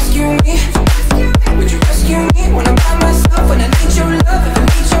 Would you rescue me? Would you rescue me when I'm by myself? When I need your love, if I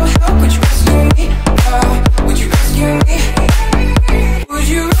need your help, would you rescue me? Would you rescue me? Would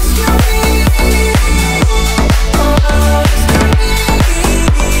you rescue me?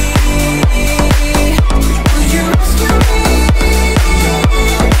 Would you rescue me?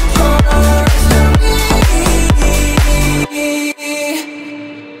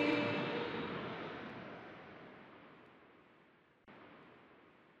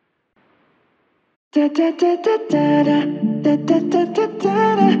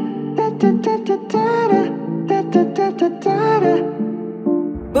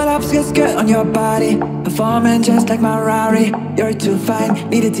 Well, I I'm scared on your body, performing just like my Rari. You're too fine,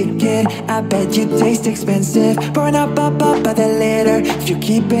 need a ticket. I bet you taste expensive. Burn up by the litter. If you're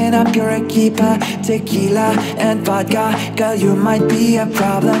keeping up, you're a keeper. Tequila and vodka, girl, you might be a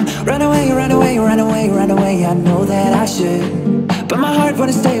problem. Run away, run away, run away, run away. I know that I should, but my heart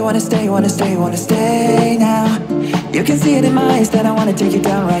wanna stay, wanna stay, wanna stay, wanna stay now. You can see it in my eyes that I wanna take you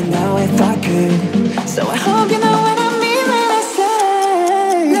down right now if I could. So I hope you know what I mean when I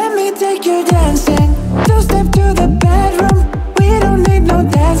say, let me take you dancing. Two-step to the bedroom, we don't need no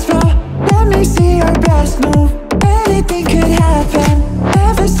dance floor. Let me see your best move, anything could happen.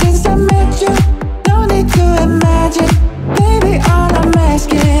 Ever since I met you, no need to imagine. Baby, all I'm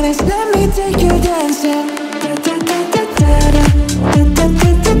asking is let me take you dancing.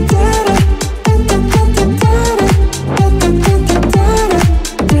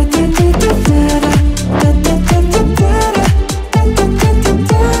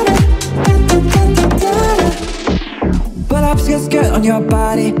 On your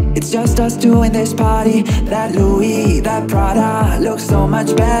body, it's just us doing this party. That Louis, that Prada looks so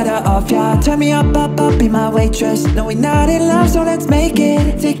much better off ya. Turn me up, up, up, be my waitress. No, we're not in love, so let's make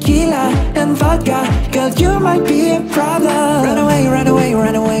it. Tequila and vodka, girl, you might be a problem. Run away, run away,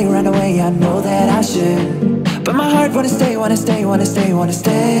 run away, run away. I know that I should, but my heart wanna stay, wanna stay, wanna stay, wanna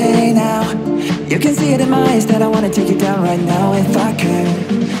stay now. You can see it in my eyes that I wanna take you down right now if I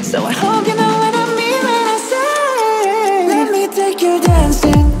could. So I hope you know what I mean when I say, let me take you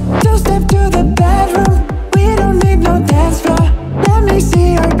dancing. Two-step to the bedroom, we don't need no dance floor. Let me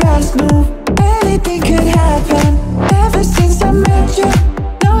see your best move, anything could happen. Ever since I met you,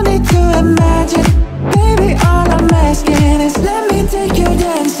 no need to imagine. Baby, all I'm asking is let me take you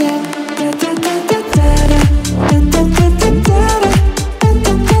dancing.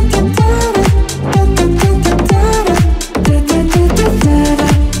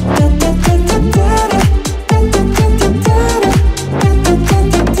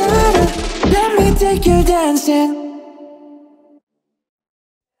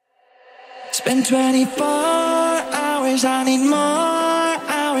 Spend 24 hours, I need more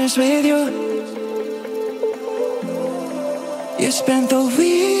hours with you. You spent the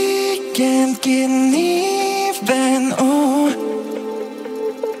weekend getting even, oh.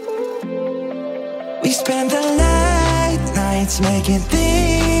 We spent the late nights making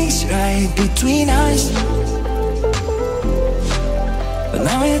things right between us. But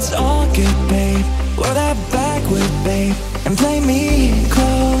now it's all good, babe. Roll that backward, babe, and play me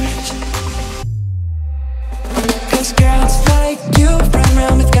close. Cause girls like you run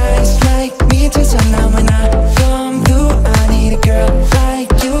around with guys like me till sundown. When I come through, I need a girl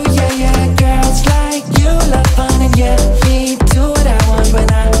like you, yeah, yeah. Girls like you love fun and yeah, me do what I want. When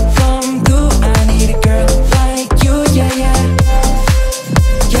I come through, I need a girl like you, yeah, yeah.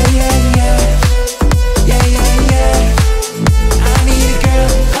 Yeah, yeah, yeah. Yeah, yeah, yeah. I need a girl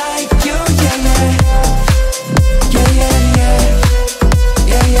like you, yeah, yeah. Yeah, yeah, yeah.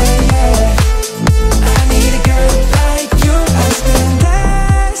 Yeah, yeah, yeah. I need a girl like you. I spent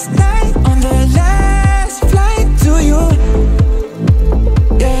last night on the last flight to you.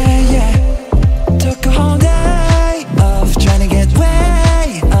 Yeah, yeah. Took a whole day off trying to get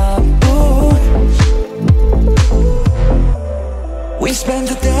way up, ooh. We spent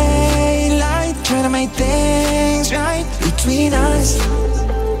the daylight trying to make things right between us.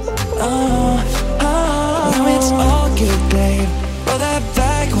 Oh, oh. Now it's all good, babe. Roll that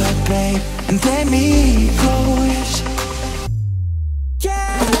backward, babe, and play me close.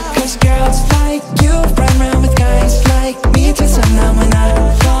 Yeah. Cause girls like you run around with guys like me till sundown. When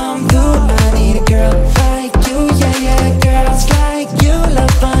I come through, I need a girl like you, yeah, yeah. Girls like you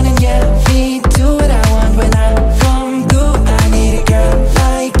love fun and yeah, me do what I want. When I come through, I need a girl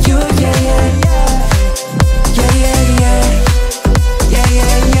like you, yeah, yeah. Yeah, yeah, yeah. Yeah,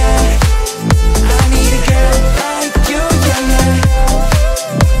 yeah, yeah. I need a girl like you, yeah, yeah.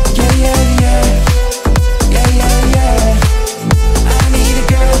 Yeah, yeah, yeah. Yeah, yeah, yeah. I need a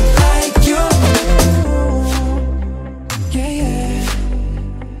girl like you. Yeah, yeah.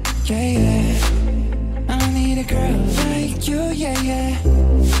 Yeah, yeah. I need a girl like you, yeah, yeah.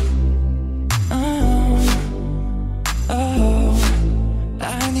 Oh, oh.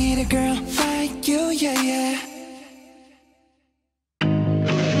 I need a girl like you, yeah, yeah.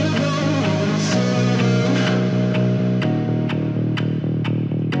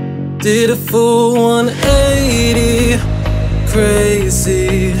 Did a full 180,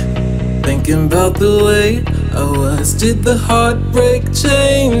 crazy, thinking about the way I was. Did the heartbreak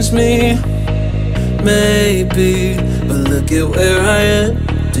change me? Maybe, but look at where I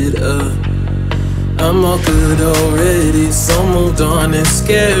ended up. I'm all good already, so moved on, it's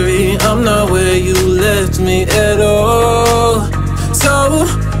scary. I'm not where you left me at all. So,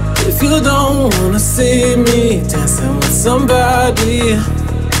 if you don't wanna see me dancing with somebody,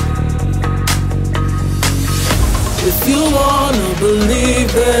 if you wanna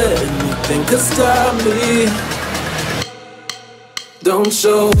believe that anything could stop me, don't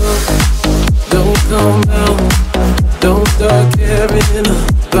show up, don't come out, don't start caring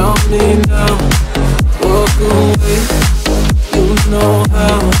about me now. Walk away, you know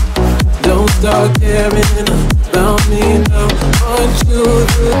how. Don't start caring about me now. Aren't you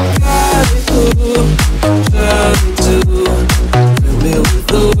the guy who tried to fill me with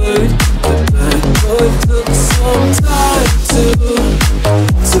the word goodbye? Oh, it took some time to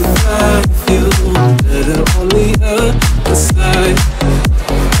survive you. Better on the other side.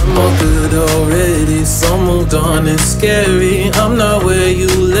 I'm all good already, so moved on, it's scary. I'm not where you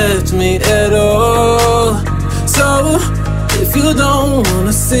left me at all. So, if you don't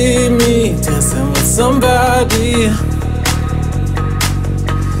wanna see me dancing with somebody,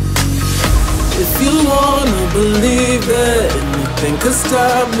 if you wanna believe that anything could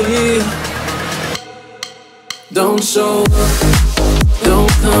stop me, don't show up,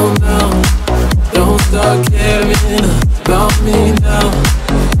 don't come out, don't start caring about me now.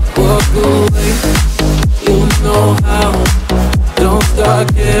 Walk away, you know how. Don't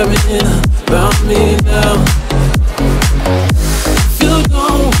start caring about me now. If you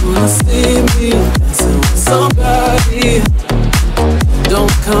don't wanna see me dancing with somebody,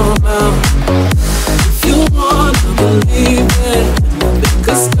 don't come out. If you wanna believe that nothing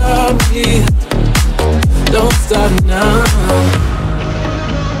could stop me, don't start now.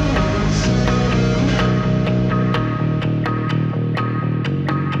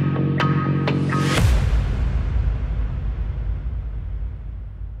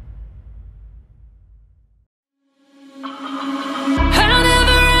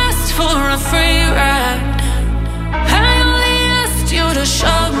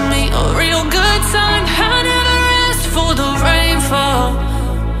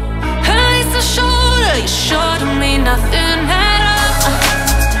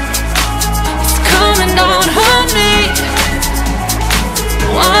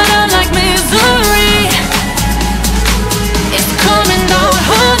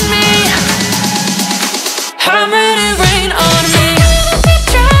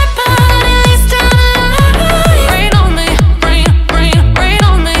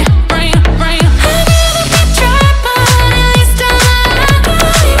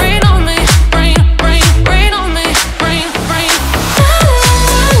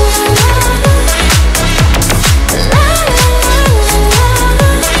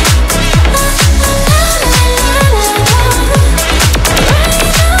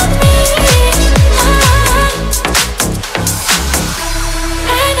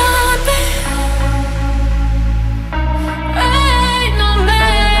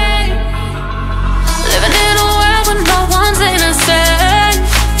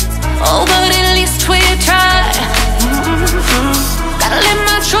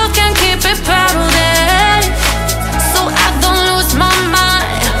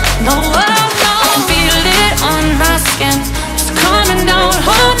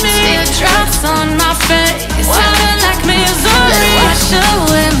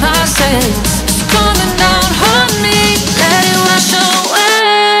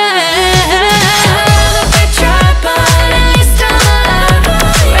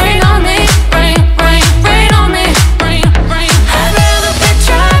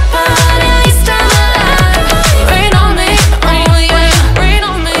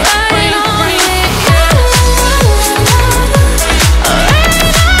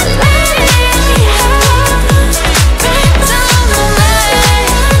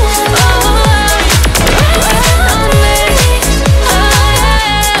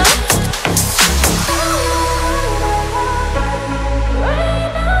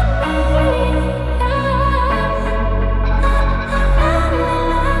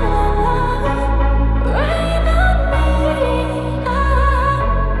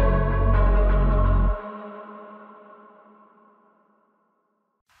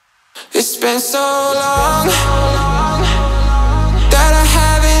 It's been so long that I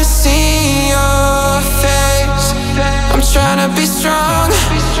haven't seen your face. I'm trying to be strong,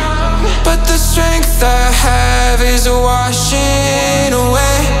 but the strength I have is washing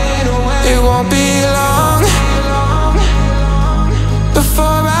away. It won't be long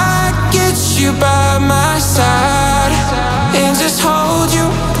before I get you by my side and just hold you,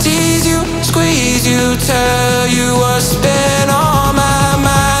 tease you, squeeze you, tell you what's been on my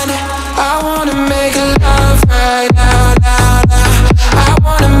mind. I wanna make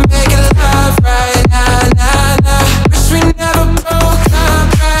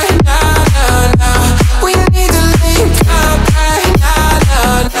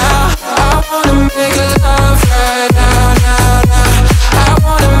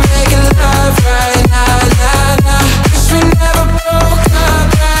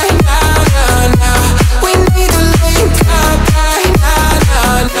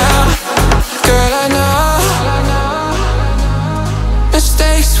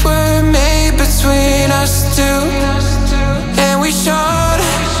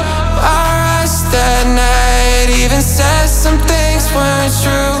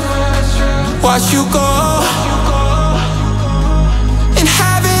watch you go. And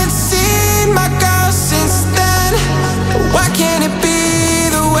haven't seen my girl since then. Why can't it be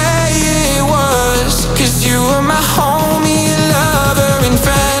the way it was? Cause you were my homie, lover and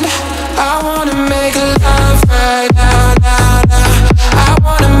friend. I wanna make love right now, now, now. I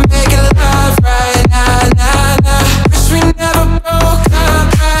wanna make love right now, now, now. Wish we never broke up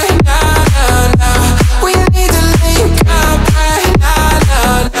right now, now, now. We need to link up right now,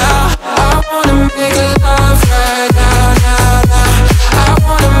 now, now. I wanna make love right now, now, now. I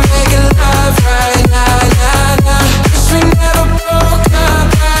wanna make love right now, now, now. Wish we never broke up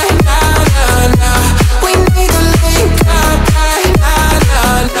right now, now, now. We need to link up right now,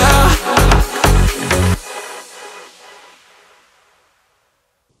 now, now.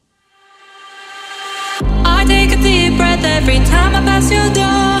 I take a deep breath every time I pass your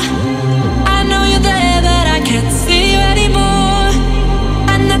door. I know you're there, but I can't see you anymore.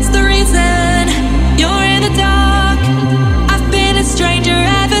 And that's the reason you're in the dark. I've been a stranger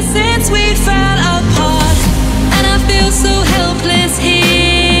ever since we fell apart. And I feel so helpless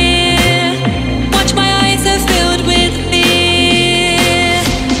here. Watch, my eyes are filled with fear.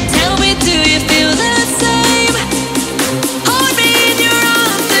 Tell me, do you feel the same? Hold me in your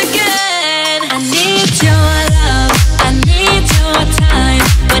arms again. I need your love, I need your time.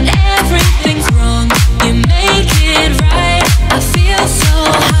 When everything's wrong, you make it right. I feel so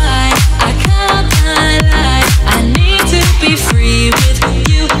high, I can't lie. I need to be free with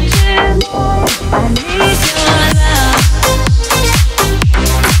you. I need your love.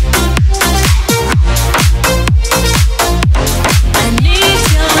 I need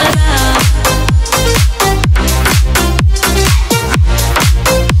your love.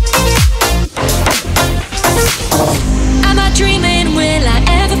 Am I dreaming? Will I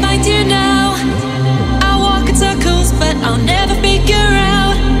ever find you now? I walk in circles, but I'll never figure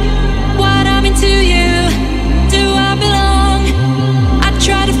out what I'm into you. Do I belong? I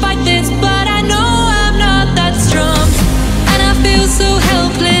try to fight this, but I know I'm not that strong. And I feel so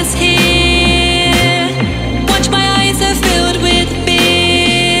helpless here. Watch, my eyes are filled with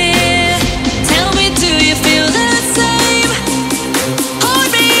fear. Tell me, do you feel the same? Hold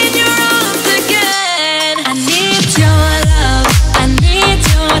me in your arms again. I need your love, I need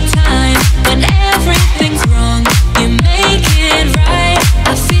your time. When everything's wrong, you make it right.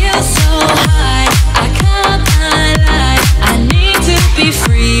 I feel so high, I can't lie. I need to be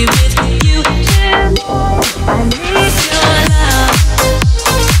free with you. I need your love.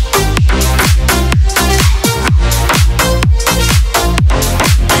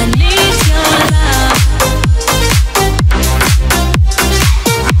 I need your love.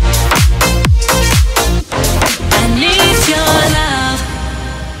 I need your love.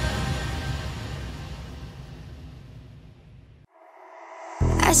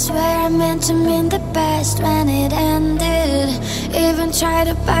 I swear I meant to mean the best when it ended. Even tried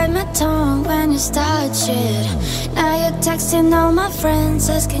to bite my tongue when you started shit. Now you're texting all my friends,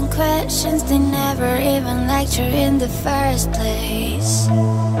 asking questions. They never even liked you in the first place.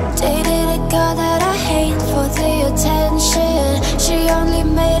 Dated a girl that I hate for the attention. She only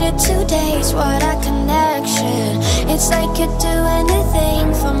made it 2 days, what a connection. It's like you'd do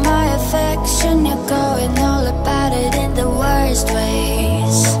anything for my affection. You're going all about it in the worst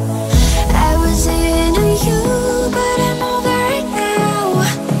ways. I was into you, but I'm over it now.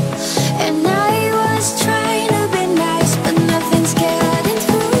 And I was trying to be nice, but nothing's getting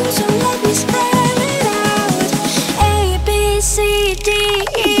through, so let me spell it out. A, B, C, D,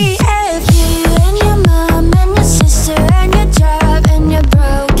 E, F. You and your mom and your sister and your job and your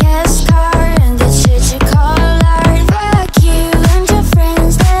broke ass car and the shit you call art. Fuck you and your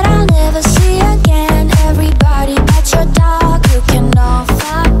friends that I'll never see again. Everybody but your dog, you can all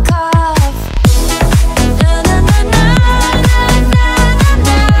find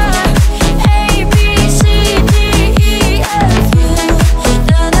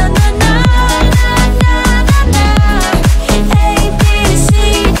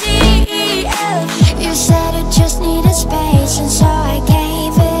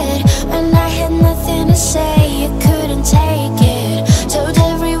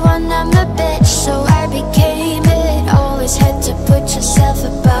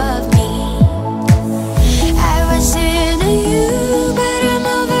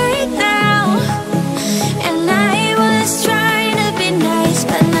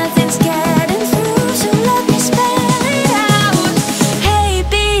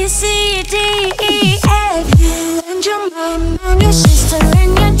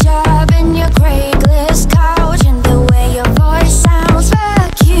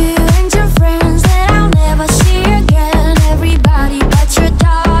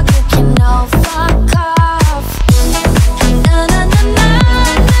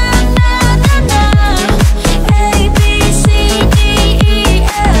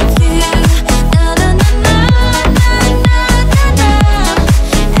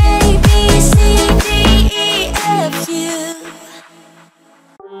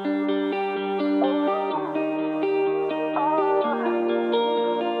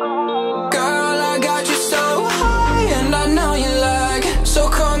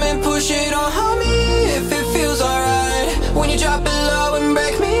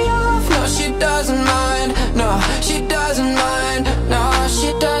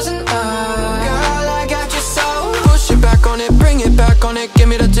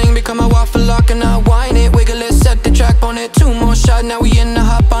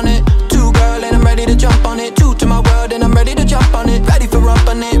rap on it. Two girl and I'm ready to jump on it. Two to my world and I'm ready to jump on it. Ready for rump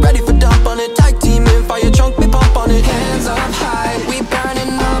on it, ready for dump on it. Tag team in fire trunk, me pump on it. Hands up high, we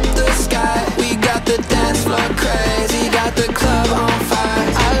burning up the sky. We got the dance floor crazy, got the club on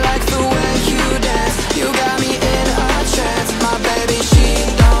fire. I like the way you dance, you got me in a trance. My baby, she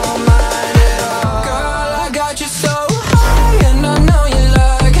don't mind at all. Girl, I got you so high and I know you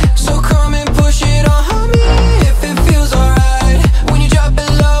like. So come and push it on me if it feels alright. When you drop it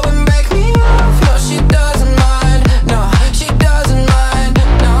low and break me off. No, she doesn't mind. No, she doesn't mind.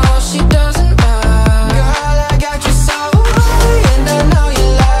 No, she doesn't mind. Girl, I got you so high and I know you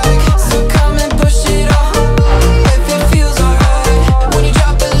like. So come and push it on me if it feels alright. When you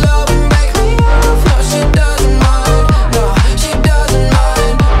drop it low and break me off. No, she doesn't mind. No, she doesn't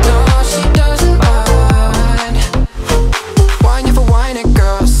mind. No, she doesn't mind. Wine you for wine it,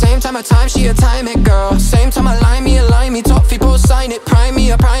 girl. Same time of time, she a time it, girl. Same time I line me, top people sign it. Prime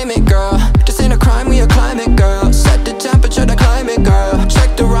me, I prime it, girl. This ain't a crime, we a climate, girl. Set the temperature, the climate, girl.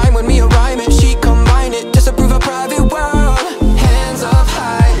 Check the rhyme when me a rhyme it. She combine it, disapprove a private world. Hands up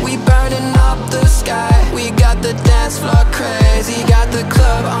high, we burning up the sky. We got the dance floor crazy, got the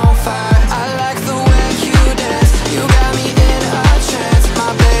club on fire. I like the way you dance, you got me in a trance.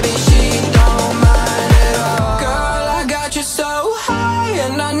 My baby, she don't mind at all. Girl, I got you so high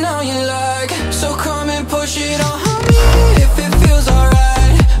and I know you like. So come and push it on me if it feels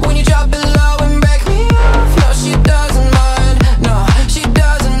alright. When you drop it low and break me off. No, she doesn't mind. No, she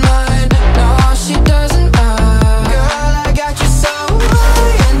doesn't mind. No, she doesn't mind. Girl, I got you so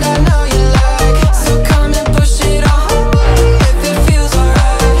high and I know you like. So come and push it on me if it feels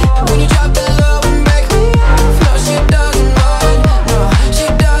alright. When you drop it low and break me off. No, she doesn't mind. No, she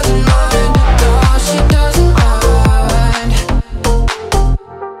doesn't mind. No, she doesn't mind.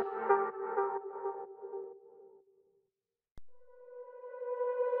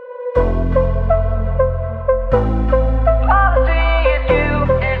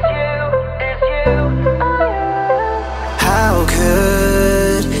 How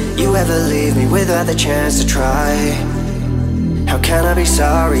could you ever leave me without the chance to try? How can I be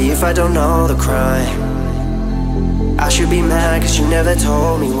sorry if I don't know the crime? I should be mad cause you never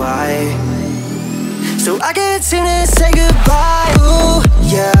told me why. So I can't seem to say goodbye. Ooh,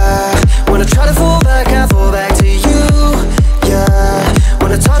 yeah. When I try to fall back, I fall back to you. Yeah.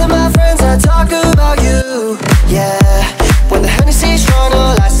 When I talk to my friends, I talk about you. Yeah. When the Hennessy's strong,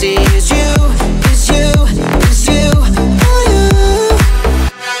 all I see is you. Is you, is you, oh you.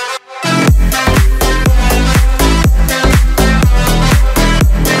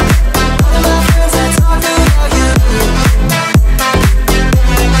 All of my friends, I talk about you.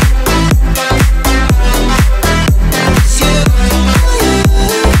 It's you, oh you.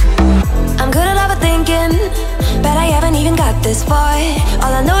 I'm good at overthinking, but I haven't even got this far.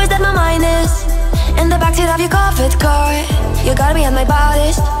 All I know is that my mind is in the backseat of your Commerford car. You gotta be on my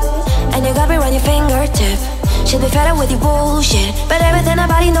bodies, and you gotta be around your fingertip. Should be fed up with your bullshit, but everything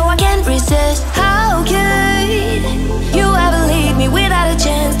about you know I can't resist. How could you ever leave me without a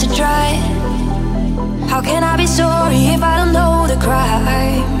chance to try? How can I be sorry if I don't know the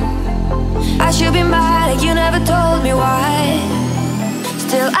crime? I should be mad that you never told me why.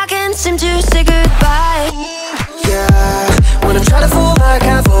 Still I can't seem to say goodbye. Yeah, when I try to fall back,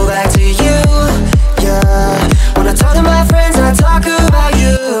 I fall back to you. Yeah, when I talk to my friends, I talk about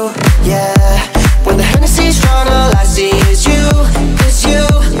you. Yeah, when the Hennessy's strong, all I see is you. Is you,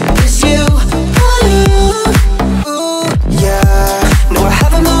 is you, oh you. Ooh, yeah, no I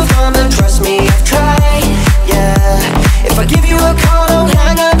haven't moved on, but trust me, I've tried. Yeah, if I give you a call, don't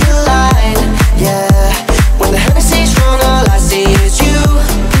hang up the line. Yeah, when the Hennessy's strong, all I see is you.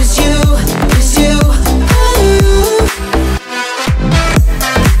 Is you, is you, oh you.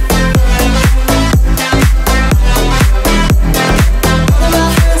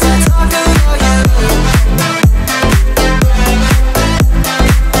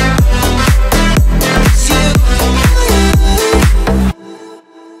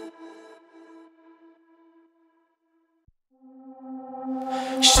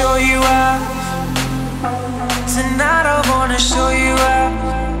 Show you out tonight, I wanna show you out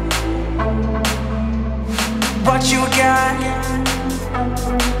what you got.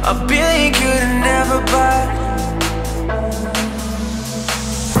 A billion could've never buy.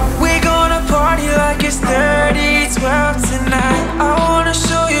 We're gonna party like it's 30-12 tonight. I wanna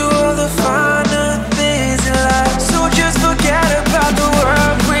show you all the finer things in life. So just forget about the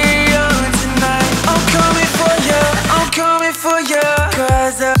world we own tonight. I'm coming for you, I'm coming for you.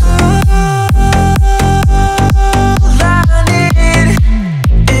 Cause all I need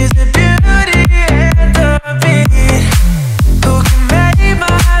is the beauty and the beat. Who can make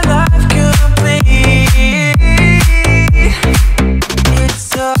my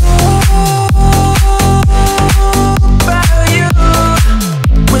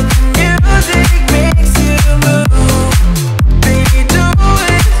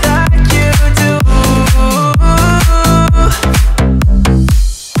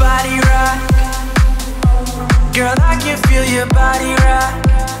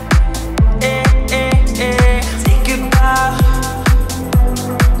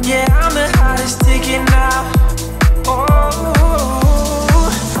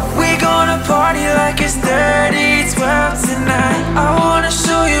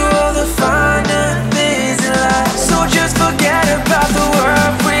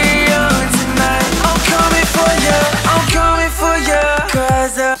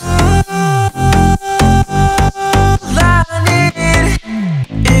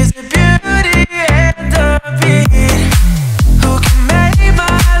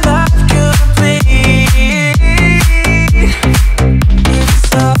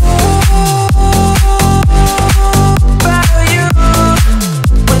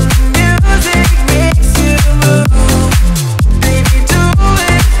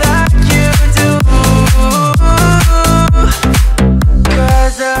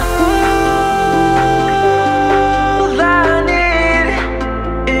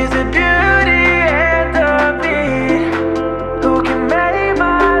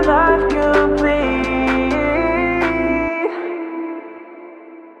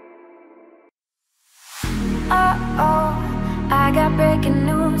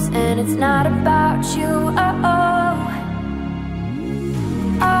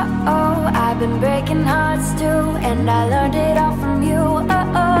been breaking hearts too, and I learned it all from you.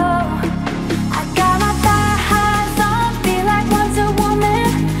 I got my thighs on, feel like Wonder Woman.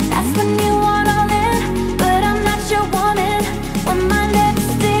 That's when you want all in, but I'm not your woman. When my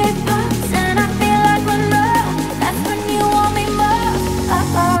lipstick pops and I feel like Monroe, that's when you want me more.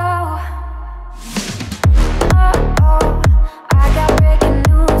 I got breaking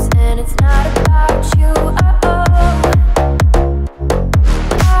news and it's not about you.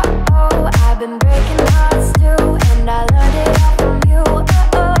 I've been breaking hearts too, and I learned it all from you.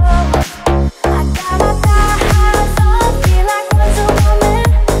 I got my thighs on, feel like Wonder Woman.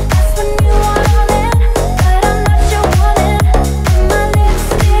 That's when you want all in, but I'm not your woman. When my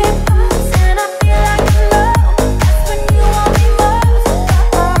lipstick pops and I feel like Monroe, that's when you want me most.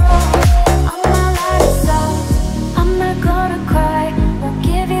 I'm not like soft, I'm not gonna cry. Won't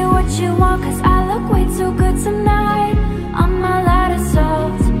give you what you want, cause I look way too good tonight. I'm not light of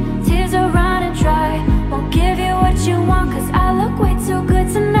salt, tears are running dry. Won't give you what you want, cause I look way too good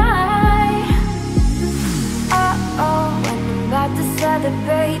tonight. When I'm about to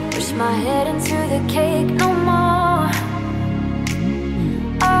celebrate, push my head into the cake no more.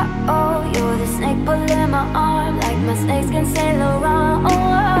 You're the snake pulling my arm, like my snakes can Saint Laurent.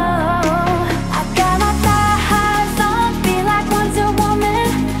 I got my thighs on, feel like Wonder Woman.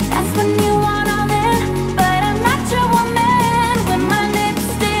 That's when you want all in, but I'm not your woman. When my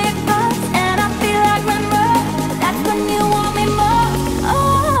lipstick pops and I feel like Monroe, that's when you want me more.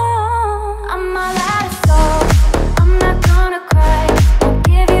 I'm all out of soul, I'm not gonna cry. Won't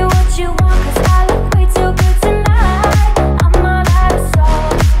give you what you want, cause I look way too good tonight. I'm all out of soul,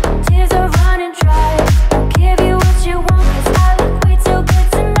 tears are running dry. Won't give you what you want, cause I look way too good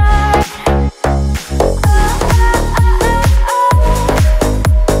tonight.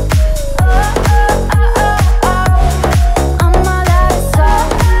 I'm all out of soul.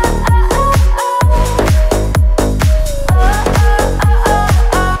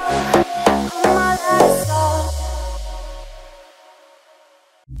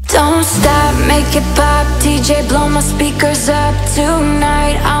 Don't stop, make it pop, DJ blow my speakers up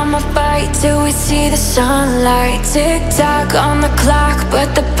tonight. I'ma fight till we see the sunlight. Tick tock on the clock,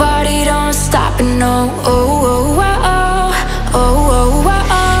 but the party don't stop. And no,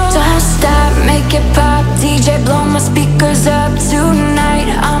 don't stop, make it pop, DJ blow my speakers up tonight.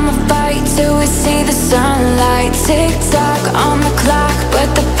 I'ma fight till we see the sunlight. Tick tock on the clock,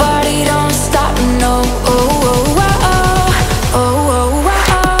 but the party don't stop. And no,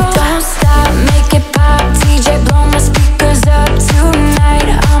 don't stop, make it pop, DJ blow my speakers up tonight.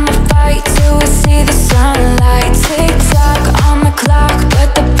 I'ma fight till we see the sunlight. Tick tock on the clock, but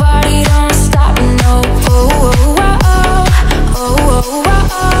the party don't stop. No,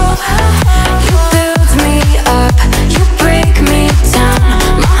 you build me up, you break me down.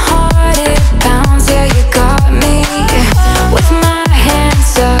 My heart it pounds, yeah you got me. With my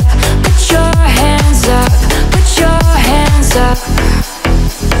hands up, put your hands up, put your hands up.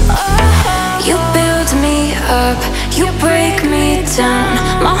 You build me up, you break me down.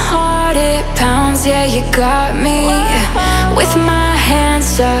 My heart it pounds, yeah you got me. With my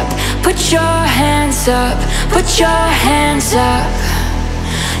hands up, put your hands up, put your hands up.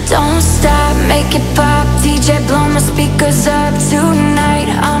 Don't stop, make it pop, DJ blow my speakers up tonight.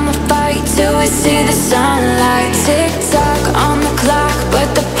 I'ma fight till we see the sunlight. Tick tock on the clock,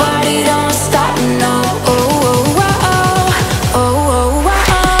 but the party don't stop. No,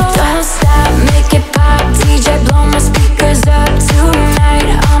 don't stop, make it pop, DJ blow my speakers up tonight.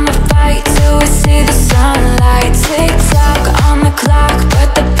 I'ma fight till we see the sunlight. Tick tock on the clock, but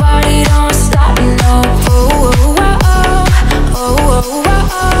the party don't stop. No,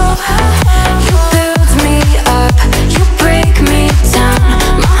 you build me up, you break me down.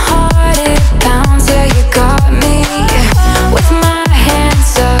 My heart it pounds, yeah you got me. With my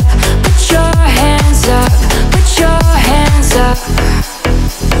hands up, put your hands up, put your hands up.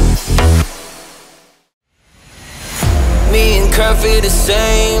 Me and Kurt feel the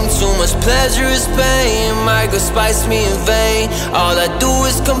same. Too much pleasure is pain. My girl spice me in vain. All I do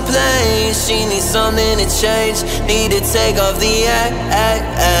is complain. She needs something to change. Need to take off the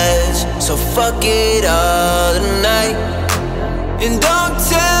edge. So fuck it all tonight. And don't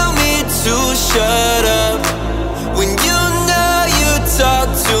tell me to shut up when you know you talk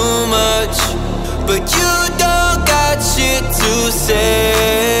too much, but you don't got shit to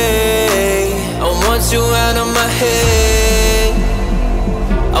say. I want you out of my head,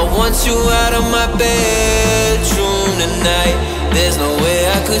 I want you out of my bedroom tonight. There's no way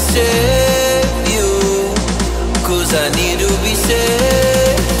I could save you, cause I need to be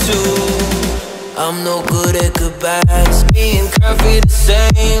saved too. I'm no good at goodbyes. Me and Kurt feel the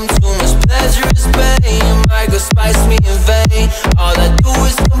same. Too much pleasure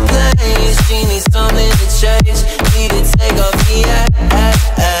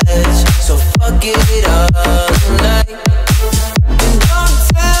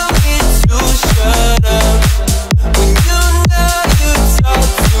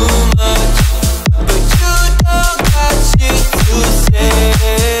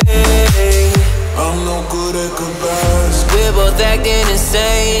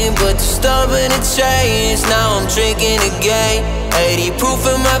but too stubborn to change. Now I'm drinking again. 80 proof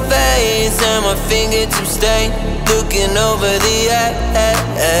in my veins and my fingertips stain. Looking over the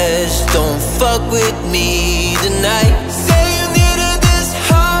edge. Don't fuck with me tonight. Say you needed this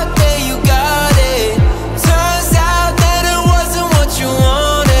hard, then you got it. Turns out that it wasn't what you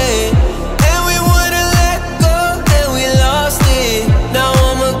wanted, and we wouldn't let go, and we lost it. Now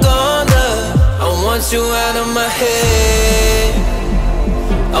I'm a goner. I want you out of my head.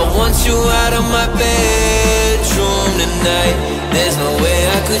 I want you out of my bedroom tonight. There's no way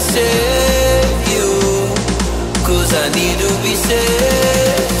I could save you, 'cause I need to be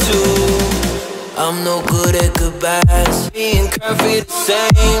saved too. I'm no good at goodbyes. Me and Curvy the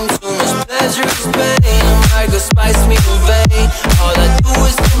same. Too much pleasure is pain. I could spice me in vain. All I do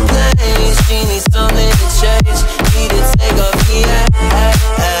is complain. She needs something to change. Need to take off the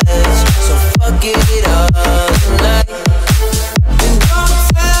edge. So fuck it up tonight. And don't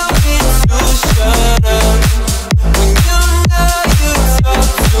tell me to shut up when you know you talk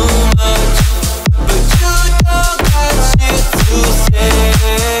too much, but you don't got shit to say.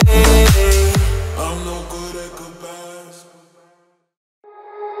 I'm no good at goodbyes.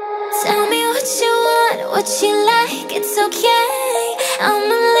 Tell me what you want, what you like, it's okay. I'm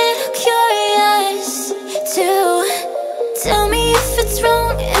a little curious too. Tell me if it's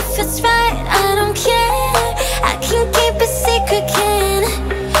wrong, if it's right, I don't care. I can keep a secret, can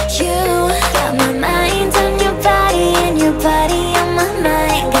you? Got my mind on your body and your body on my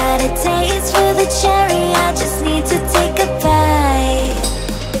mind. Got a taste for the cherry, I just need to take a bite.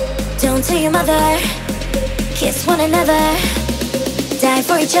 Don't tell your mother, kiss one another, die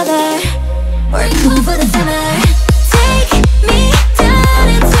for each other. We're cool for the summer. Take me down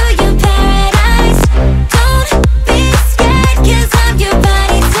into your paradise. Don't be scared, 'cause I'm your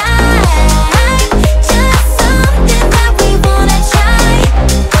body type. Just something that we wanna try,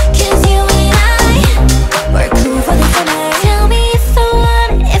 'cause you and I, we're cool for the summer. Tell me if I won,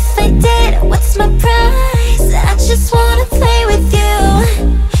 if I did, what's my prize? I just wanna play with you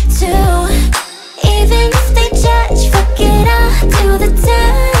too. Even if they judge, fuck it, I'll do the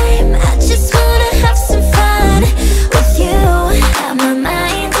time. I just wanna have some fun with you. Got my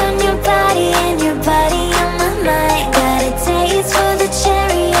mind on your body and your body on my mind. Got a taste for the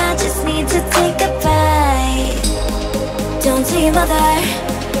cherry, I just need to take a bite. Don't tell your mother,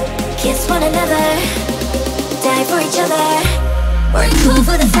 kiss one another, die for each other. We're cool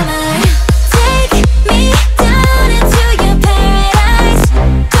for the summer. Take me down into your paradise.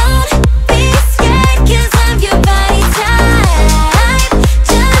 Don't be scared, 'cause I'm your body type.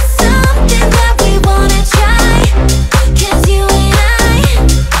 Just something that we wanna try, 'cause you and I,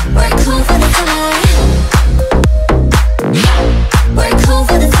 we're cool for the summer. We're cool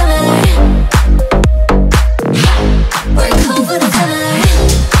for the summer. We're cool for the summer.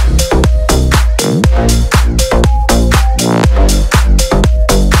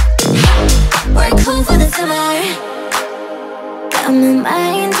 We're cool for the summer. Got my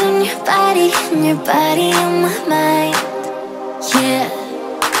mind on your body and your body on my mind. Yeah.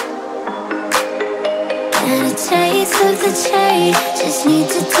 And a taste of the cherry, just need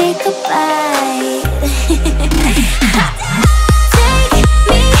to take a bite. Take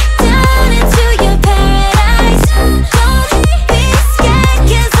me down into your paradise. Don't be scared,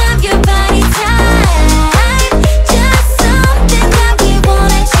 'cause I'm your body type. Just something that we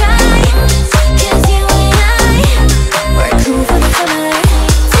wanna try, 'cause you and I, we're cool for the summer.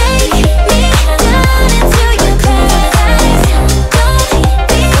 Take me down into your paradise. Don't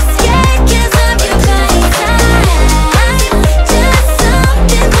be scared, 'cause I'm your body type. Just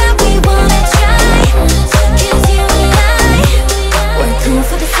something that we wanna try, 'cause you and I, we're cool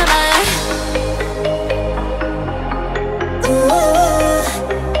for the summer. Ooh,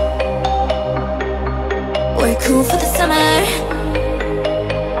 we're cool for the summer.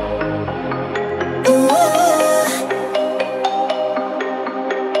 Ooh.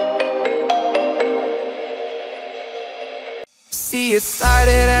 See, it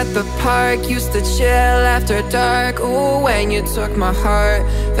started at the park, used to chill after dark. Ooh, when you took my heart,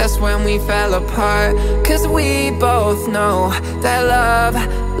 that's when we fell apart. 'Cause we both know that love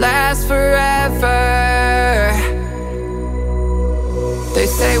lasts forever. They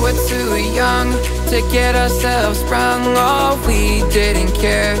say we're too young to get ourselves sprung. Oh, we didn't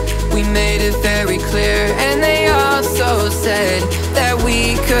care, we made it very clear. And they also said that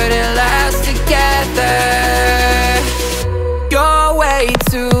we couldn't last together. You're way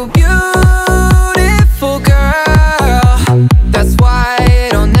too beautiful, girl. That's why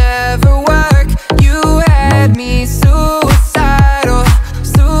it'll never work. You had me suicidal,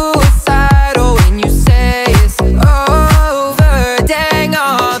 suicidal. When you say it's over, dang,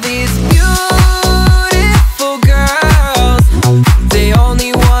 all these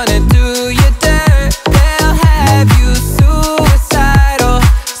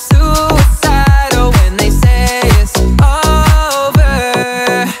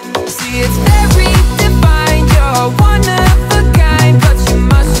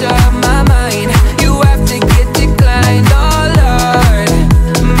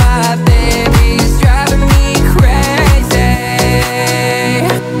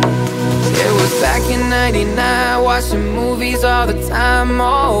in 99, watching movies all the time.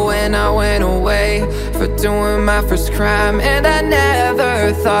 Oh, when I went away for doing my first crime. And I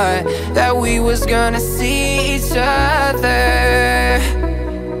never thought that we was gonna see each other.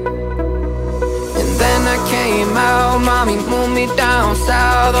 And then I came out, mommy moved me down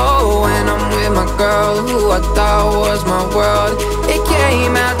south. Oh, when I'm with my girl who I thought was my world, it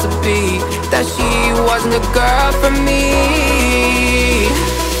came out to be that she wasn't the girl for me.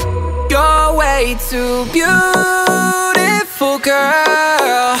 You're way too beautiful,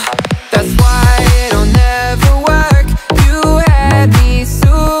 girl. That's why it'll never work. You had me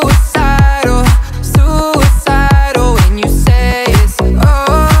suicidal, suicidal. When you say it's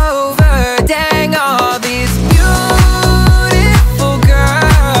over, dang, all these beautiful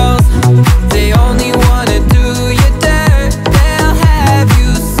girls, they only wanna do you dirt. They'll have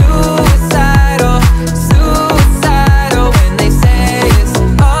you suicidal, suicidal. When they say it's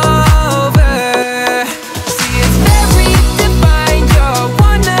over. See, it's very divine. You're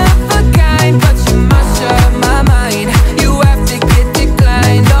one of a kind, but you must shut my mind. You have to get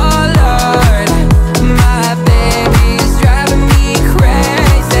declined. Oh Lord, my baby's driving me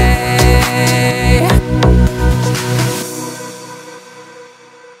crazy.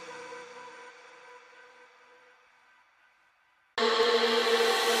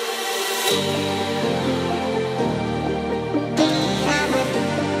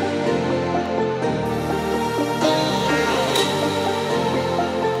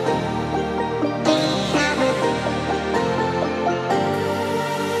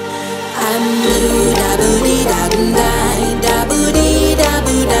 I'm blue, da booty da boom die, da booty da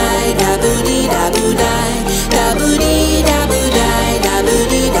boo die, da booty da boo die, da booty da boo die, da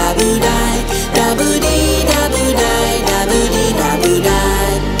booty da boo die, da booty da boo die, da booty da boo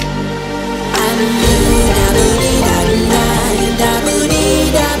die. I'm blue, da booty da boom die, da booty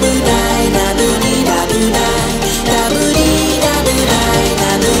da boo die, da booty da boo die, da booty da boo die,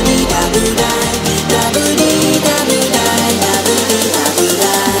 da booty da boo die, da booty da boo die, da booty da boo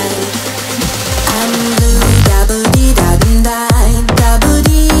die. I'm blue, da booty da boom die, da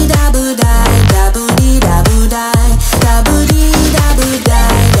booty da boo die, da booty da boo die, da booty da boo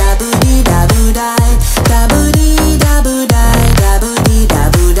die, da booty da boo die, da booty da boo die, da booty da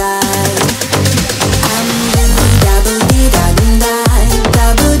boo die. I'm blue, da booty da boom die, da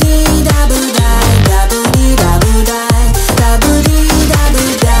booty da boo die, da booty da boo die, da booty da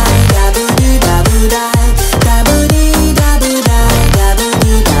boo die, da booty da boo die, da booty da boo die, da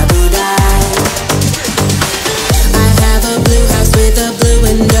booty da boo die. I have a blue house with a blue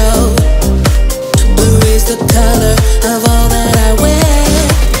window. Blue is the color of all that I wear.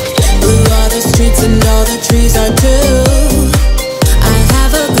 Blue are the streets and all the trees are too. I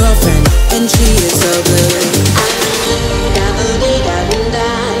have a girlfriend and she is so blue. Da booty da boom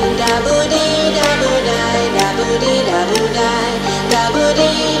die, da booty da boo die, da booty da boo die, da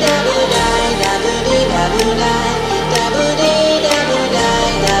booty da boo die, da booty da boo die, da booty da boo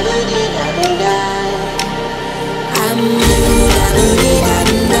die, da booty da boo die. I'm blue, da booty da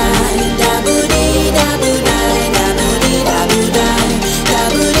boom die, da booty da boo die, da booty da boo die, da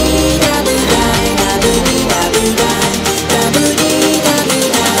booty da boo die, da booty da boo die, da booty da boo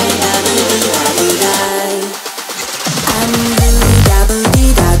die, da booty da boo die. I'm blue, da booty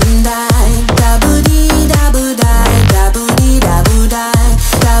da boom die, da booty da boo die, da booty da boo die,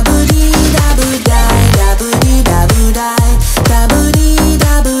 da booty da boo die, da booty da boo die, da booty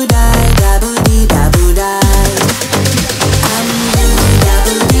da boo die, da booty da boo die. I'm blue, da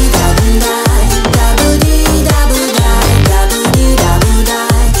booty da boom die, da booty da boo die, da booty da boo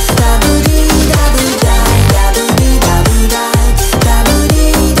die, da booty da boo die, da booty da boo die, da booty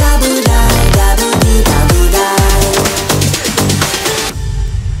da boo die, da booty da boo die.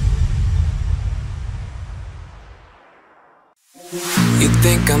 You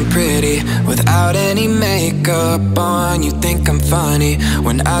think I'm pretty without any makeup on. You think I'm funny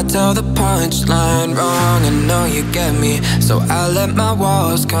when I tell the punchline wrong. I know you get me, so I let my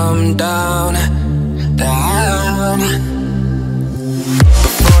walls come down, down.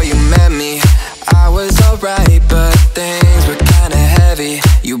 Before you met me, I was alright, but things were kinda heavy.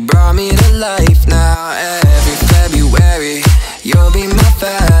 You brought me to life now. Every February, you'll be my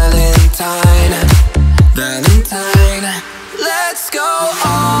Valentine, Valentine. Let's go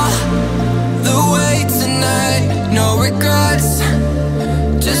all the way tonight. No regrets,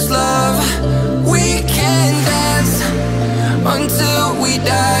 just love. We can dance until we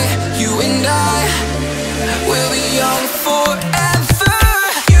die. You and I will be young forever.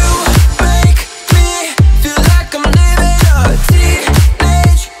 You make me feel like I'm living a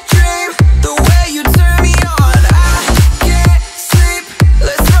teenage dream. The way you turn me on, I can't sleep.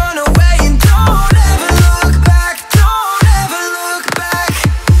 Let's run away and don't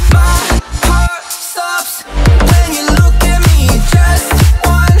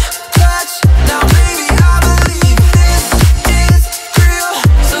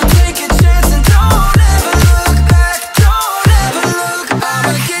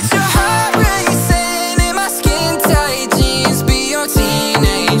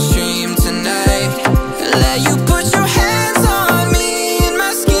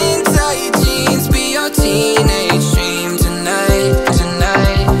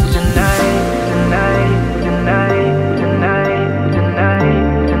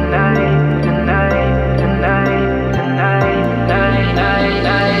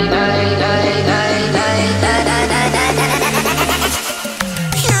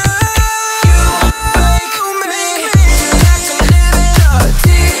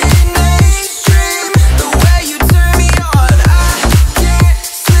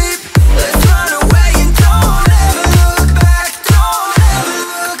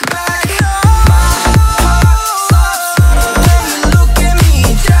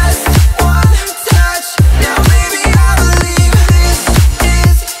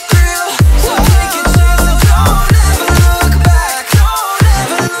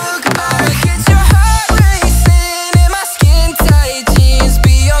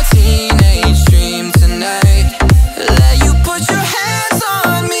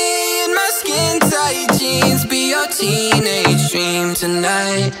rhythm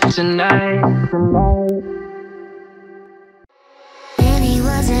tonight, tonight. Lily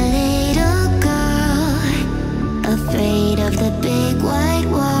was a little girl, afraid of the big white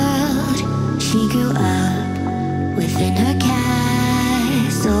world. She grew up within her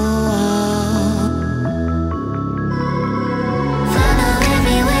castle wall. Follow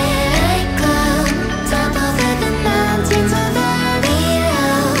everywhere I go, top over the mountains or valley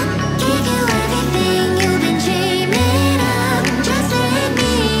low. Give you everything you've been dreaming of. Just let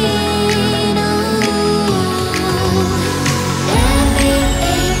me in, oh.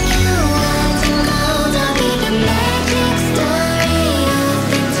 Everything you want to know, I'll be the magic story you've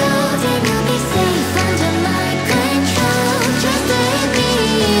been told, and you'll be safe under my control. Just let me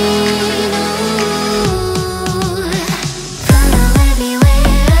in, oh. Follow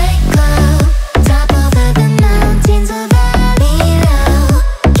everywhere I go, top over the mountains or valley low.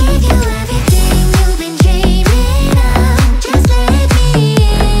 Give you everything you've been dreaming of. Just let me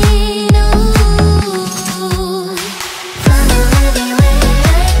in, oh. Follow everywhere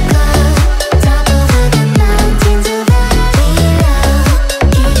I go, top over the mountains or valley low.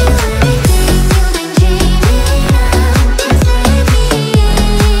 Give you everything you've been dreaming of. Just let me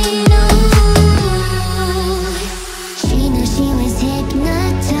in, oh. She knew she was hypnotized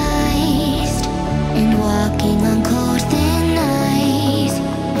and walking on cold thin ice.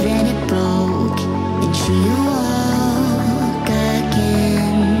 Then it broke and she awoke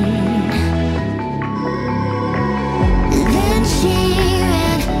again. Then she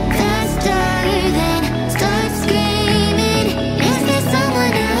ran faster, then started screaming, is there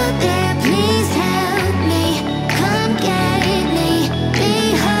someone out there? Please help me, come get me.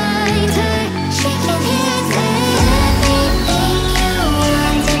 Behind her, she can hear it say, everything you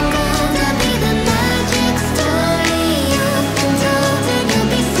want and gold, I'll be the magic story you've been told, and you'll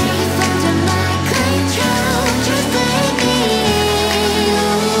be safe under my control. Just let me in,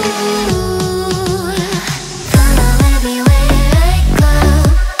 oh. Follow everywhere I go,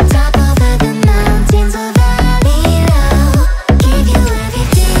 top over the mountains or valley low. Give you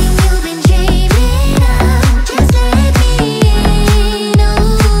everything you've been dreaming of. Just let me in,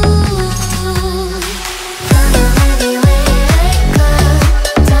 oh. Follow everywhere I go,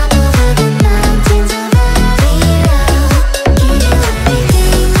 top over the mountains or valley low. Give you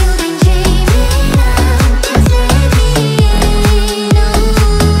everything you've been dreaming of. Just let me in, oh.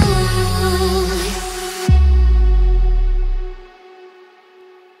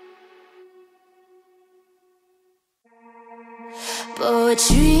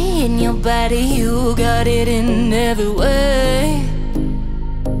 Poetry in your body, you got it in every way.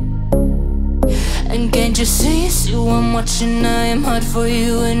 And can't you see I'm watching, I am hot for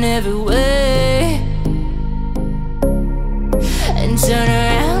you in every way. And turn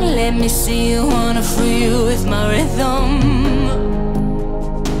around, let me see you, wanna free you with my rhythm.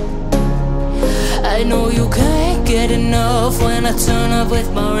 I know you can't get enough when I turn up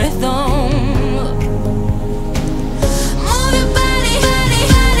with my rhythm. Move your body, honey,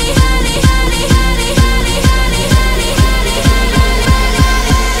 honey, honey, honey, honey, honey, honey, honey, honey,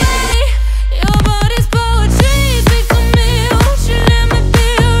 honey. Your body's poetry, speak to me. Won't you let me be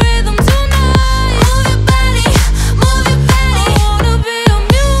your rhythm tonight? Move your body, move your body. I wanna be your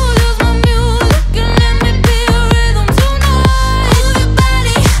muse, use my music, and let me be your rhythm tonight. Move your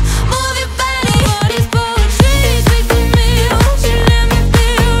body, move your body. Your body's poetry, speak to me. Won't you let me be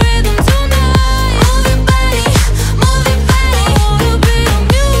your rhythm tonight? Move your body, move your body. I wanna be your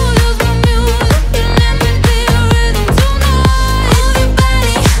muse, use my music, and let me be your rhythm tonight. Move your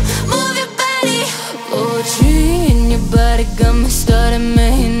body, move your body. Poetry in your body got me started,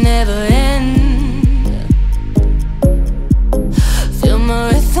 may never end. Feel my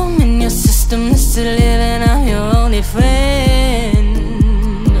rhythm in your system, this is living, I'm your only friend.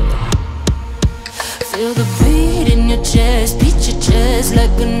 Feel the beat in your chest, beat your chest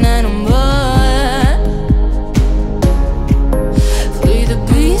like an animal. Free the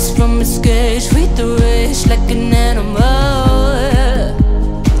beast from its cage, free the rage like an animal.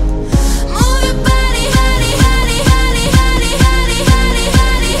 Move your body, honey, honey, honey, honey, honey, honey,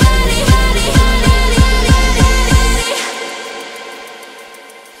 honey, honey, honey, honey.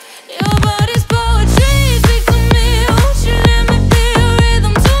 Your body's poetry, speak to me. Won't you let me be your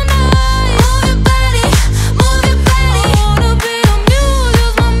rhythm tonight? Move your body, move your body. I wanna be your muse,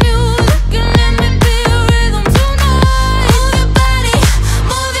 use my music, and let me be your rhythm tonight. Move your body,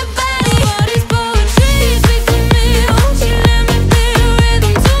 move your body. Your body's poetry, speak to me.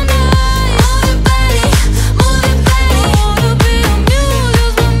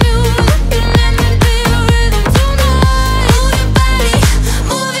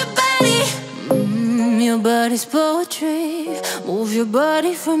 body's poetry. Move your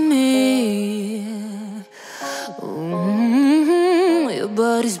body for me. Your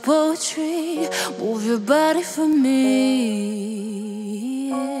body's poetry. Move your body for me.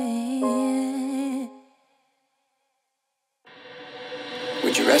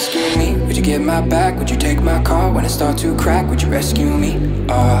 Would you rescue me? Would you get my back? Would you take my car when it starts to crack? Would you rescue me?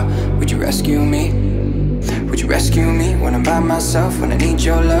 Would you rescue me? Would you rescue me when I'm by myself? When I need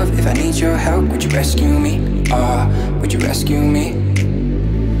your love, if I need your help? Would you rescue me? Would you rescue me?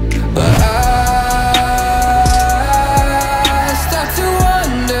 But I start to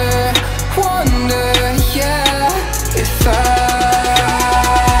wonder, yeah, if I'm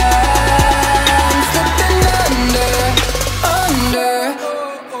slipping under.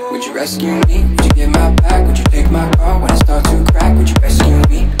 Would you rescue me? Would you get my back? Would you take my car when it starts to crack? Would you rescue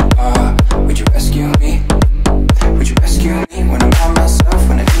me? Would you rescue me? Would you rescue me when I'm by myself?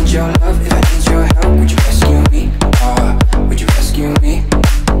 When I need your love, if I need your help? Would you rescue me? Would you rescue me?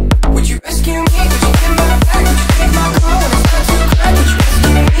 Would you rescue me? Would you get my back? Would you take my car when it starts to crack? Would you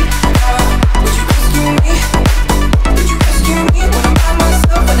rescue me? Would you rescue me? Would you rescue me when I'm by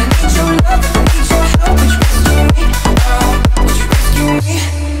myself? When I need your love, if I need your help? Would you rescue me? Would you rescue me?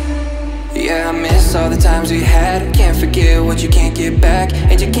 Yeah, I miss all the times we had. Can't forget what you can't get back,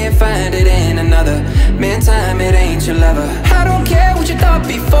 and you can't find it in another. Man, time, it ain't your lover. I don't care what you thought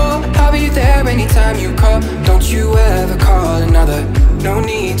before, I'll be there anytime you call. Don't you ever call another, no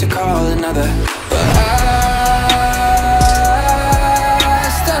need to call another. But I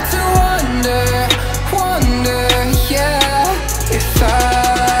start to wonder, yeah, if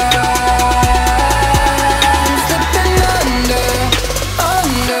I'm slipping under.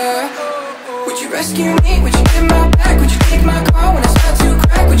 Would you rescue me? Would you get my back?